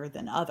longer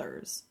than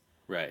others.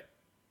 Right.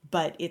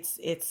 But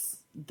it's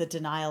the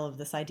denial of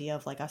this idea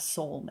of, like, a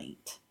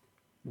soulmate.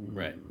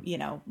 Right.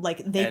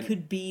 Like, they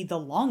could be the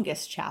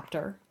longest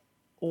chapter,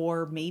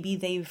 or maybe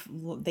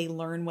they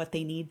learn what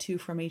they need to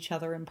from each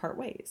other and part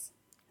ways.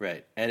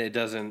 Right. And it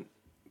doesn't,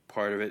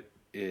 part of it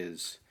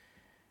is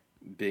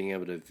being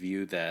able to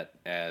view that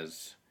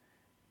as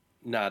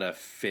not a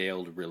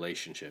failed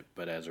relationship,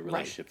 but as a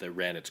relationship that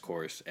ran its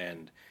course,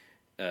 and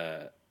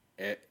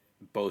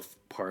both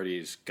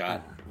parties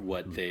got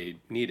what they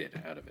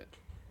needed out of it.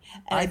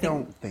 I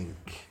don't think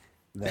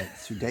that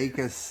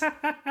Sudeikis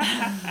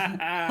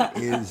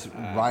is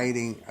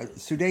writing.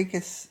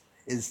 Sudeikis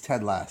is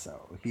Ted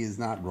Lasso. He is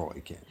not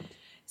Roy Kent.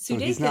 So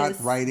he's not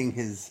writing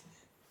his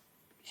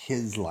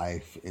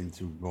life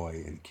into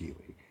Roy and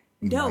Keeley.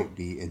 He might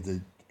be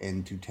into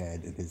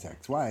Ted and his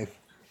ex-wife.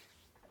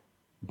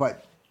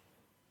 But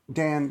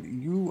Dan,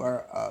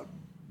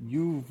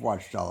 you've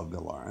watched all of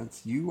Bill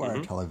Lawrence. You are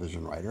a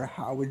television writer.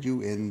 How would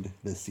you end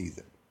this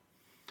season?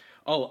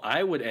 Oh,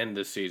 I would end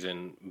this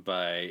season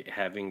by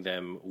having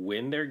them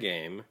win their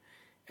game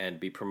and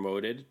be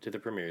promoted to the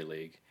Premier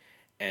League,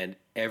 and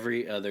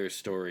every other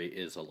story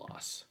is a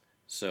loss.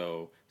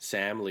 So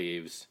Sam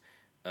leaves,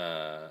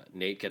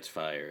 Nate gets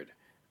fired,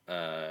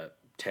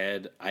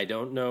 Ted, I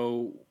don't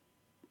know,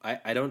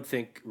 I don't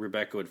think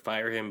Rebecca would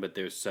fire him, but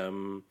there's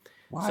some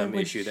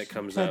issue that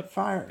comes up.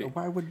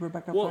 Why would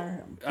Rebecca fire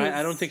him?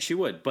 I don't think she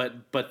would,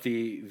 but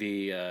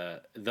the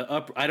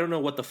I don't know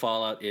what the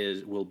fallout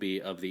will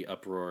be of the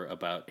uproar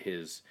about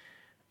his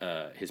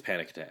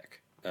panic attack.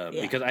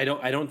 Because I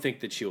don't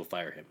think that she will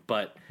fire him,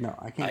 but no,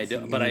 I can't.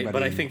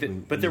 I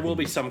think that there will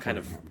be some kind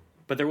of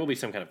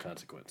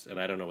consequence, and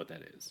I don't know what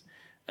that is.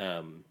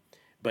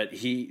 But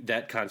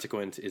that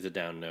consequence is a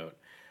down note.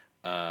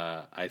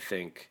 I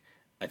think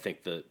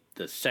the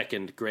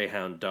second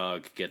Greyhound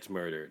dog gets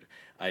murdered.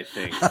 I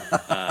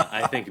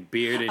think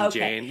Beard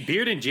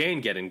and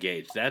Jane get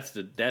engaged. That's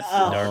the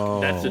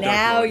dark.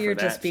 Now you're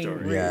just being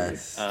rude.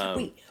 Yes.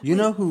 You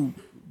know who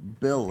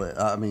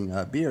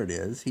Beard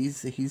is?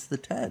 He's the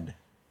Ted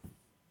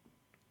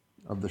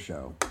of the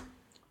show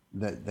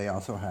that they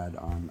also had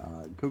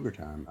on Cougar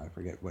Town. I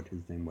forget what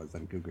his name was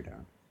on Cougar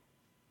Town.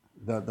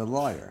 The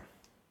lawyer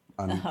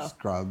on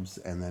Scrubs,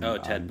 and then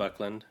Ted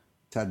Buckland.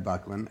 Ted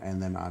Buckland,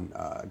 and then on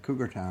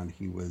Cougar Town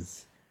he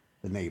was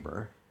the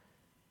neighbor,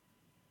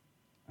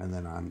 and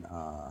then on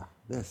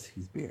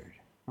he's Beard.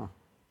 Huh.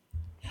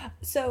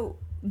 So,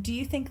 do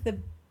you think the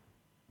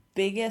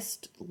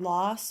biggest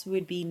loss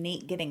would be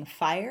Nate getting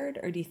fired,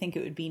 or do you think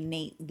it would be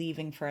Nate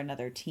leaving for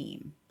another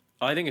team?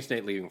 Oh, I think it's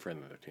Nate leaving for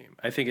another team.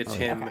 I think it's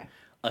him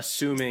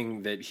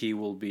assuming that he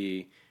will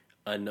be,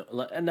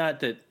 not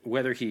that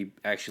whether he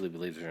actually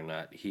believes it or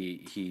not,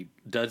 he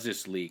does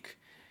this leak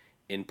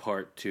in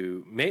part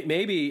to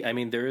maybe. I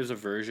mean, there is a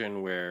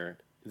version where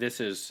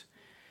this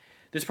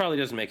probably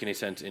doesn't make any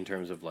sense in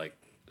terms of like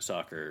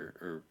soccer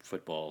or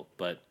football,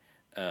 but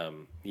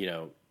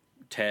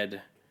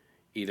Ted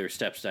either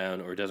steps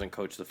down or doesn't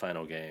coach the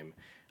final game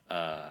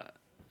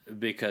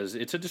because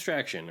it's a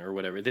distraction or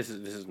whatever. This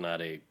is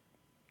not an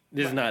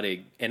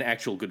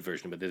actual good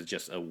version, but this is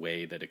just a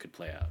way that it could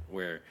play out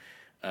where.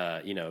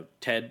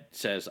 Ted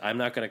says, I'm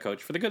not going to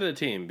coach for the good of the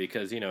team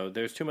because,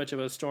 there's too much of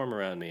a storm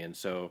around me. And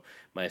so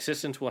my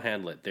assistants will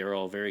handle it. They're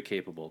all very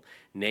capable.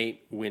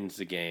 Nate wins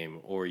the game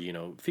or,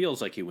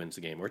 feels like he wins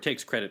the game or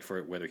takes credit for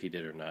it, whether he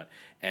did or not,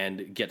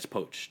 and gets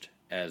poached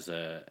as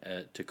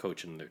to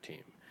coach in their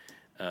team.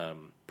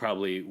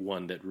 Probably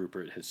one that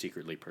Rupert has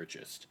secretly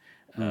purchased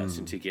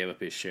since he gave up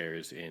his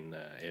shares in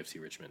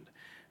AFC Richmond.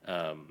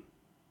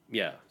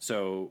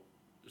 So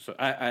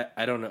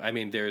I don't know. I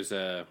mean,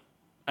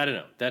 I don't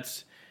know.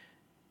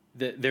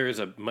 There is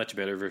a much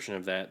better version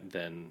of that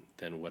than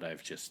what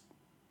I've just,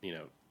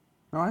 No,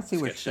 I see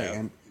what you're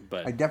saying.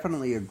 But I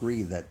definitely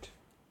agree that.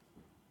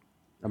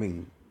 I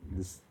mean,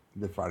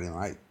 the Friday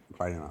Night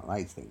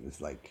Lights thing is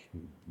like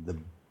the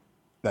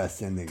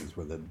best endings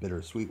were the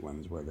bittersweet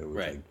ones where there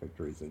was like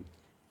victories, and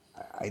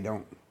I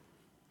don't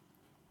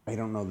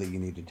know that you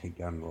need to take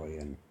down Roy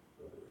and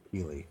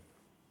Keeley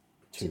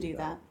to do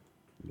that.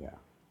 Yeah.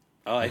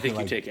 Oh, I think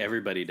you take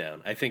everybody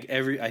down. I think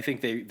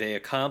they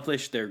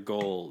accomplished their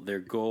goal. Their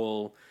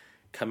goal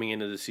coming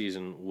into the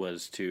season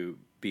was to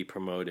be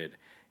promoted,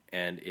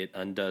 and it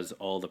undoes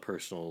all the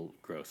personal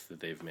growth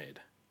that they've made.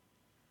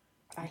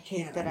 I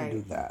hate that I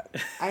do that.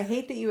 I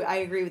hate that you. I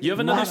agree with you. You have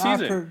another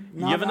season.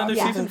 You have another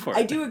season for it.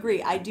 I do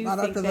agree. I do.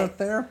 Not think after the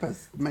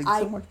therapist made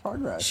so much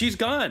progress. She's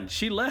gone.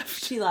 She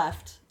left.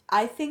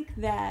 I think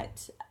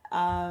that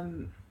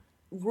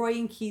Roy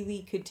and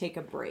Keeley could take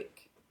a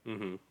break.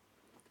 Mm-hmm.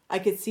 I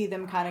could see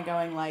them kind of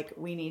going like,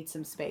 we need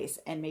some space,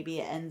 and maybe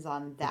it ends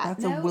on that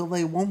That's note. A will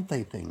they, won't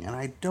they thing, and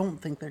I don't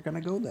think they're going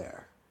to go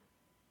there.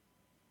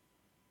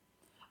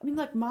 I mean,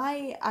 like,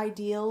 my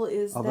ideal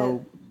is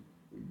Although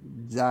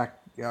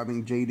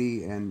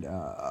JD and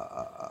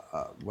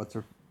what's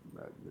her,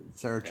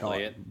 Sarah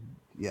Elliott.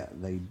 Yeah,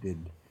 they did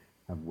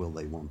have will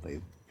they, won't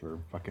they for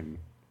fucking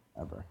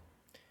ever.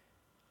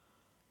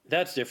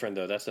 That's different,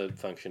 though. That's a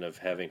function of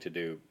having to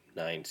do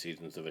 9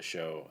 seasons of a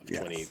show of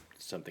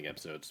 20-something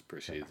episodes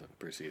per season.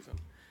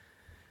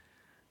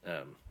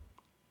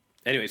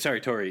 Anyway,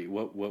 sorry, Tori.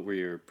 What were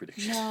your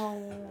predictions?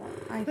 No,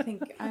 I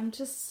think I'm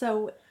just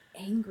so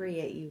angry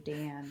at you,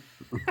 Dan.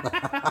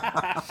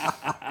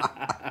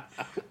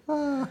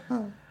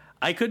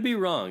 I could be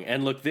wrong.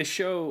 And look, this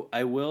show,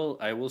 I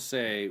will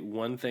say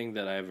one thing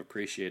that I've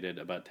appreciated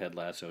about Ted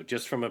Lasso,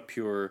 just from a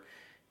pure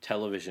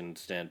television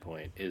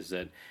standpoint, is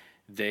that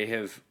they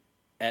have,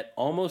 at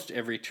almost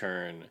every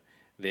turn,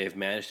 they have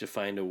managed to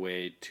find a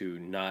way to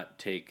not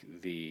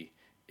take the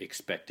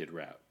expected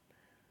route.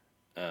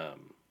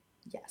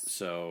 Yes.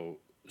 So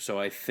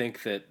I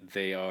think that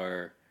they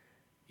are,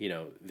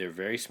 they're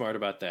very smart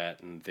about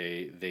that, and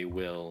they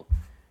will.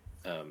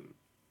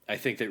 I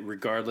think that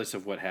regardless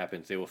of what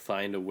happens, they will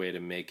find a way to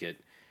make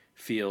it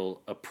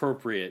feel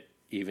appropriate,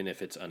 even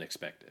if it's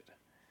unexpected.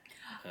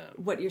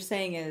 What you're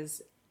saying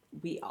is,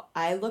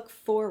 I look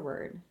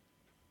forward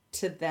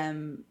to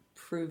them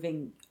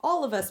proving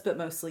all of us, but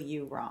mostly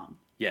you, wrong.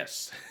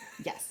 Yes.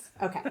 Yes.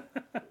 Okay.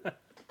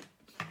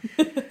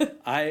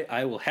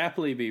 I will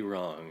happily be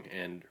wrong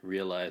and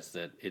realize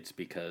that it's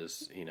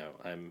because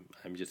I'm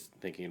just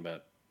thinking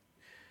about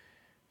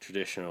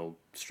traditional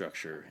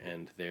structure,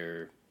 and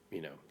they're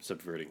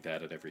subverting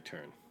that at every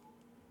turn.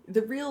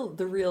 The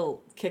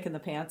real kick in the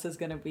pants is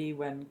going to be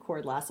when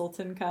Cord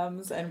Lasselton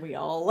comes and we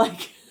all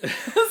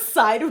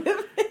side with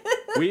it.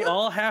 We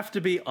all have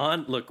to be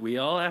on. Look, we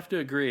all have to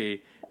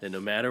agree that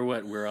no matter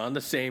what, we're on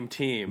the same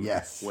team.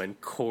 Yes. When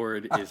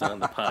Cord is on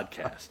the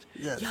podcast.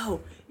 Yes. Yo,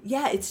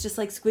 yeah, it's just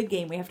like Squid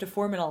Game. We have to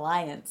form an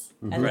alliance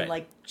and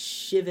then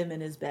shiv him in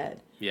his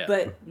bed. Yeah.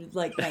 But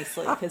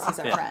nicely, because he's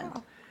our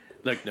friend.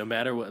 Look, no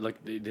matter what, look,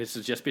 this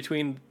is just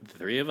between the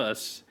three of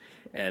us,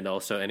 and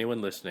also anyone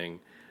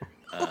listening.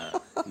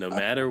 No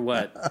matter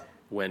what,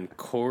 when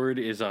Cord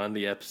is on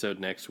the episode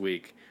next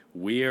week,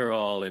 we are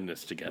all in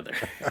this together.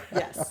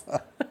 Yes.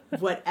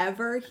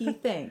 Whatever he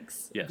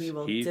thinks, yes, we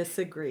will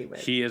disagree with.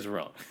 He is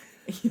wrong.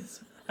 It's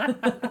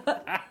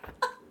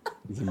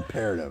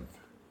imperative.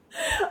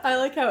 I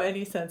like how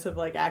any sense of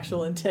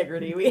actual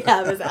integrity we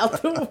have is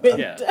out the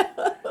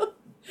window.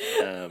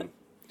 Yeah.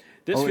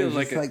 This feels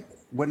like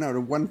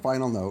one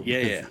final note.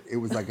 Yeah. It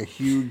was like a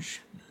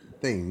huge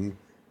thing.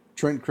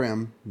 Trent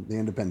Krim, The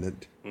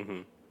Independent,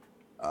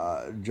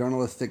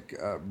 journalistic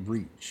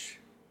breach.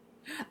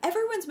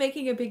 Everyone's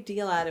making a big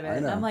deal out of it,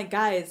 and I'm like,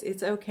 guys,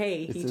 it's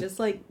okay. He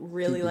just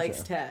really likes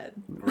show. Ted.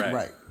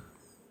 Right.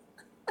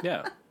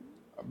 Yeah.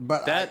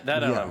 But that I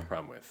don't have a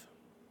problem with.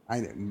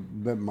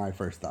 But my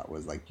first thought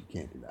was you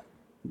can't do that.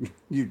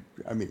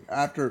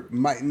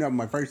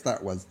 My first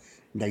thought was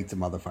Nate's a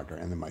motherfucker,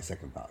 and then my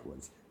second thought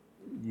was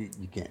you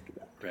can't do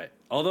that. Right.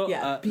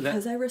 Although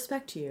because I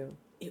respect you,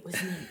 it was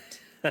Nate.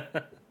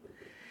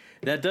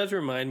 That does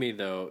remind me,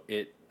 though.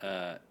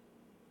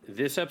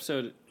 This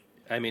episode,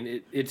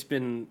 it's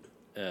been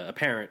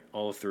apparent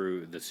all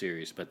through the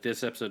series, but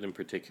this episode in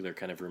particular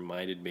kind of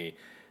reminded me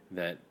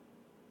that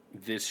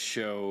this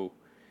show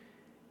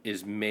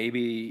is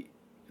maybe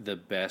the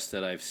best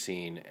that I've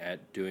seen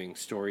at doing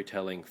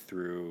storytelling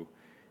through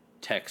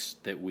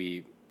text that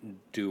we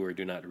do or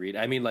do not read.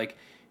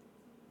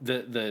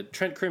 The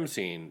Trent Krim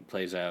scene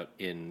plays out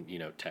in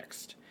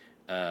text.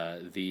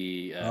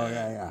 The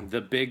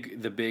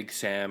big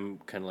Sam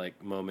kind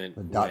of moment.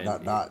 The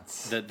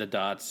dots. The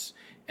dots.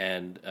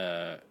 And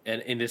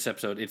in this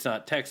episode, it's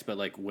not text,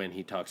 but when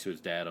he talks to his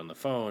dad on the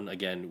phone,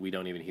 again, we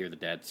don't even hear the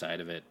dad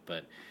side of it,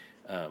 but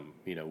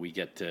we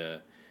get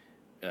to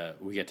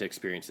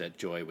experience that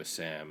joy with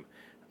Sam,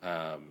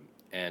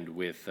 and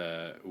with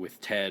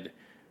Ted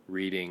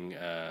reading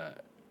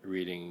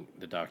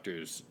the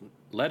doctor's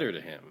letter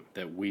to him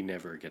that we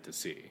never get to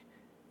see.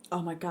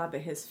 Oh my God,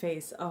 but his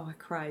face, I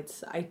cried.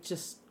 I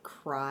just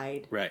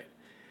cried. Right.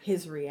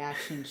 His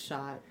reaction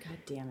shot. God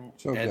damn it.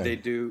 So and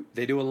good.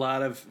 they do a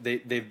lot of,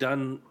 they've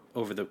done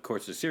over the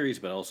course of the series,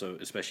 but also,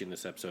 especially in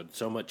this episode,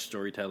 so much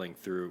storytelling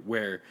through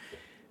where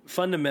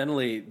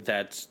fundamentally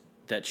that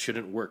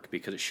shouldn't work,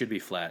 because it should be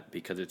flat,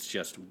 because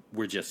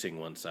we're just seeing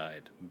one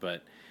side.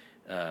 But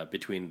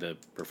between the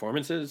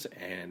performances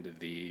and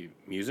the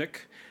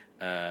music,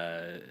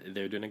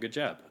 they're doing a good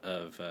job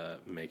of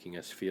making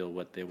us feel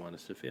what they want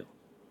us to feel.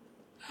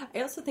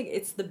 I also think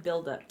it's the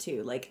build-up,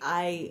 too.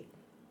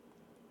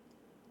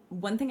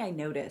 One thing I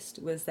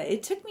noticed was that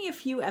it took me a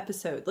few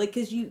episodes,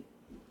 because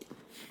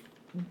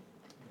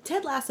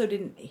Ted Lasso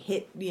didn't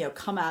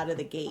come out of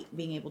the gate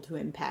being able to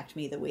impact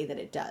me the way that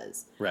it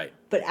does. Right.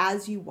 But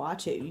as you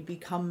watch it, you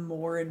become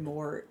more and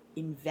more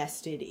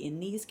invested in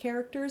these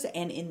characters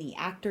and in the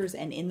actors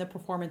and in the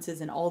performances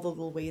and all the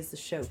little ways the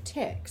show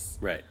ticks.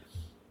 Right.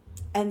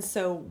 And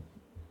so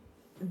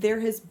there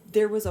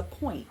was a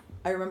point.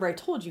 I remember I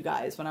told you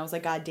guys when I was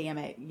like, God damn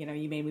it, you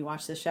made me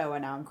watch the show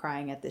and now I'm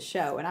crying at this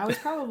show. And I was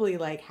probably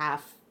I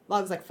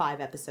was 5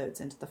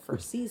 episodes into the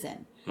first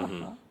season.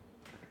 Mm-hmm.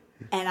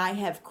 And I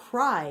have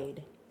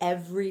cried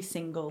every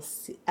single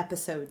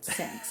episode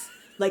since.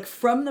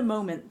 From the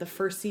moment the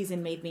first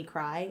season made me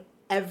cry,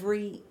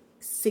 every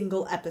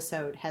single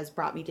episode has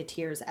brought me to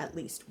tears at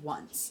least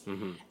once.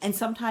 Mm-hmm. And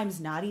sometimes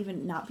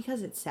not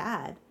because it's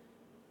sad,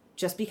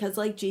 just because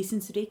Jason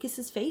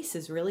Sudeikis' face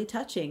is really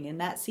touching in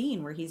that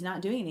scene where he's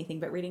not doing anything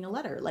but reading a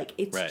letter.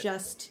 It's right.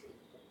 Just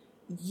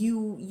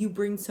you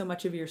bring so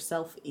much of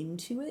yourself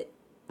into it.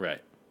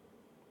 Right.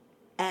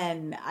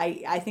 And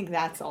I think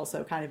that's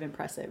also kind of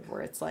impressive,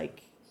 where it's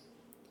like,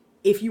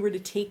 if you were to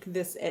take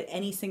this at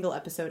any single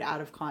episode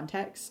out of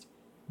context,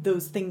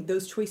 those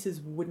choices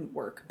wouldn't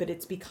work. But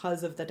it's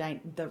because of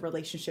the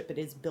relationship it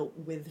is built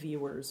with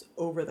viewers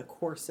over the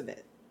course of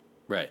it.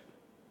 Right.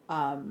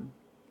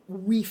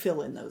 We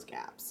fill in those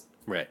gaps.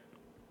 Right.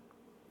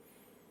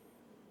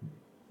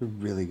 A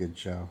really good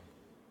show.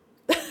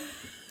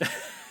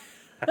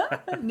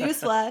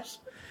 Newsflash.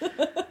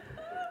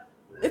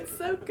 It's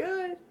so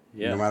good.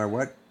 Yeah. No matter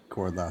what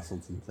Cord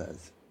Lasselton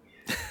says.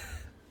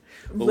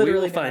 Well, Literally,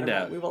 we will find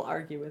out. We will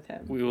argue with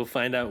him. We will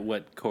find out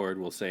what Cord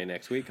will say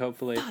next week,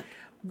 hopefully. Fuck.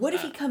 What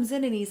if he comes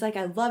in and he's like,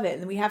 I love it,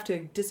 and then we have to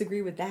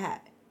disagree with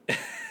that?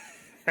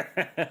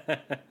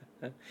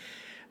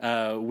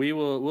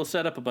 We'll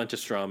set up a bunch of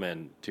straw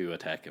men to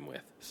attack him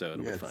with, so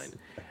it'll be fine.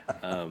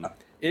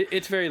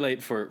 It's very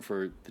late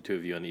for the two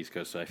of you on the East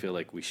Coast, so I feel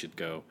like we should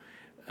go.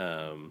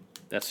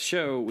 That's the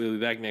show. We'll be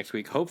back next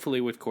week,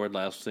 hopefully with Cord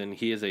Lasselton.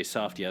 He is a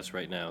soft yes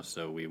right now,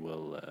 so we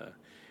will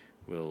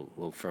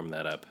we'll firm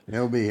that up.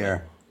 He'll be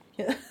here.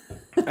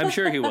 I'm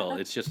sure he will.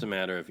 It's just a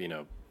matter of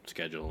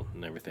schedule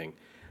and everything.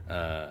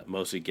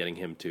 Mostly getting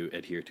him to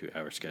adhere to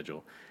our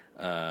schedule.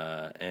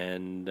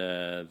 And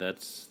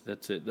that's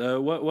it.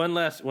 One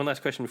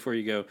last question before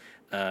you go.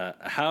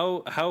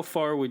 How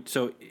far would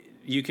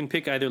you can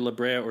pick either La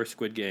Brea or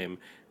Squid Game?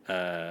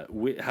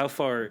 How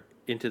far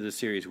into the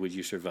series would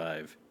you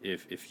survive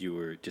if you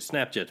were to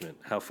snap judgment?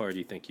 How far do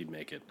you think you'd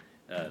make it,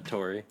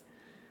 Tori?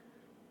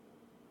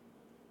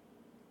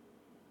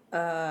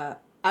 I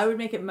would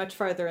make it much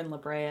farther in La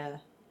Brea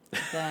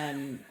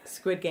than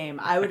Squid Game.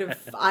 I would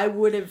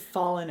have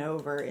fallen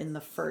over in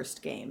the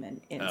first game in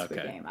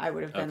Squid Game. I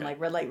would have been like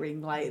red light,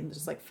 green light, and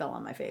just like fell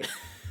on my face.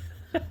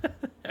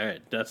 All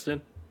right,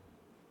 Dustin.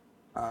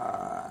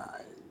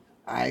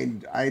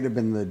 I'd have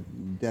been the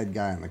dead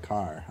guy in the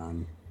car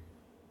on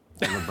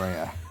La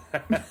Brea.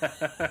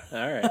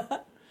 All right.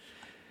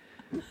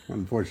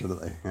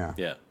 Unfortunately, yeah.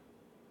 Yeah.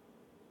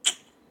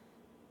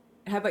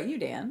 How about you,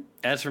 Dan?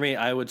 As for me,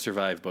 I would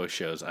survive both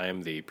shows. I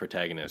am the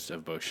protagonist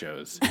of both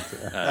shows.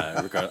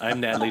 I'm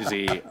Natalie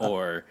Z,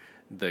 or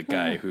the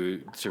guy who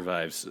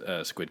survives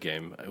Squid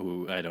Game,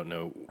 who I don't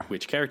know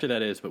which character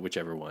that is, but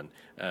whichever one.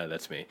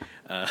 That's me.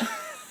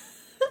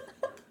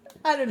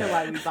 I don't know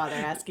why we bother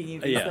asking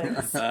you these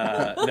things.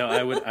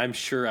 No, I'm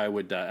sure I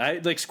would die.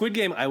 Like Squid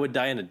Game, I would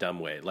die in a dumb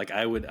way. Like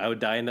I would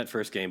die in that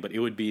first game, but it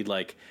would be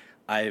like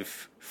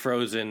I've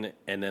frozen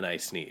and then I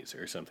sneeze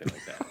or something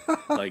like that.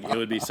 Like it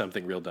would be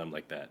something real dumb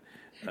like that.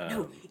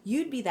 No,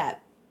 you'd be the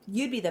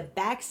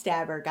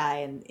backstabber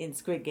guy in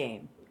Squid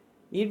Game.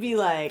 You'd be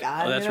like,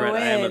 I'm gonna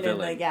win, I am a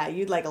villain. and like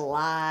you'd like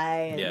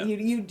lie, and yeah.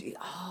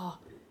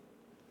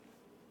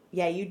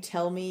 You'd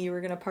tell me you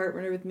were gonna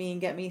partner with me and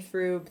get me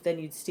through, but then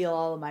you'd steal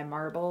all of my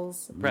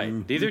marbles.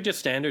 Right. These are just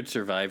standard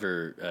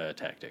Survivor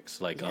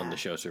tactics, like on the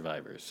show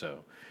Survivor. So,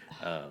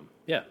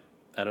 yeah.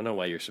 I don't know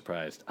why you're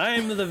surprised. I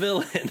am the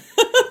villain.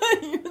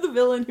 You're the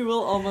villain who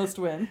will almost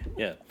win.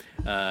 Yeah.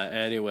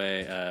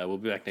 Anyway, we'll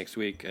be back next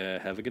week.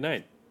 Have a good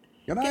night.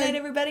 Good night. Good night,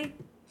 everybody.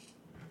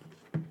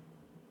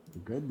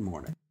 Good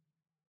morning.